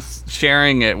you for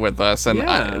sharing it with us, and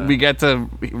Yeah. we get to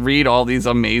read all these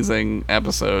amazing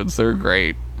episodes. They're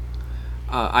great.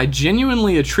 I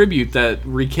genuinely attribute that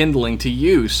rekindling to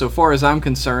you. So far as I'm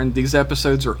concerned, these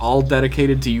episodes are all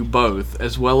dedicated to you both,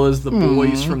 as well as the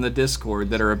boys from the Discord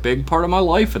that are a big part of my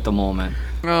life at the moment.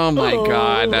 Oh my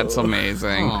god, that's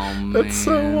amazing. Oh, man. That's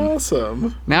so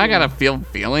awesome. Now I gotta feel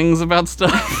feelings about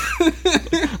stuff.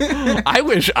 I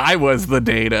wish I was the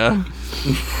Data.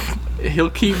 He'll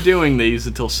keep doing these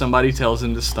until somebody tells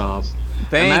him to stop.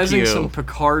 Thank Imagine you. some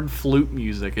Picard flute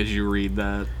music as you read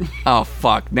that. Oh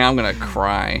fuck, now I'm gonna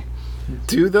cry.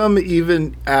 Do them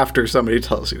even after somebody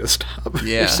tells you to stop.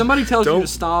 Yeah. If somebody tells you Don't- to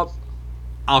stop,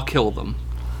 I'll kill them.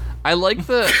 I like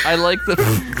the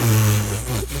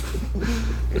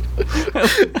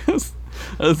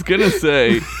I was gonna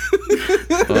say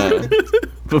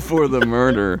before the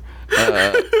murder.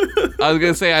 I was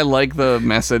gonna say I like the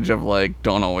message of like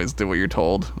don't always do what you're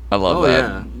told. I love Oh,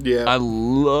 that. yeah. Yeah. I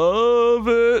love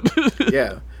it.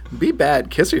 Yeah. Be bad.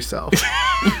 Kiss yourself.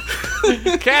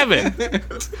 Kevin,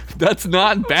 that's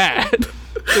not bad.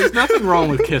 There's nothing wrong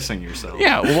with kissing yourself.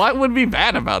 Yeah, what would be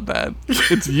bad about that?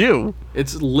 It's you.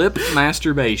 It's lip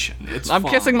masturbation. I'm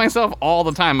fun. kissing myself all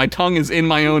the time. My tongue is in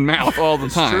my own mouth all the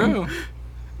time. True.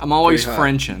 I'm always Pretty hot.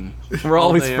 Frenching. We're All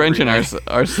always day, every Frenching day.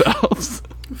 ourselves.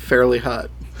 Fairly hot.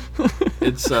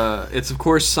 It's of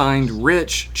course signed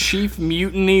Rich, Chief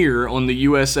Mutineer on the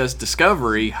USS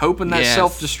Discovery, hoping that Yes.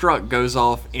 self-destruct goes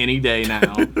off any day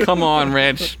now. Come on,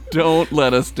 Rich. Don't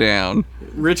let us down.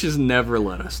 Rich has never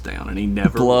let us down, and he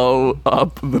never Blow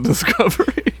up the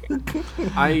Discovery.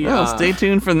 I Well, stay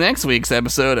tuned for next week's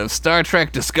episode of Star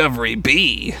Trek Discovery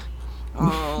B.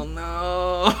 Oh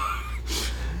no.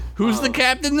 Who's the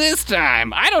captain this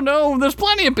time? I don't know. There's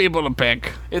plenty of people to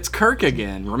pick. It's Kirk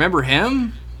again. Remember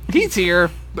him? He's here.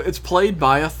 But it's played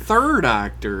by a third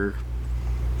actor.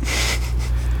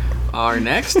 Our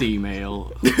next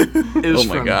email is Oh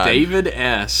my from God. David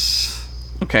S.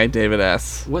 Okay, David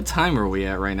S. What time are we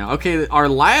at right now? Okay, our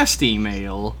last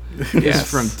email is Yes.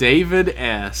 from David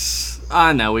S.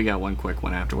 No, we got one quick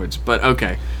one afterwards. But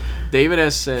okay. David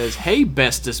S. says, "Hey,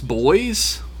 bestest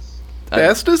boys.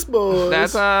 Bestest boys.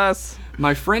 That's us.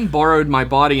 My friend borrowed my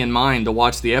body and mind to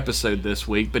watch the episode this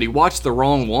week, but he watched the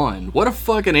wrong one. What a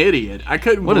fucking idiot. I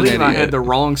couldn't What an believe I idiot. had the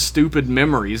wrong stupid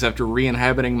memories after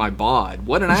re-inhabiting my bod.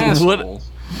 What an asshole.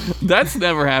 That's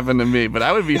never happened to me, but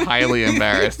I would be highly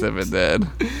embarrassed if it did.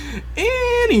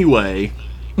 Anyway,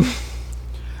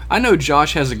 I know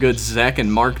Josh has a good Zach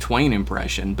and Mark Twain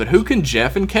impression, but who can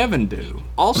Jeff and Kevin do?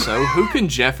 Also, who can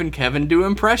Jeff and Kevin do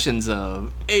impressions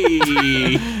of?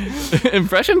 Hey,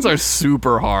 Impressions are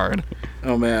super hard.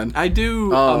 Oh man. I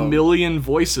do a million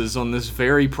voices on this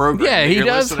very program. Yeah, that he you're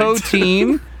does listening to.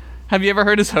 Hoteen. Have you ever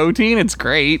heard his Hoteen? It's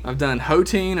great. I've done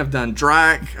Hoteen, I've done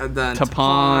Drac, I've done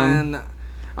Tapon. Tapon,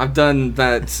 I've done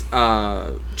that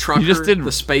trucker, You just did-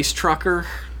 the space trucker.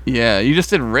 Yeah, you just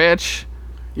did Rich.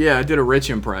 Yeah, I did a Rich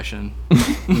impression.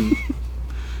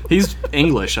 He's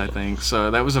English, I think,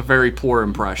 so that was a very poor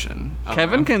impression.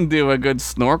 Kevin can do a good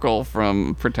snorkel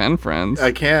from Pretend Friends.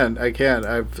 I can.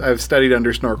 I've studied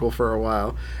under Snorkel for a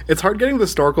while. It's hard getting the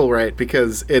Snorkel right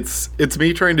because it's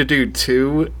me trying to do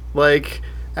two like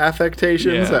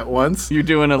affectations Yeah. at once. You're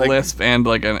doing a Like- lisp and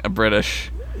like a British.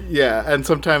 Yeah, and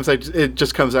sometimes it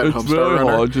just comes out Homestar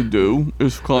Runner. to do.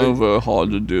 It's kind of very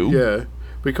hard to do. Yeah,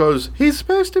 because he's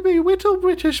supposed to be a little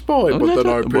British boy, but then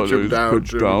I pitch him down.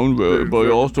 but he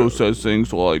also says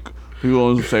things like, he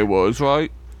doesn't say words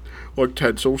right. like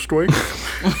tensile strength.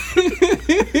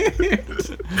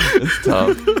 It's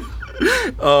tough.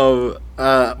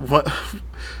 What?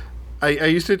 I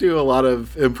used to do a lot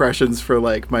of impressions for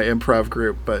like my improv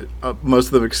group, but most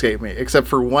of them escape me. Except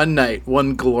for one night,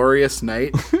 one glorious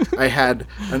night, I had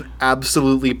an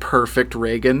absolutely perfect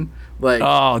Reagan, like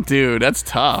Oh, dude, that's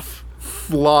tough.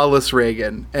 flawless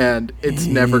Reagan, and it's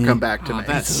never come back to me.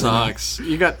 That sucks.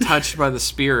 You got touched by the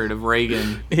spirit of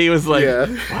Reagan. He was like,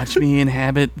 Yeah. watch me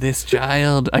inhabit this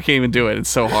child. I can't even do it. It's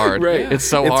so hard. Right. It's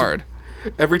so hard.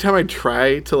 every time I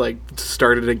try to like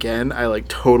start it again, I like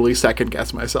totally second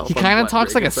guess myself. He kind of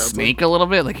talks like a snake a little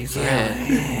bit, like he's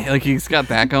like he's got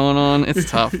that going on. It's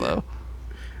tough though.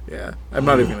 Yeah, I'm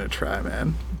not even gonna try,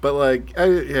 man. But like, I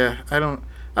don't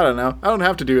know. I don't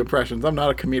have to do impressions. I'm not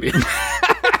a comedian.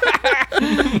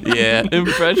 Yeah,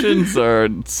 impressions are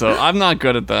I'm not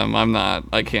good at them.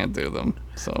 I can't do them.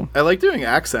 So I like doing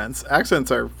accents.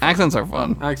 Accents are fun.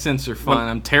 Accents are fun.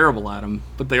 I'm terrible at them,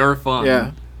 but they are fun.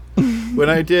 Yeah. when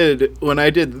I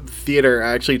did theater,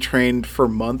 I actually trained for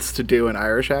months to do an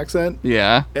Irish accent.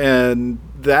 Yeah. And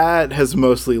that has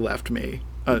mostly left me.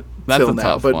 That's a now.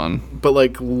 tough one. But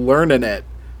like learning it,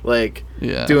 like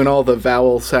doing all the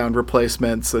vowel sound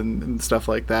replacements and stuff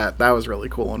like that, that was really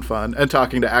cool and fun. And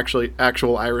talking to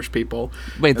actual Irish people.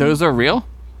 Wait, those are real?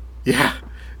 Yeah.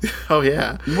 Oh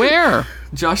yeah. Where?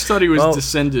 Josh thought he was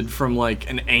descended from like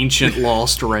an ancient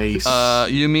lost race.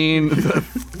 You mean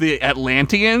the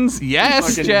Atlanteans? Yes,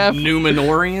 Fucking Jeff.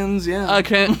 Numenorians, yeah.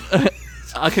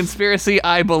 A conspiracy,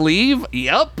 I believe.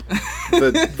 Yup.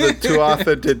 the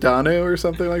Tuatha De Danann or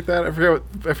something like that.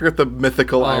 I forget the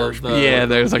mythical Irish.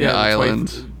 There's like an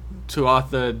island.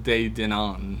 Tuatha De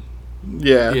Danann.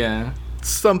 Yeah. Yeah.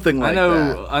 Something like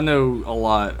that. I know a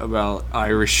lot about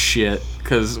Irish shit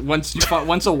because once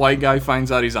a white guy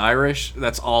finds out he's Irish,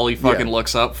 that's all he fucking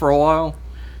looks up for a while.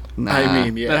 Nah, I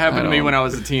mean, yeah. That happened to me when I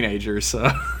was a teenager. So,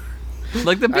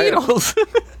 like the Beatles.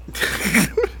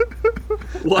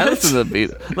 What? I listened to the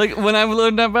Beatles. Like when I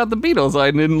learned about the Beatles,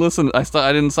 I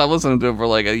didn't stop listening to it for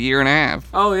like a year and a half.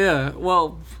 Oh yeah,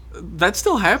 well, that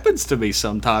still happens to me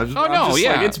sometimes. Oh no,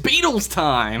 yeah, like, it's Beatles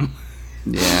time.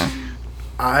 Yeah.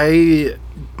 I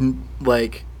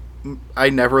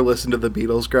never listened to the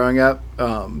Beatles growing up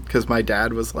because my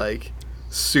dad was like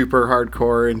super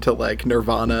hardcore into like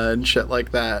Nirvana and shit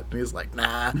like that. And he's like,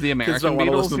 nah. The American kids don't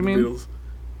wanna Beatles, listen to you the mean? Beatles.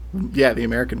 Yeah, the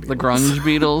American Beatles. The grunge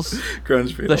Beatles.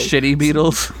 Grunge Beatles. The shitty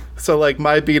Beatles. So like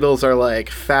my Beatles are like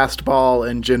Fastball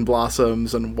and Gin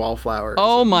Blossoms and Wallflowers.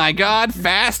 Oh my God,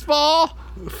 Fastball.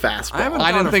 Fastball. I haven't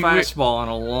done a fastball in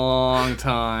a long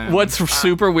time. What's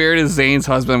super weird is Zane's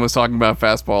husband was talking about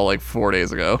Fastball like 4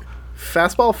 days ago.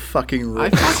 Fastball fucking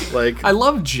rules. I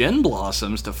love Gin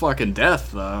Blossoms to fucking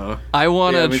death, though. I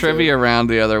won a me trivia too.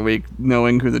 round the other week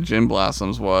knowing who the Gin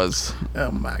Blossoms was. Oh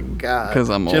my God.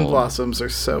 'Cause I'm Gin old. Blossoms are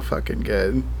so fucking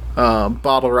good.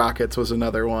 Bottle Rockets was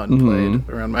another one played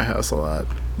around my house a lot.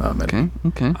 Not many.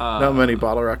 Okay. Not many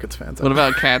Bottle Rockets fans. What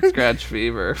about Cat Scratch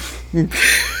Fever?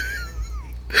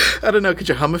 I don't know. Could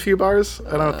you hum a few bars?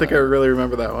 I don't think I really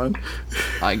remember that one.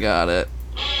 I got it.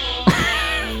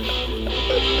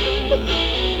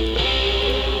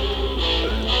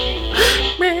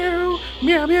 Meow,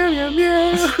 meow, meow, meow,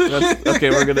 meow. Okay,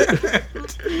 we're gonna.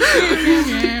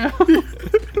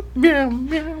 Meow,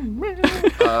 meow, meow.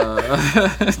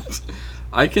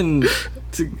 I can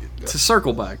to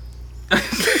circle back.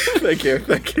 Thank you,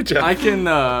 Jeff. I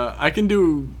can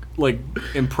do like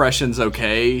impressions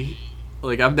okay.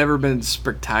 Like I've never been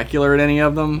spectacular at any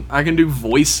of them. I can do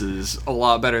voices a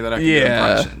lot better than I can do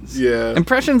impressions. Yeah.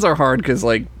 Impressions are hard because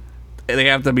like they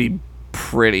have to be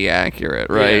pretty accurate,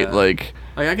 right? Yeah. Like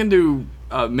I can do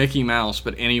Mickey Mouse,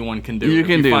 but anyone can do You it.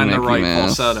 can If do you find Mickey the right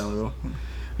Mouse. falsetto.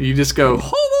 You just go,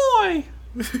 oh boy,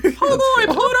 oh boy,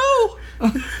 Pluto.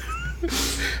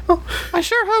 I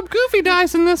sure hope Goofy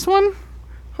dies in this one.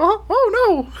 Huh? Oh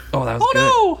no. Oh, that was Oh good.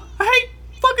 no, I hate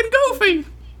fucking Goofy.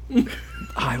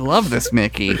 I love this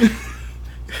Mickey.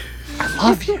 I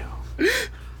love you.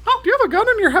 Oh, do you have a gun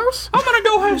in your house? I'm gonna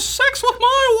go have sex with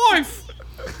my wife.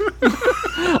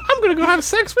 I'm gonna go have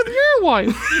sex with your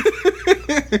wife.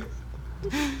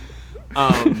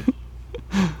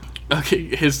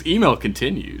 Okay, his email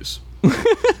continues.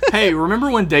 Hey, remember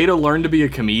when Data learned to be a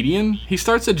comedian? He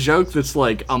starts a joke that's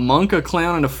like, a monk, a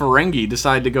clown, and a Ferengi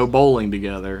decide to go bowling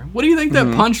together. What do you think that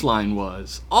punchline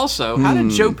was? Also, how did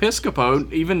Joe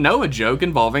Piscopo even know a joke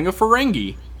involving a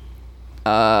Ferengi?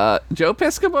 Joe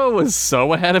Piscopo was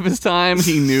so ahead of his time,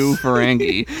 he knew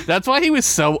Ferengi. That's why he was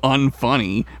so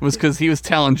unfunny, was because he was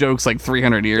telling jokes like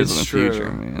 300 years in the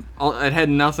future, man. It had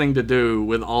nothing to do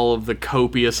with all of the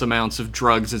copious amounts of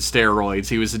drugs and steroids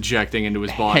he was injecting into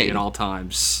his body Hey. at all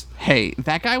times. Hey,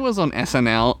 that guy was on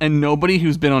SNL, and nobody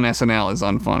who's been on SNL is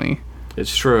unfunny.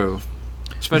 It's true.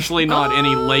 Especially not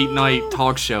any late night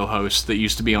talk show host that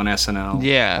used to be on SNL.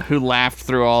 Yeah, who laughed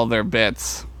through all their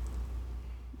bits.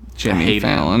 Jimmy hate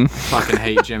Fallon. him. Fucking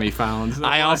hate Jimmy Fallon.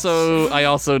 I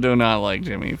also do not like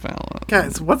Jimmy Fallon.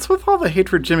 Guys, what's with all the hate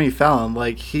for Jimmy Fallon?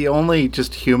 Like, he only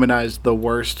just humanized the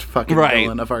worst fucking Right.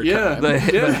 villain of our Yeah. time. The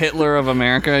Hitler of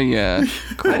America, yeah.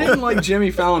 I didn't like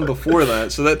Jimmy Fallon before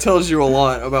that, so that tells you a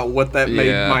lot about what that made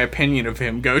Yeah. my opinion of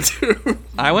him go to.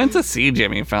 I went to see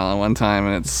Jimmy Fallon one time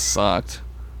and it sucked.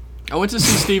 I went to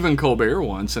see Stephen Colbert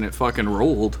once, and it fucking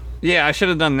ruled. Yeah, I should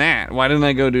have done that. Why didn't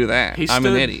I go do that? I'm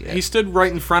an idiot. He stood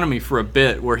right in front of me for a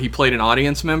bit where he played an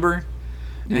audience member,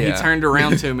 and he Yeah. turned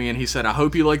around to me and he said, "I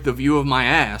hope you like the view of my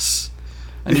ass."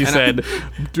 And you said,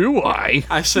 do I?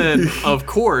 I said, "Of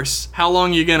course. How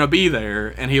long you gonna be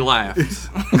there?" And he laughed.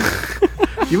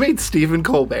 You made Stephen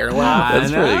Colbert laugh.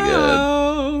 That's pretty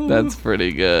good. That's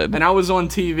pretty good. And I was on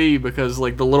TV because,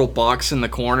 like, the little box in the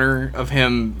corner of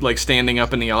him, like, standing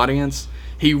up in the audience,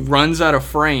 he runs out of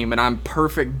frame, and I'm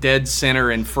perfect dead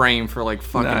center in frame for, like,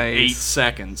 fucking Nice. 8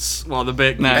 seconds while the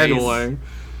bit Nice. keeps going.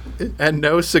 And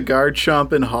no cigar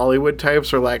chump in Hollywood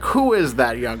types are like, who is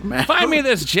that young man? Find me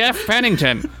this Jeff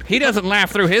Pennington. He doesn't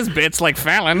laugh through his bits like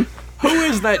Fallon. Who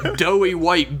is that doughy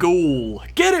white ghoul?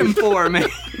 Get him for me.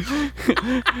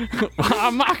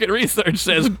 Our market research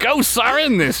says ghosts are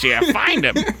in this year. Find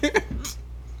him.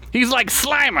 He's like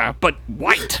Slimer, but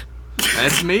white.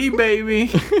 That's me, baby.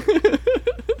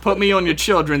 Put me on your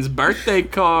children's birthday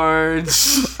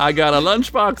cards. I got a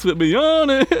lunchbox with me on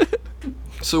it.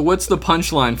 So what's the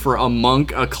punchline for a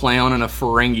monk, a clown, and a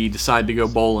Ferengi decide to go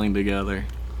bowling together?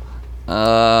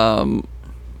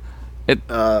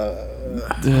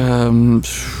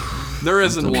 There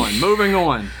isn't one. Moving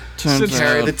on. Turns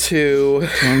Carry out, the two.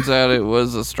 turns out it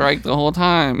was a strike the whole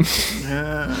time.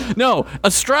 No,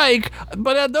 a strike,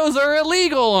 but those are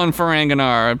illegal on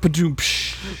Ferenginar.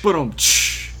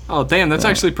 Padoom-psh. Oh, damn, that's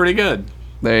actually pretty good.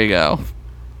 There you go.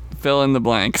 Fill in the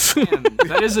blanks. And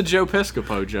that is a Joe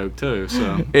Piscopo joke, too,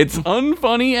 so. It's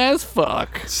unfunny as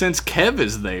fuck. Since Kev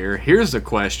is there, here's a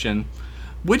question.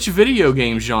 Which video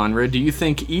game genre do you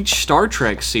think each Star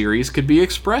Trek series could be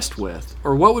expressed with?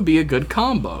 Or what would be a good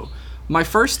combo? My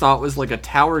first thought was like a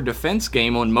tower defense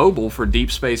game on mobile for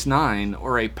Deep Space Nine,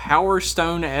 or a Power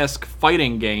Stone-esque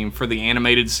fighting game for the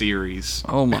animated series.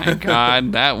 Oh my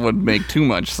god, that would make too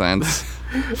much sense.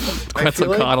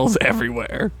 Quetzalcoatl's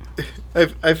everywhere.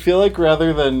 I feel like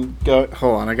rather than go...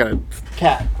 Hold on, I gotta...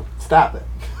 Cat, stop it.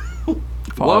 Pause.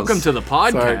 Welcome to the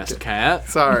Sorry, podcast, Cat.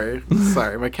 Sorry,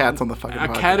 my cat's on the fucking A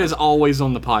podcast. cat is always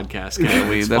on the podcast,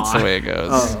 Cat. It's That's fine. the way it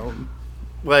goes.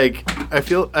 Like, I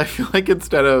feel like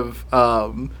instead of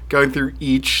going through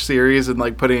each series and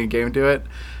like putting a game to it,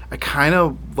 I kind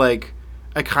of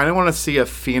want to see a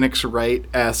Phoenix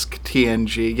Wright-esque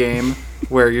TNG game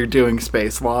where you're doing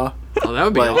space law. Oh, that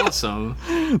would be like- awesome.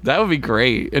 That would be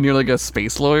great. And you're like a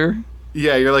space lawyer.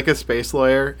 Yeah, you're like a space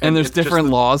lawyer, And there's it's just different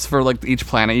laws for like each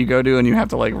planet you go to, and you have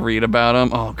to like read about them.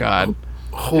 Oh god,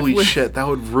 Holy shit, that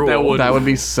would rule. That that would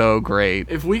be so great.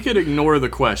 If we could ignore the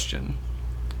question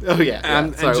Oh yeah,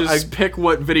 and sorry, just pick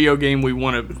what video game we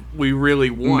really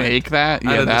want Make that,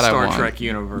 out yeah, of the that I Star want. Trek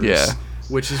universe. Yeah.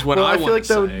 Which is what Well, I I feel want like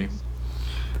to that say.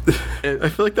 I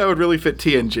feel like that would really fit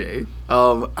TNG.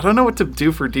 I don't know what to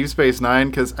do for Deep Space Nine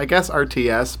because I guess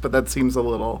RTS, but that seems a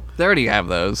little. They already have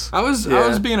those. I was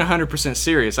Yeah. being 100%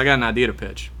 serious. I got an idea to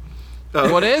pitch.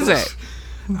 What is it?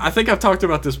 I think I've talked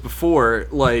about this before.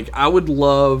 Like, I would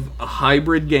love a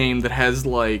hybrid game that has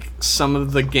like some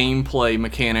of the gameplay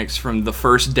mechanics from the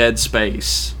first Dead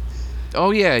Space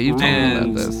Oh yeah, you told me about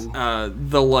and this.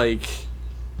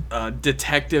 the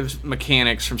detective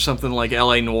mechanics from something like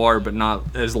L.A. Noire, but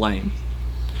not as lame.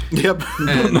 Yep.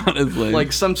 And Not as lame.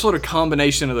 like some sort of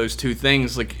combination of those two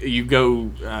things. Like you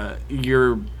go,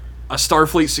 you're a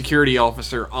Starfleet security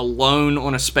officer alone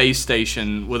on a space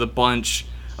station with a bunch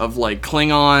of like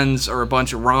Klingons or a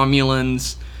bunch of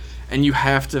Romulans, and you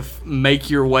have to make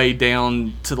your way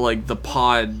down to like the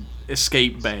pod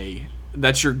escape bay.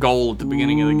 That's your goal at the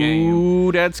beginning of the game.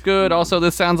 Ooh, that's good. Also,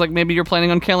 this sounds like maybe you're planning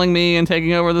on killing me and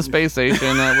taking over the space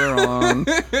station that we're on.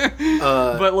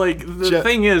 But like the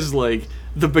thing is, like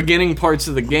the beginning parts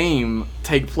of the game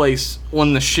take place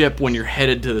on the ship when you're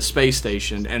headed to the space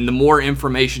station, and the more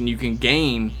information you can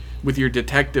gain with your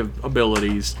detective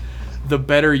abilities, the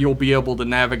better you'll be able to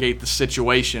navigate the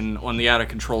situation on the out of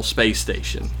control space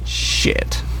station.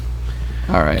 Shit.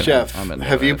 All right, Jeff, I'm into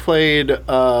have you it. played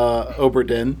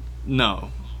Oberdin?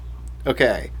 No.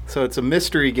 Okay, so it's a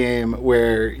mystery game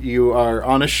where you are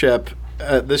on a ship.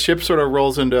 The ship sort of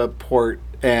rolls into a port,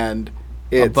 and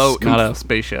it's a boat, not a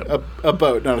spaceship? a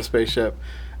boat, not a spaceship.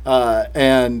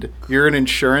 And you're an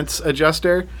insurance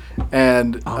adjuster,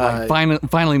 and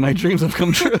Finally, my dreams have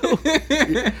come true.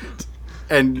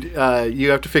 and you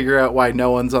have to figure out why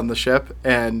no one's on the ship,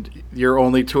 and your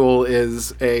only tool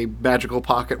is a magical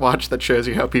pocket watch that shows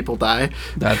you how people die.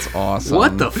 That's awesome.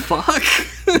 What the fuck?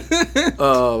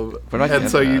 But I And get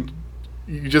so that.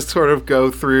 you just sort of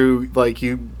go through, like,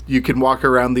 you can walk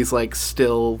around these like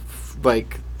still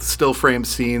frame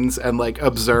scenes and like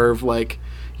observe, like,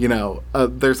 you know,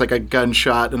 there's like a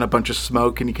gunshot and a bunch of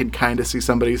smoke, and you can kind of see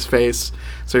somebody's face.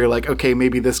 So you're like, okay,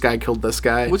 maybe this guy killed this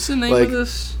guy. What's the name Like, of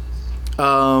this?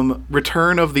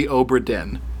 Return of the Obra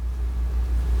Dinn.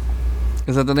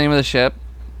 Is that the name of the ship?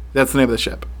 That's the name of the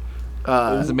ship.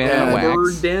 Is it made out of and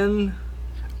wax?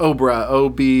 Obra Obra,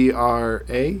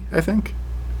 Obra, I think.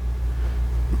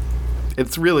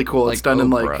 It's really cool. Like It's done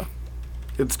Oprah.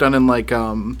 in like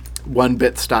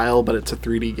 1-bit style, but it's a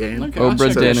 3D game. Okay, I'll Obra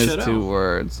check Dinn that is shit 2 out.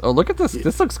 words. Oh, look at this.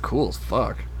 This looks cool as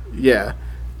fuck. Yeah.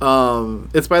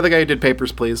 It's by the guy who did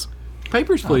Papers, Please.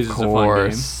 Papers, Please Of is a fun game.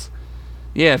 course.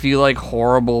 Yeah, if you like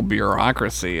horrible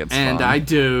bureaucracy, it's And fun. I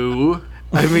do.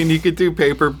 I mean, you could do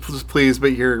Papers, Please,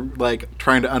 but you're like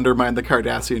trying to undermine the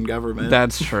Cardassian government.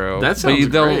 That's true. That But sounds you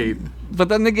don't- great. But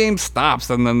then the game stops,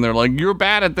 and then they're like, "You're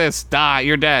bad at this. Die.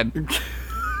 You're dead."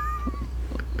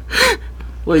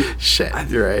 Like, Shit,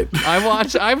 you're right.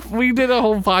 We did a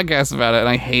whole podcast about it, and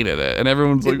I hated it. And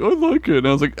everyone's like, "I like it." And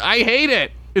I was like, "I hate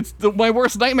it. It's my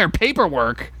worst nightmare.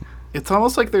 Paperwork." It's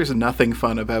almost like there's nothing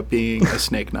fun about being a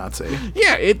snake Nazi.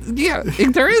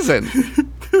 There isn't.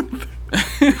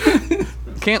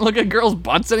 Can't look at girls'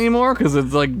 butts anymore because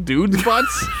it's like dudes'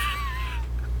 butts.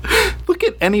 Look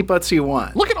at any butts you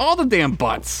want. Look at all the damn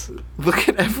butts. Look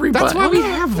at every That's butt. why we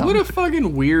have them. what a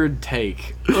fucking weird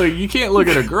take. Like, you can't look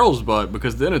at a girl's butt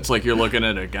because then it's like you're looking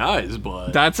at a guy's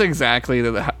butt. That's exactly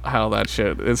how that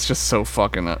shit. It's just so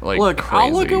fucking like. Look, crazy.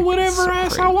 I'll look at whatever So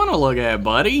ass crazy. I want to look at,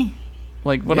 buddy.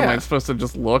 Like, what am Yeah. I supposed to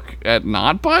just look at?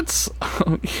 Not butts?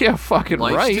 Yeah, fucking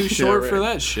Life's right. too short right. for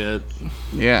that shit.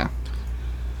 Yeah,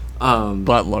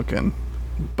 butt looking.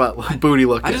 Butt booty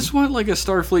looking. I just want like a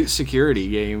Starfleet security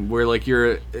game where like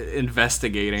you're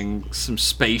investigating some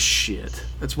space shit.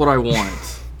 That's what I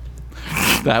want.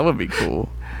 That would be cool.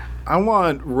 I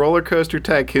want Roller Coaster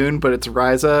Tycoon, but it's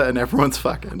Ryza and everyone's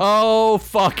fucking. Oh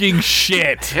fucking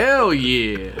shit! Hell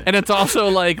yeah. And it's also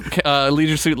like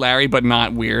Leisure Suit Larry, but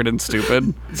not weird and stupid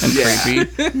and Yeah.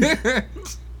 creepy.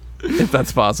 If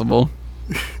that's possible.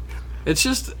 It's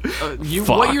just Fuck.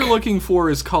 what you're looking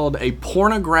for is called a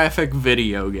pornographic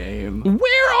video game.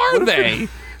 Where are they?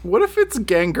 What if it's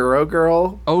Ganguro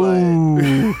Girl?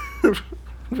 Oh,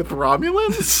 With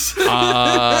Romulans?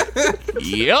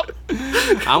 yep,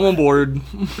 I'm on board.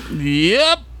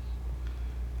 yep.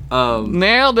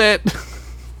 Nailed it.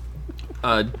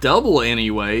 Double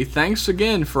anyway. Thanks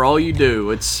again for all you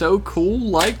do. It's so cool.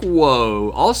 Like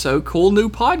whoa. Also, cool new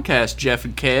podcast, Jeff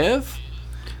and Kev.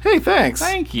 Hey, thanks.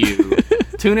 Thank you.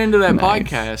 Tune into that Nice.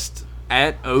 podcast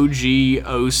at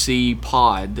OGOC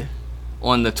Pod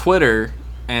on the Twitter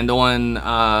and on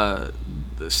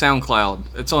the SoundCloud.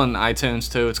 It's on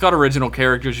iTunes too. It's got original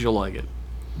characters. You'll like it.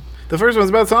 The first one's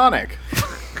about Sonic.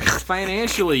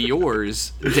 Financially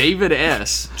yours, David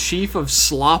S., Chief of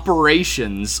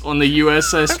Slopperations on the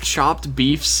USS Chopped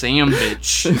Beef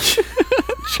Sandwich.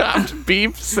 Chopped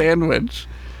beef sandwich.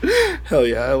 Hell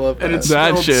yeah, I love that. And it's That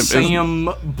spelled ship is- Sam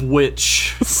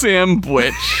Bwitch.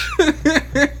 Sandwich.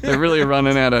 They're really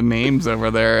running out of names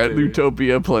over there at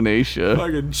Utopia Planatia.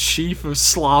 Fucking Chief of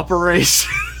Slopperations.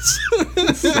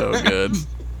 So good.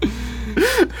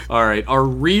 All right, our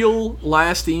real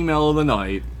last email of the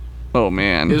night Oh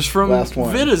man. is from Last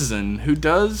one. Vitizen, who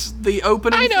does the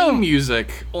opening I know. theme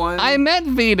music on. I met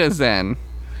Vita Zen.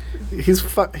 He's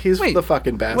Wait, the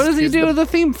fucking best. What does he He's do the- with the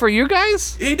theme for you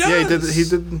guys? He does. Yeah, he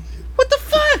did. What the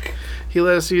fuck? He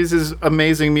let us use his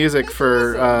amazing music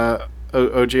for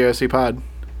OGOC Pod.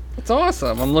 It's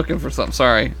awesome. I'm looking for something.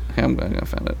 Sorry. I'm gonna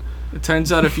find it. It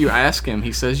turns out if you ask him,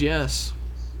 he says yes.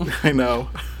 I know.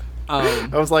 Um,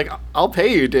 I was like, I'll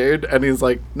pay you, dude. And he's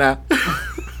like, nah.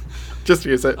 Just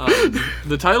use it.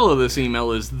 the title of this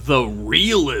email is The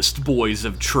Realest Boys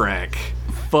of Trek.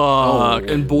 Fuck.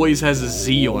 And boys has a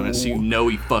Z on it, so you know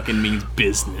he fucking means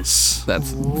business.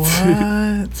 That's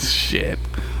What? shit.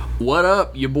 What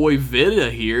up, your boy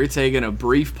Vita here, taking a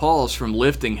brief pause from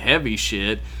lifting heavy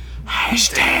shit.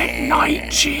 Hashtag Night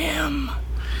Gym.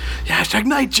 Hashtag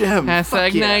Night Gym. Fuck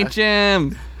Hashtag yeah. Night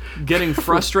Gym. Getting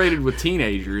frustrated with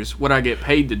teenagers, what I get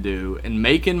paid to do, and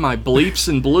making my bleeps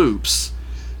and bloops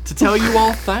to tell you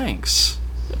all thanks.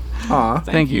 Aw.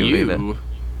 Thank you, Vita.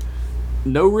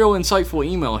 No real insightful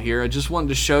email here. I just wanted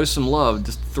to show some love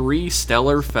to 3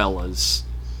 stellar fellas.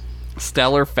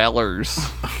 Stellar fellers.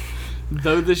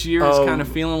 Though this year is kind of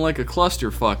feeling like a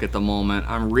clusterfuck at the moment,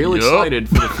 I'm real excited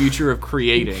for the future of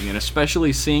creating, and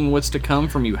especially seeing what's to come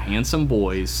from you handsome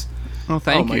boys. Oh,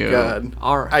 thank you. Oh my god.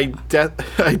 All right.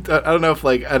 I don't know if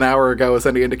like an hour ago was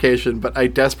any indication, but I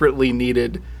desperately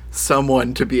needed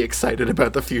someone to be excited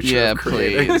about the future of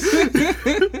creating.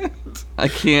 Please. I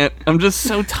can't. I'm just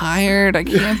so tired. I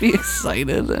can't be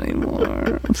excited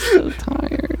anymore. I'm so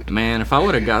tired. Man, if I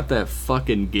would have got that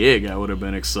fucking gig, I would have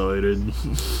been excited.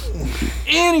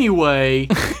 Anyway,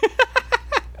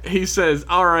 he says,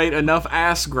 all right, enough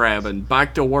ass grabbing.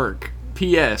 Back to work.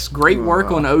 P.S. Great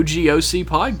work on OGOC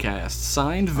podcast.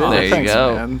 Signed, Village. There you Thanks,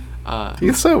 go. man.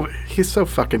 He's so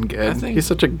fucking good. He's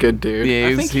such a good dude. Yeah,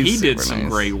 I think he did super some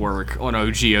nice. great work on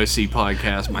OGOC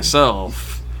podcast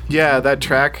myself. Yeah, that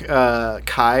track,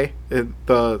 Kai,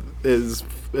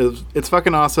 it's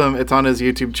fucking awesome. It's on his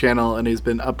YouTube channel, and he's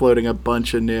been uploading a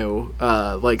bunch of new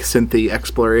like synthy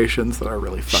explorations that are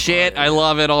really fucking Shit, I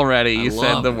love it already. You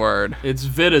said love the it. word. It's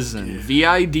Vidazen.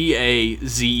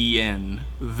 Vidazen.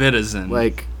 Vidazen.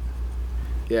 like.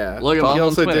 Yeah, Look at Follow him. him on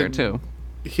also Twitter did- too.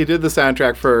 he did the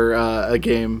soundtrack for a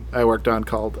game I worked on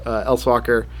called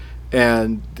Elsewalker,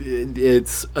 and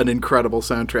it's an incredible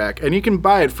soundtrack. And you can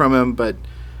buy it from him, but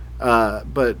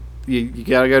you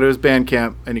gotta go to his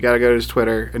Bandcamp, and you gotta go to his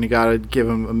Twitter, and you gotta give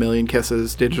him a million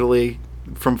kisses digitally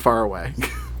from far away.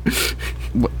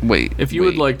 Wait. If you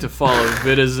would like to follow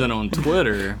Vidazen on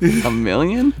Twitter, a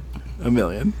million, A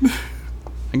million.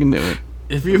 I can do it.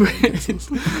 if you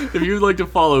would like to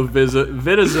follow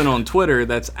Vidazen on Twitter,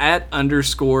 that's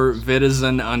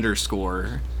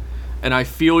 @_Vidazen_. And I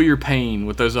feel your pain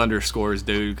with those underscores,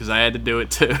 dude, because I had to do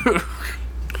it too.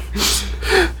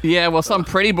 Yeah, well, some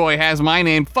pretty boy has my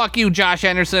name. Fuck you, Josh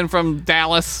Anderson from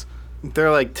Dallas. There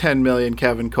are like 10 million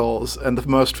Kevin Coles, and the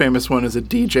most famous one is a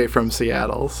DJ from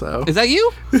Seattle. So Is that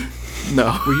you?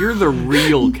 no. Well, you're the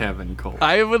real Kevin Cole.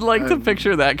 I would like to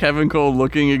picture that Kevin Cole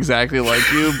looking exactly like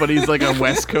you, but he's like a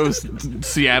West Coast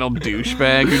Seattle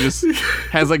douchebag who just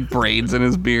has like braids in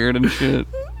his beard and shit.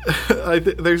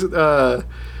 There's the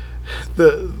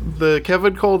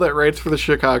Kevin Cole that writes for the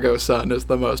Chicago Sun is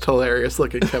the most hilarious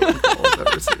looking Kevin Cole I've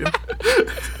ever seen.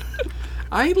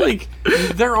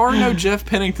 There are no Jeff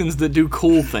Penningtons that do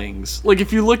cool things. Like,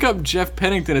 if you look up Jeff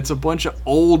Pennington, it's a bunch of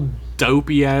old,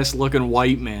 dopey ass looking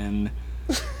white men.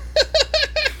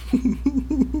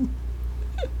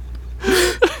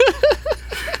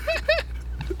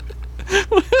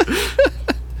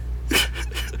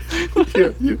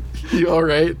 You all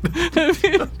right? It's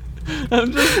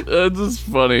just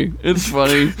funny. It's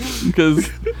funny because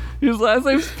his last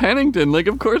name's Pennington. Like,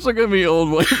 of course they're gonna be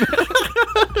old white men.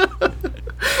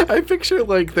 I picture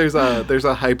like there's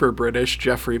a hyper British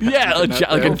Jeffrey Pennington. Yeah, like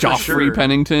a out there. Joffrey sure.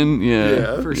 Pennington.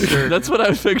 Yeah. For sure. That's what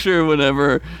I picture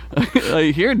whenever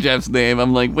I hear Jeff's name.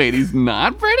 I'm like, wait, he's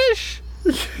not British?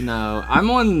 No,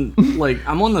 I'm on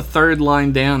the third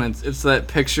line down. It's that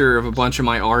picture of a bunch of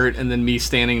my art and then me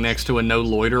standing next to a no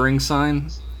loitering sign.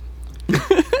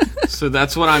 So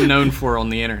that's what I'm known for on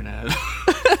the internet.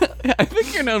 I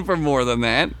think you're known for more than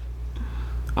that.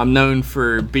 I'm known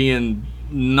for being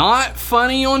not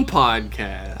funny on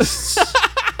podcasts.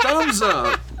 Thumbs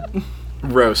up.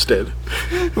 Roasted.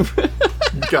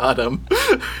 Got him.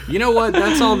 You know what?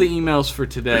 That's all the emails for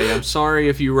today. I'm sorry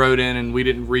if you wrote in and we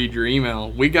didn't read your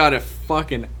email. We got a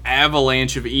fucking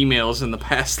avalanche of emails in the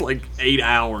past, 8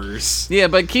 hours. Yeah,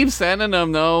 but keep sending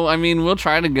them, though. I mean, we'll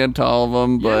try to get to all of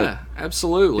them, but Yeah,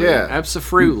 absolutely. Yeah.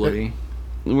 Abso-fruitly.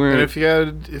 we're... And if you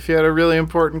had a really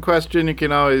important question, you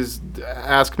can always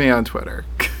ask me on Twitter.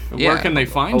 Yeah. Where can they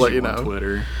find I'll let you you on know.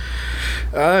 Twitter?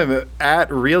 I'm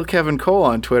at Real Kevin Cole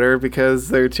on Twitter because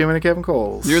there are too many Kevin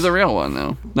Coles. You're the real one,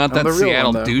 though. Not that the real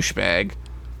Seattle one, though. douchebag.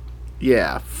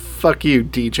 Yeah, fuck you,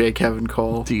 DJ Kevin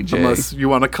Cole. DJ. Unless you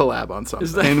want to collab on something.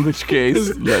 Is that- In which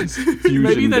case, yes, fusion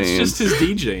Maybe that's dance. just his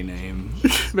DJ name.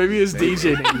 Maybe his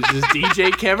DJ name is just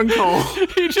DJ Kevin Cole.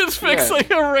 He just picks Yeah.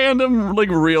 a random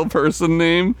real person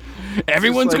name.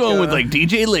 Everyone's like, going with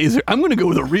DJ Laser. I'm gonna go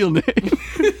with a real name.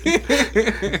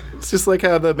 It's just like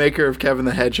how the maker of Kevin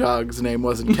the Hedgehog's name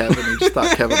wasn't Kevin. He just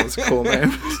thought Kevin was a cool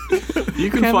name.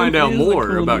 You can Kevin find out is a more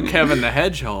cool about name. Kevin the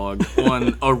Hedgehog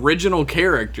on Original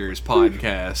Characters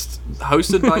podcast,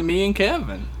 hosted by me and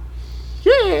Kevin.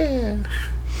 Yeah.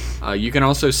 You can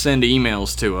also send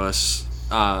emails to us.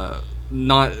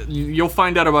 You'll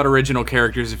find out about Original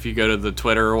Characters if you go to the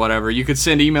Twitter or whatever. You could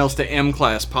send emails to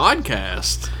MClass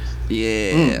Podcast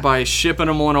Yeah. by shipping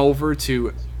them on over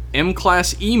to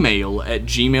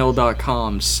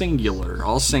mclassemail@gmail.com, singular,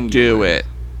 all singular. Do it.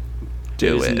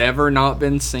 Do It's it. never not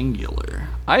been singular.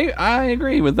 I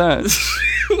agree with that.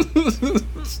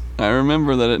 I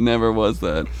remember that it never was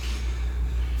that.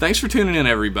 Thanks for tuning in,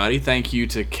 everybody. Thank you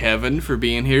to Kevin for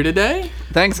being here today.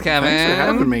 Thanks, Kevin. Thanks for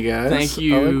having me, guys. Thank I like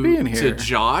you being to here.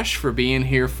 Josh for being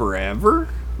here forever.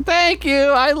 Thank you.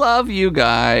 I love you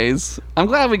guys. I'm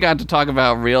glad we got to talk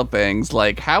about real things,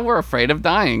 like how we're afraid of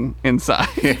dying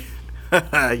inside.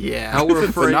 Yeah. How we're But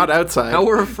afraid, not outside. How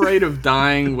we're afraid of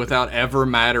dying without ever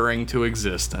mattering to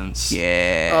existence.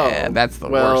 Yeah, Oh, that's the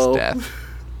well. worst death.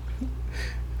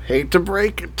 Hate to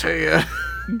break it to you.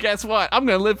 Guess what? I'm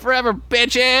gonna live forever,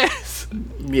 bitches.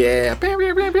 Yeah.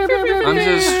 I'm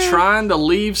just trying to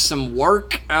leave some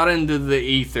work out into the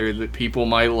ether that people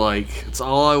might like. It's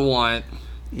all I want.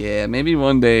 Yeah, maybe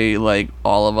one day, like,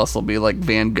 all of us will be like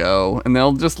Van Gogh, and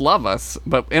they'll just love us.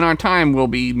 But in our time, we'll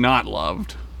be not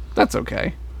loved. That's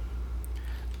okay.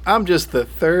 I'm just the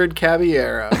third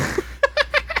Caballero.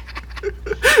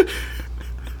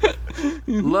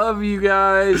 Love you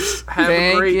guys. Have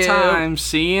Thank a great you. time.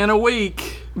 See you in a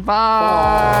week.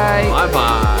 Bye.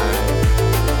 Bye-bye.